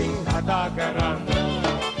ඉතින් කතා කරන්න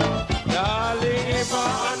යාළුවෙන් එපා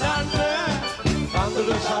අඬන්න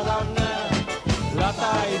කඳුළු සලන්න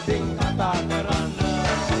ලතා ඉතින් කතා කරන්න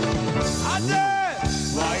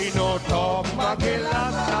Why no talk,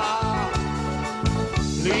 Magelata?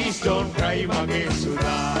 Please don't cry,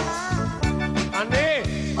 Magesuda. Ane,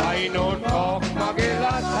 why no talk,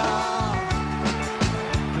 Magelata?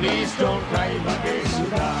 Please don't cry,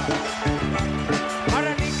 Magesuda.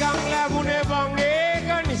 Aranikang labune bang,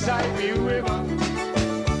 eka nisai miwe bang.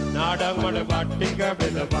 Nadang mada battika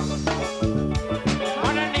bela bang.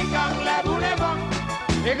 Aranikang labune bang,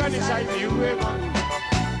 eka nisai miwe bang.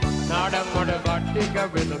 Nadang mada battika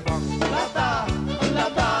bela bang. Lata,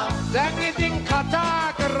 lata. Dang iting kata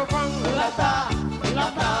kerbang. Lata,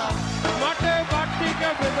 lata. Mada battika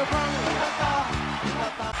bela bang. Lata,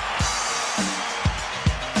 lata.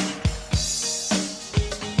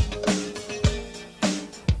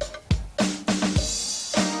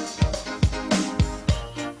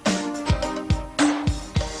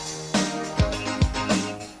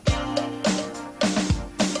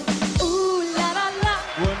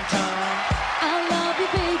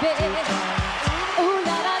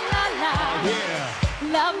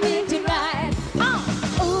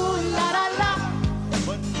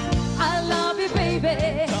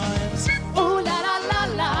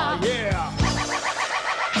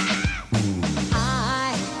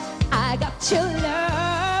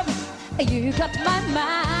 You got my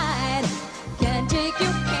mind. Can't take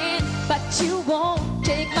your hand, but you won't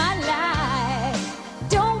take my life.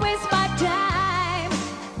 Don't waste my time.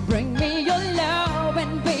 Bring me your love,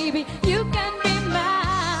 and baby, you can be mine.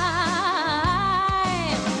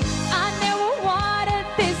 I never wanted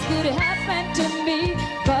this could happen to me,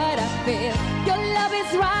 but I feel your love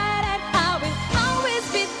is right, and I will always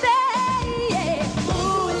be there. Yeah.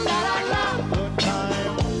 Ooh la la la.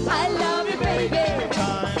 I love you, baby.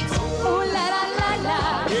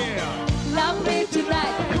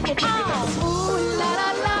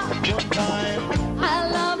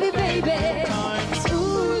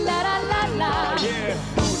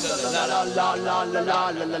 La la la la la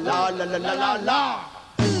la la la la la la la.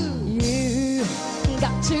 You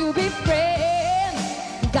got to be friend,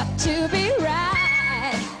 got to be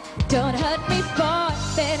right. Don't hurt me, boy,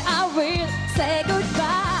 then I will say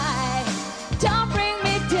goodbye. Don't bring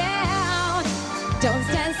me down, don't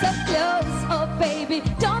stand so close, oh baby,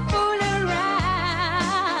 don't fool around.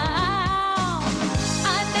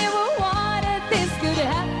 I never wanted this could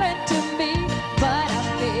happen to me, but I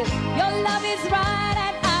feel your love is right.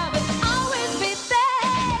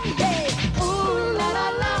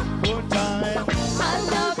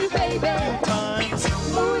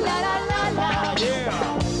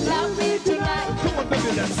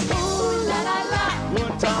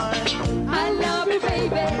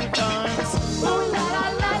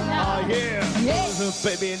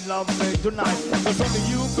 Baby, love me tonight. It's only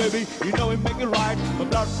you, baby. You know it make it right. My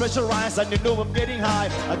blood pressure rise and you know I'm getting high.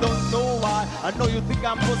 I don't know why. I know you think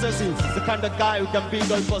I'm possessive. The kind of guy who can be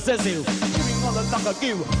girl possessive. Giving all the luck I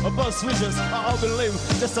give. Above wishes, I believe.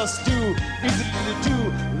 Just us two. Easily to do.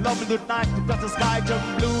 Love me tonight. Got the sky turn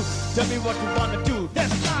blue. Tell me what you wanna do.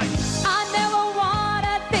 That's nice. I never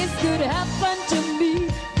wanted this could happen to me,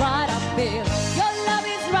 but I feel your love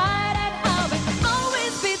is right, and I will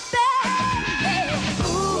always be there. Yeah.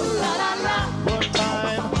 Ooh la la la. One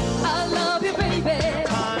time. I love you, baby.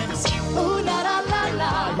 Times. Ooh la la la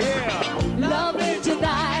la. Yeah. Love me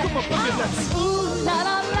tonight. Come on, put your lips. Ooh la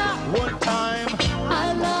la la. One time.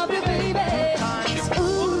 I love you, baby. Times.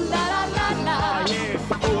 Ooh la la la la.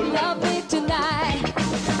 Yeah. Ooh, Love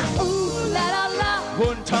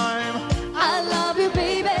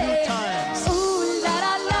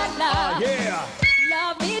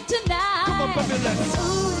let's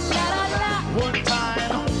Ooh la la la. one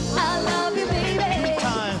time. I love you, baby. Three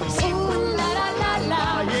times. Ooh la la la la.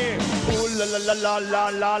 Yeah. Ooh la la la la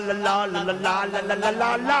la la la la la la la la la la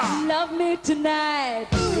la. Love me tonight.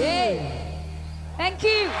 Yeah. Thank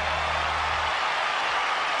you.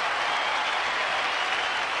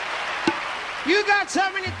 You got so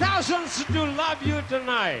many thousands to love you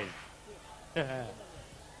tonight.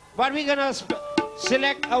 But we're gonna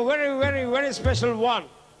select a very, very, very special one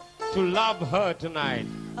to love her tonight.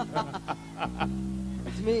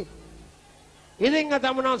 It's me. ඉතින්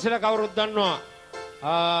තමුන්වන්සලා කවුරුත් දන්නවා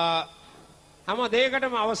හැම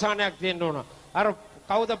දෙයකටම අවසානයක් තියෙන්න ඕන. අර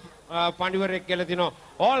කවුද පඬිවරයෙක් කියලා තිනවා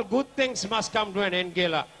all good things must come to an end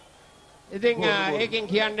කියලා. ඉතින් ඒකෙන්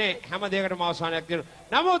කියන්නේ හැම දෙයකටම අවසානයක් තියෙනවා.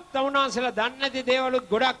 නමුත් තමුන්වන්සලා දන්නේ නැති දේවලුත්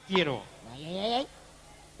ගොඩක් තියෙනවා.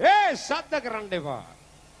 ඒ සද්ද කරන්න එපා.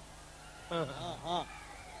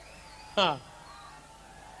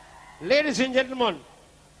 Ladies and gentlemen,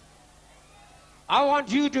 I want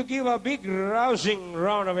you to give a big rousing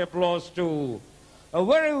round of applause to a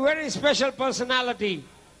very, very special personality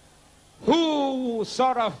who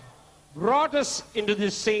sort of brought us into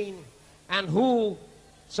this scene and who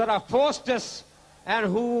sort of forced us and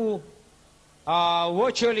who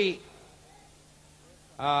virtually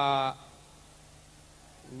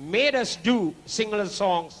made us do singular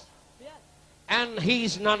songs. And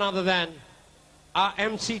he's none other than our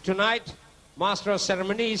MC tonight, Master of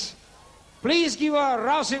Ceremonies. Please give a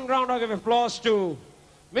rousing round of applause to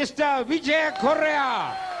Mr. Vijay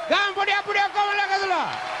Correa.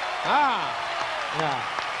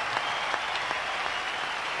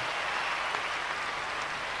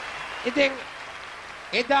 ඉතින්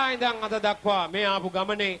එදා ඉඳන් අද දක්වා මේ ආපු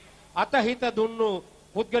ගමනේ අතහිත දුන්නු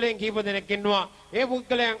පුද්ගලයන් කීප දෙනෙක් ඉන්නවා. ඒ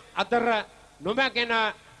පුද්ගලයන් අතර නොමැකෙන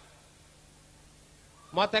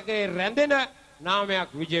මතකේ රැඳෙන නාමයක්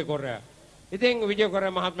විජය කොරයා. ඉතින් විජය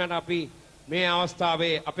කොරයා මහත්මයාට අපි මේ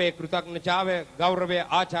අවස්ථාවේ අපේ කෘතඥතාවය ගෞරවය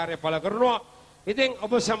ආචාර්ය පළ කරනවා. ඉතින්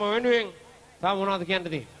ඔබ සම වෙනුවෙන් තා මොනවද කියන්න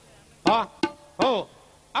තියෙන්නේ?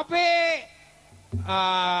 අපේ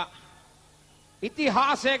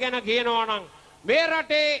ඉතිහාසය ගැන කියනවා නම් මේ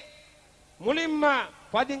රටේ මුලින්ම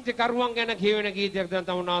පදිංචි කරුවන් ගැන කියවෙන ගීතයක් දැන්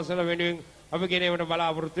තමුන්වන්සලා වෙනුවෙන් අපි ගෙනෙවට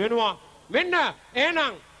බලාපොරොත්තු වෙනවා. මෙන්න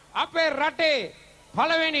එහෙනම් අපේ රටේ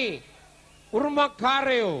පළවෙනි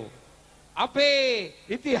උරුමකාරයෝ අපේ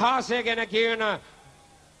ඉතිහාසය ගැන කියවෙන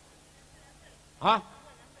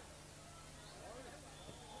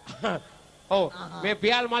මේ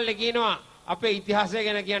පියාල් මල්ලේ කියනවා අපේ ඉතිහාසය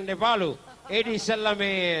ගැන කියන්න එපාලු. ඒටි ඉස්සෙල්ලා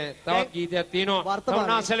මේ තවත් ගීතයක් තියෙනවා.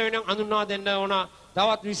 තමුන්වන්සලා වෙනුවෙන් අඳුන්වා දෙන්න ඕන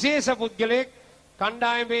තවත් විශේෂ පුද්ගලෙක්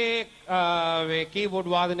කණ්ඩායමේ මේ කීබෝඩ්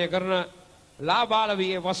වාදනය කරන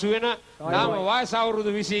ලාබාලවියේ පසු වෙන නාම වයස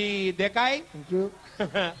අවුරුදු 22යි.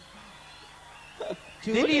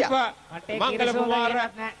 දිලීප මංගල කුමාර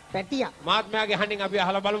පැටියා මාත්මයාගේ හඬින් අපි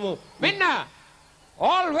අහලා බලමු. මෙන්න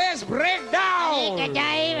always break down.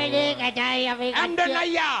 කටයි වැඩේ කටයි අපි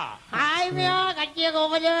අඬනයා. හායි මෙයා කට්ටිය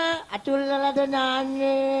කොහමද? අතුල් වලද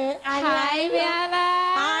නාන්නේ? හායි මෙයාලා.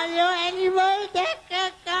 හායෝ ඇනිමල්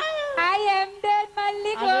දෙක්කා. හායි එම්ඩන්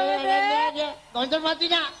මල්ලි කොහමද? කොන්ද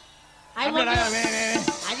මතිනා. හායි මල්ලි.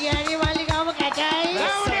 හරි හරි මල්ලි ගාම කටයි.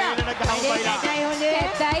 කටයි හොඳේ.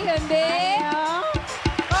 කටයි හොඳේ.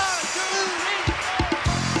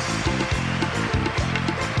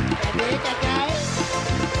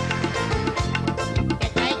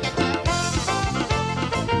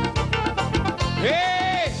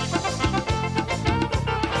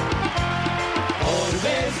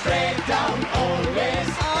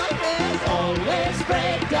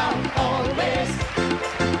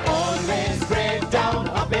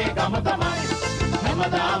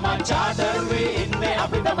 Charter we in the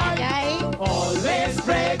up in the mind. Always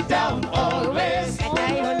break down, always.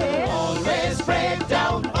 Always break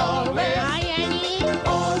down, always.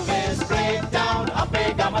 Always break down, up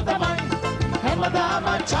a gamma the mind.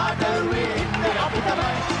 Hamadama charter we in the up in the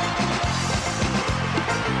mind.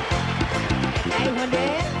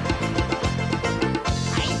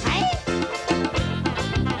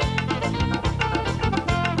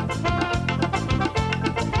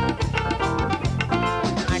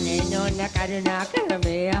 කරුණා කර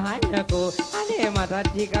මේ අහන්නකෝ අනේ මටත්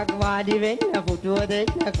ටිකක් වාඩි වෙන්න පුටුව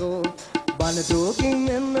දෙන්නකෝ බනතෝකින්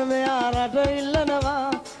මෙන්න මෙයා රට ඉල්ලනවා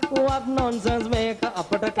what nonsense මේක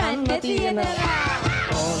අපට කන්න තියෙනවා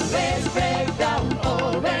Always break down,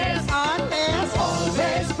 always.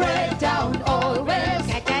 Always break down, always.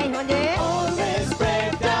 කටයි හොඳේ Always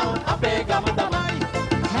break down, අපේ ගම තමයි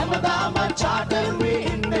හැමදාම charter we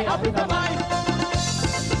in the up in the mind.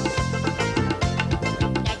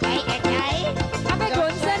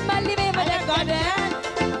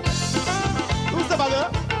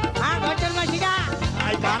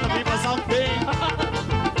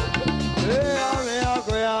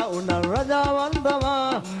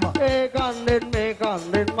 කන්දෙන් මේ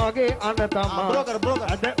කන්දෙන් මගේ අන තමා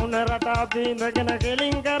අද උන රට අපි ඉඳගෙන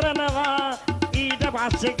කෙලින් කරනවා ඊට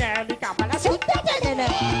පස්සේ කෑලි කපලා සුද්ධ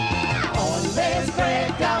දෙනවා Always break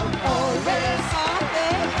down, always,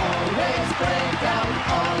 always break down,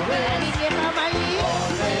 always.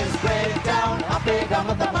 Always break down, අපේ ගම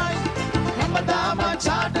තමයි. හැමදාම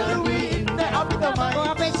චාඩරුවේ ඉන්න අපි තමයි.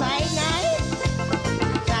 අපේ සයිනයි.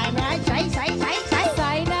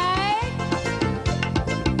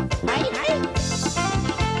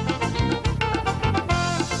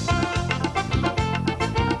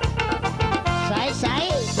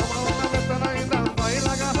 සයි.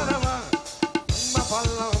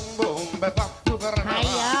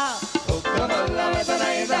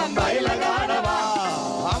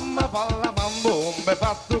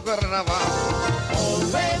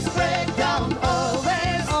 Always break down,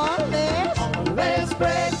 always, always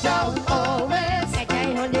break down, always.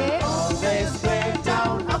 Always break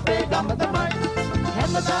down, අපේ ගම තමයි.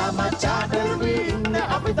 හැමදාම චාඩරුවේ ඉන්න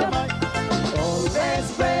අපි තමයි. Always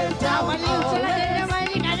break down,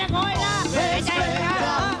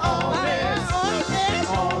 always.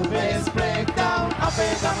 Always break down, අපේ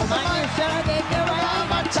ගම තමයි.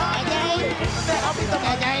 හැමදාම චාඩරුවේ ඉන්න අපි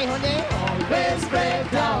තමයි. Always break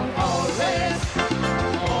down, always.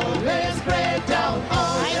 Always break down,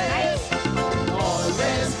 always.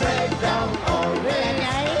 Always break down, always.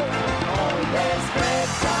 Always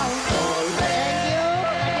break down,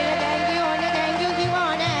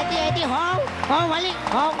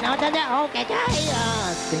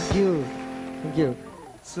 Thank you. Thank you.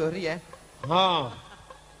 Sorry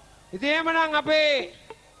ඉතින් එහෙමනම් අපේ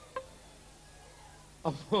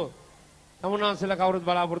තමුන්නාන්සලා කවුරුත්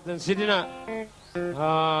බලාපොරොත්තු වෙන සිටින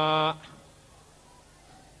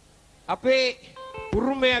අපේ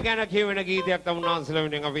උරුමය ගැන කියවෙන ගීතයක් තමුන්නාන්සලා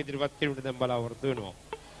වෙනුවෙන් අපි ඉදිරිපත් කිරීමට දැන් බලාපොරොත්තු වෙනවා.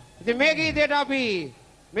 ඉතින් මේ ගීතයට අපි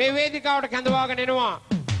මේ වේදිකාවට කැඳවාගෙන එනවා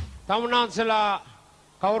තමුන්නාන්සලා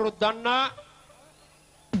කවුරුත් දන්නා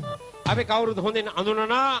අපි කවුරුත් හොඳින්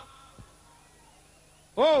අඳුනනා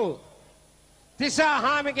ඔව් තිසා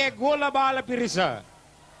හාමිගේ ගෝල බාල පිරිස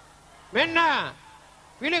මෙන්න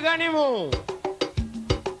පිළිගනිමු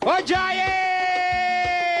ඔජායේ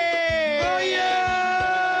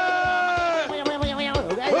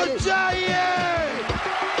ඔජායේ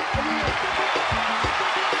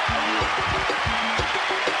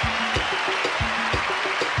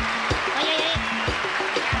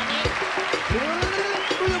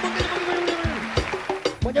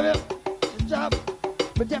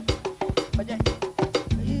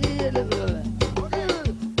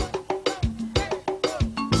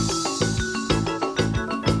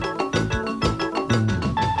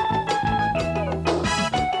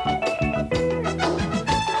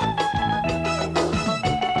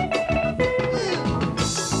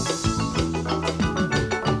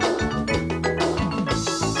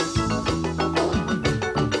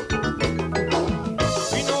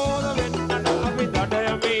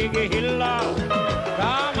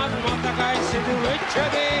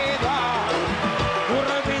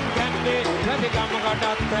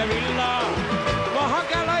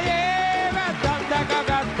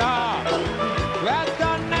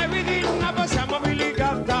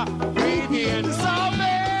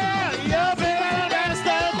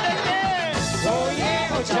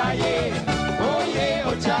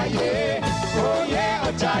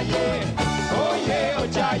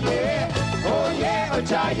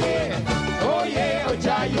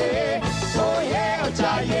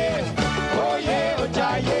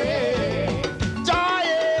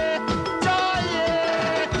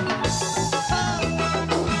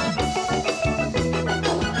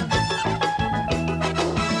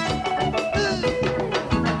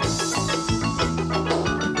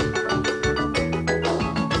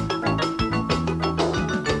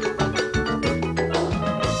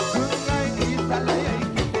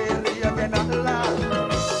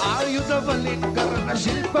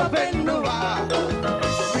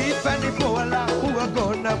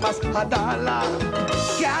Hadala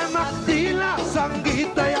Kyamak dila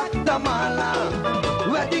sangeetayak damala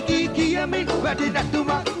Wedi kikiyamin wedi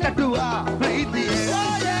natumak natua Preeti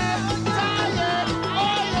Oh yeah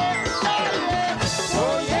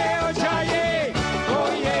Oh yeah Oh yeah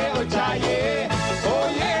Oh yeah Oh yeah Oh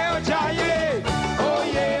yeah Oh yeah Oh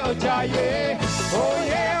yeah Oh yeah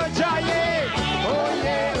Oh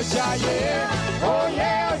yeah Oh yeah Oh yeah Oh yeah Oh yeah Oh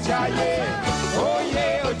yeah Oh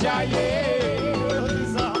yeah Oh yeah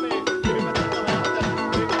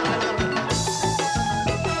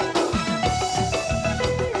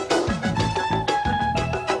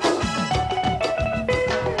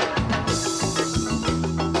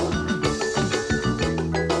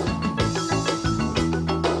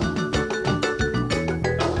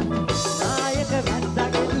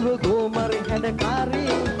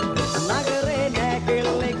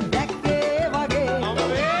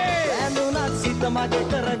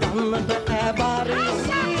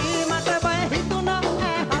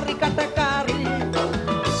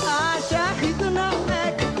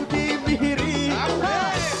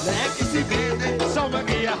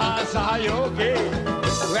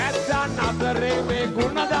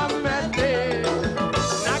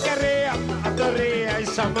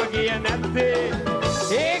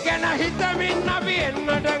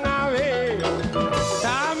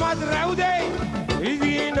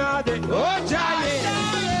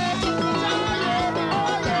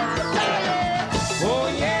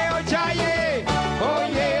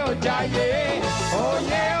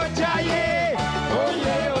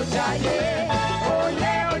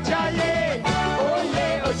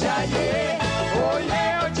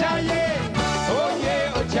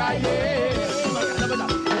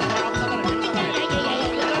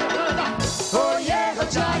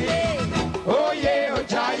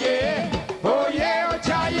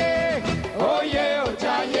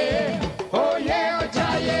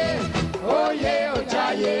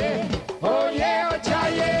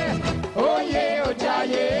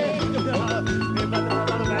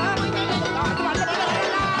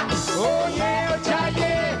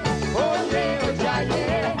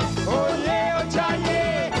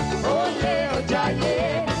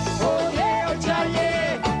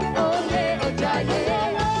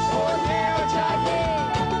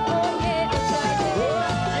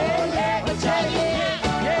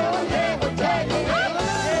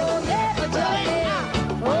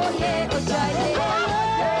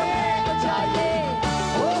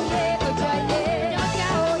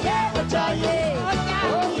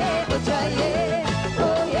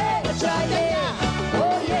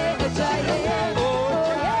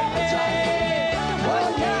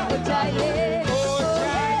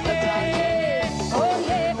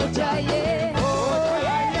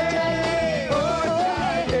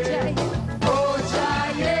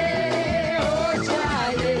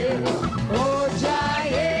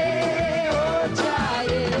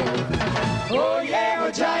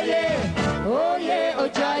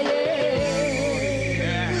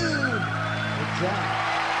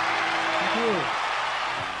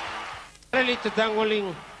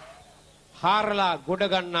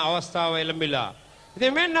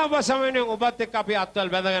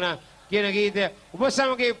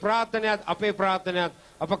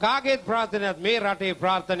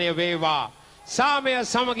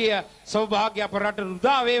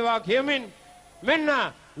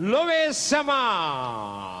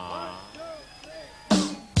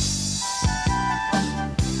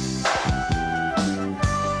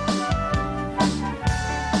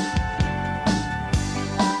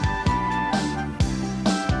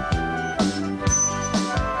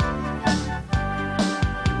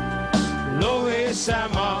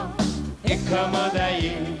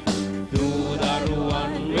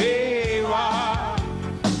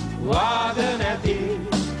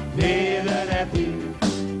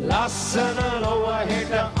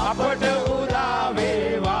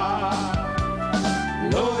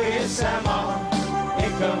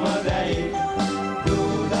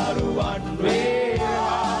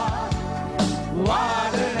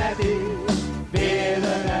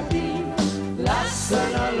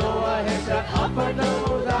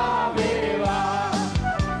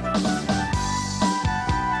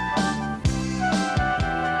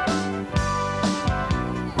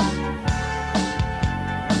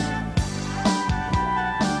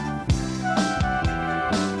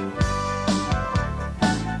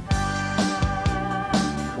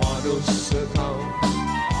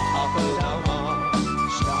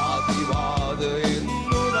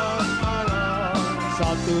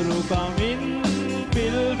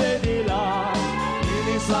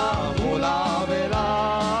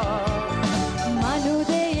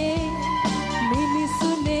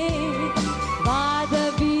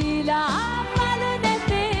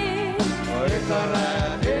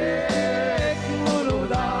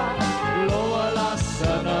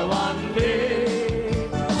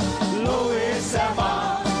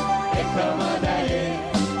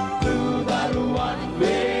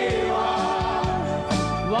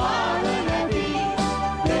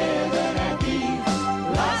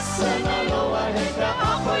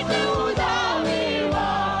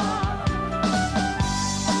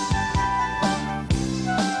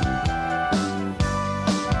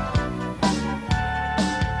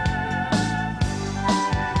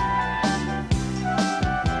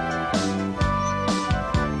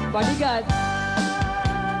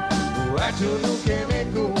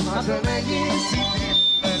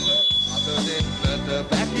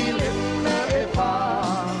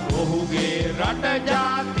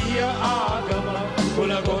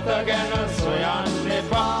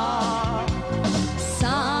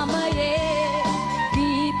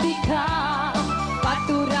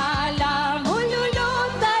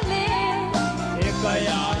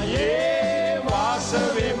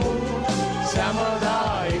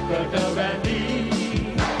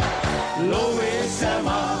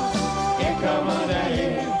එකම දැයි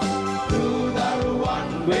දූ දරුවන්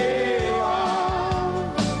වේවා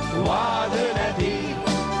වාද නැති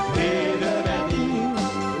වේද නැති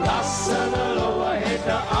ලස්සන ලොව හෙට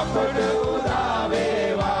අපට උදා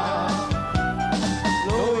වේවා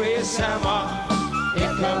ලොවේ සෑම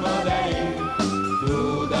එකම දැයි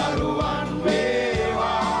දූ දරුවන්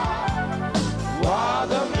වේවා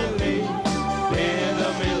වාද මිලේ වේද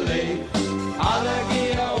මිලේ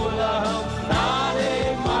අලගිය උලහම් නාලේ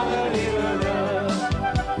මගනිරද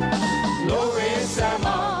ලොවේ සෑම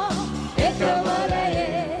එකම දැයි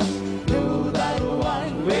දූ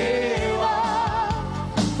දරුවන් වේවා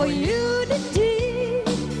For unity,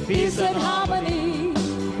 peace and harmony.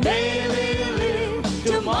 May we live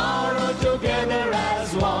tomorrow together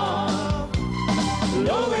as one.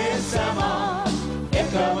 Lowe sama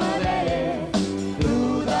ekamare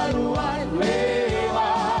dudaruan wewa.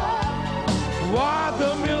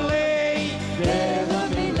 Wadamile,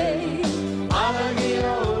 dedamile,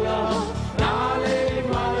 alagiyola, nale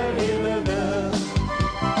malagilada.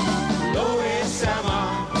 Lowe sama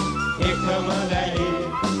ekamare.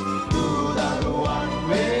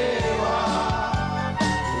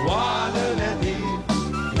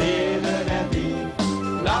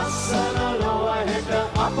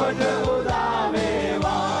 අපට උදා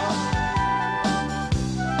වේවා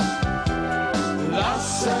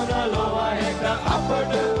ලස්සන ලොව හෙට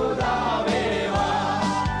අපට උදා වේවා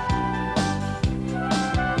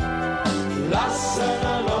ලස්සන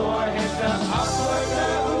ලොව හෙට අපට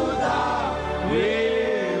උදා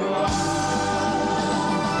වේවා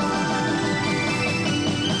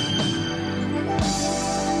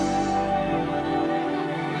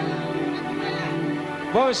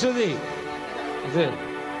Boa, Sudi.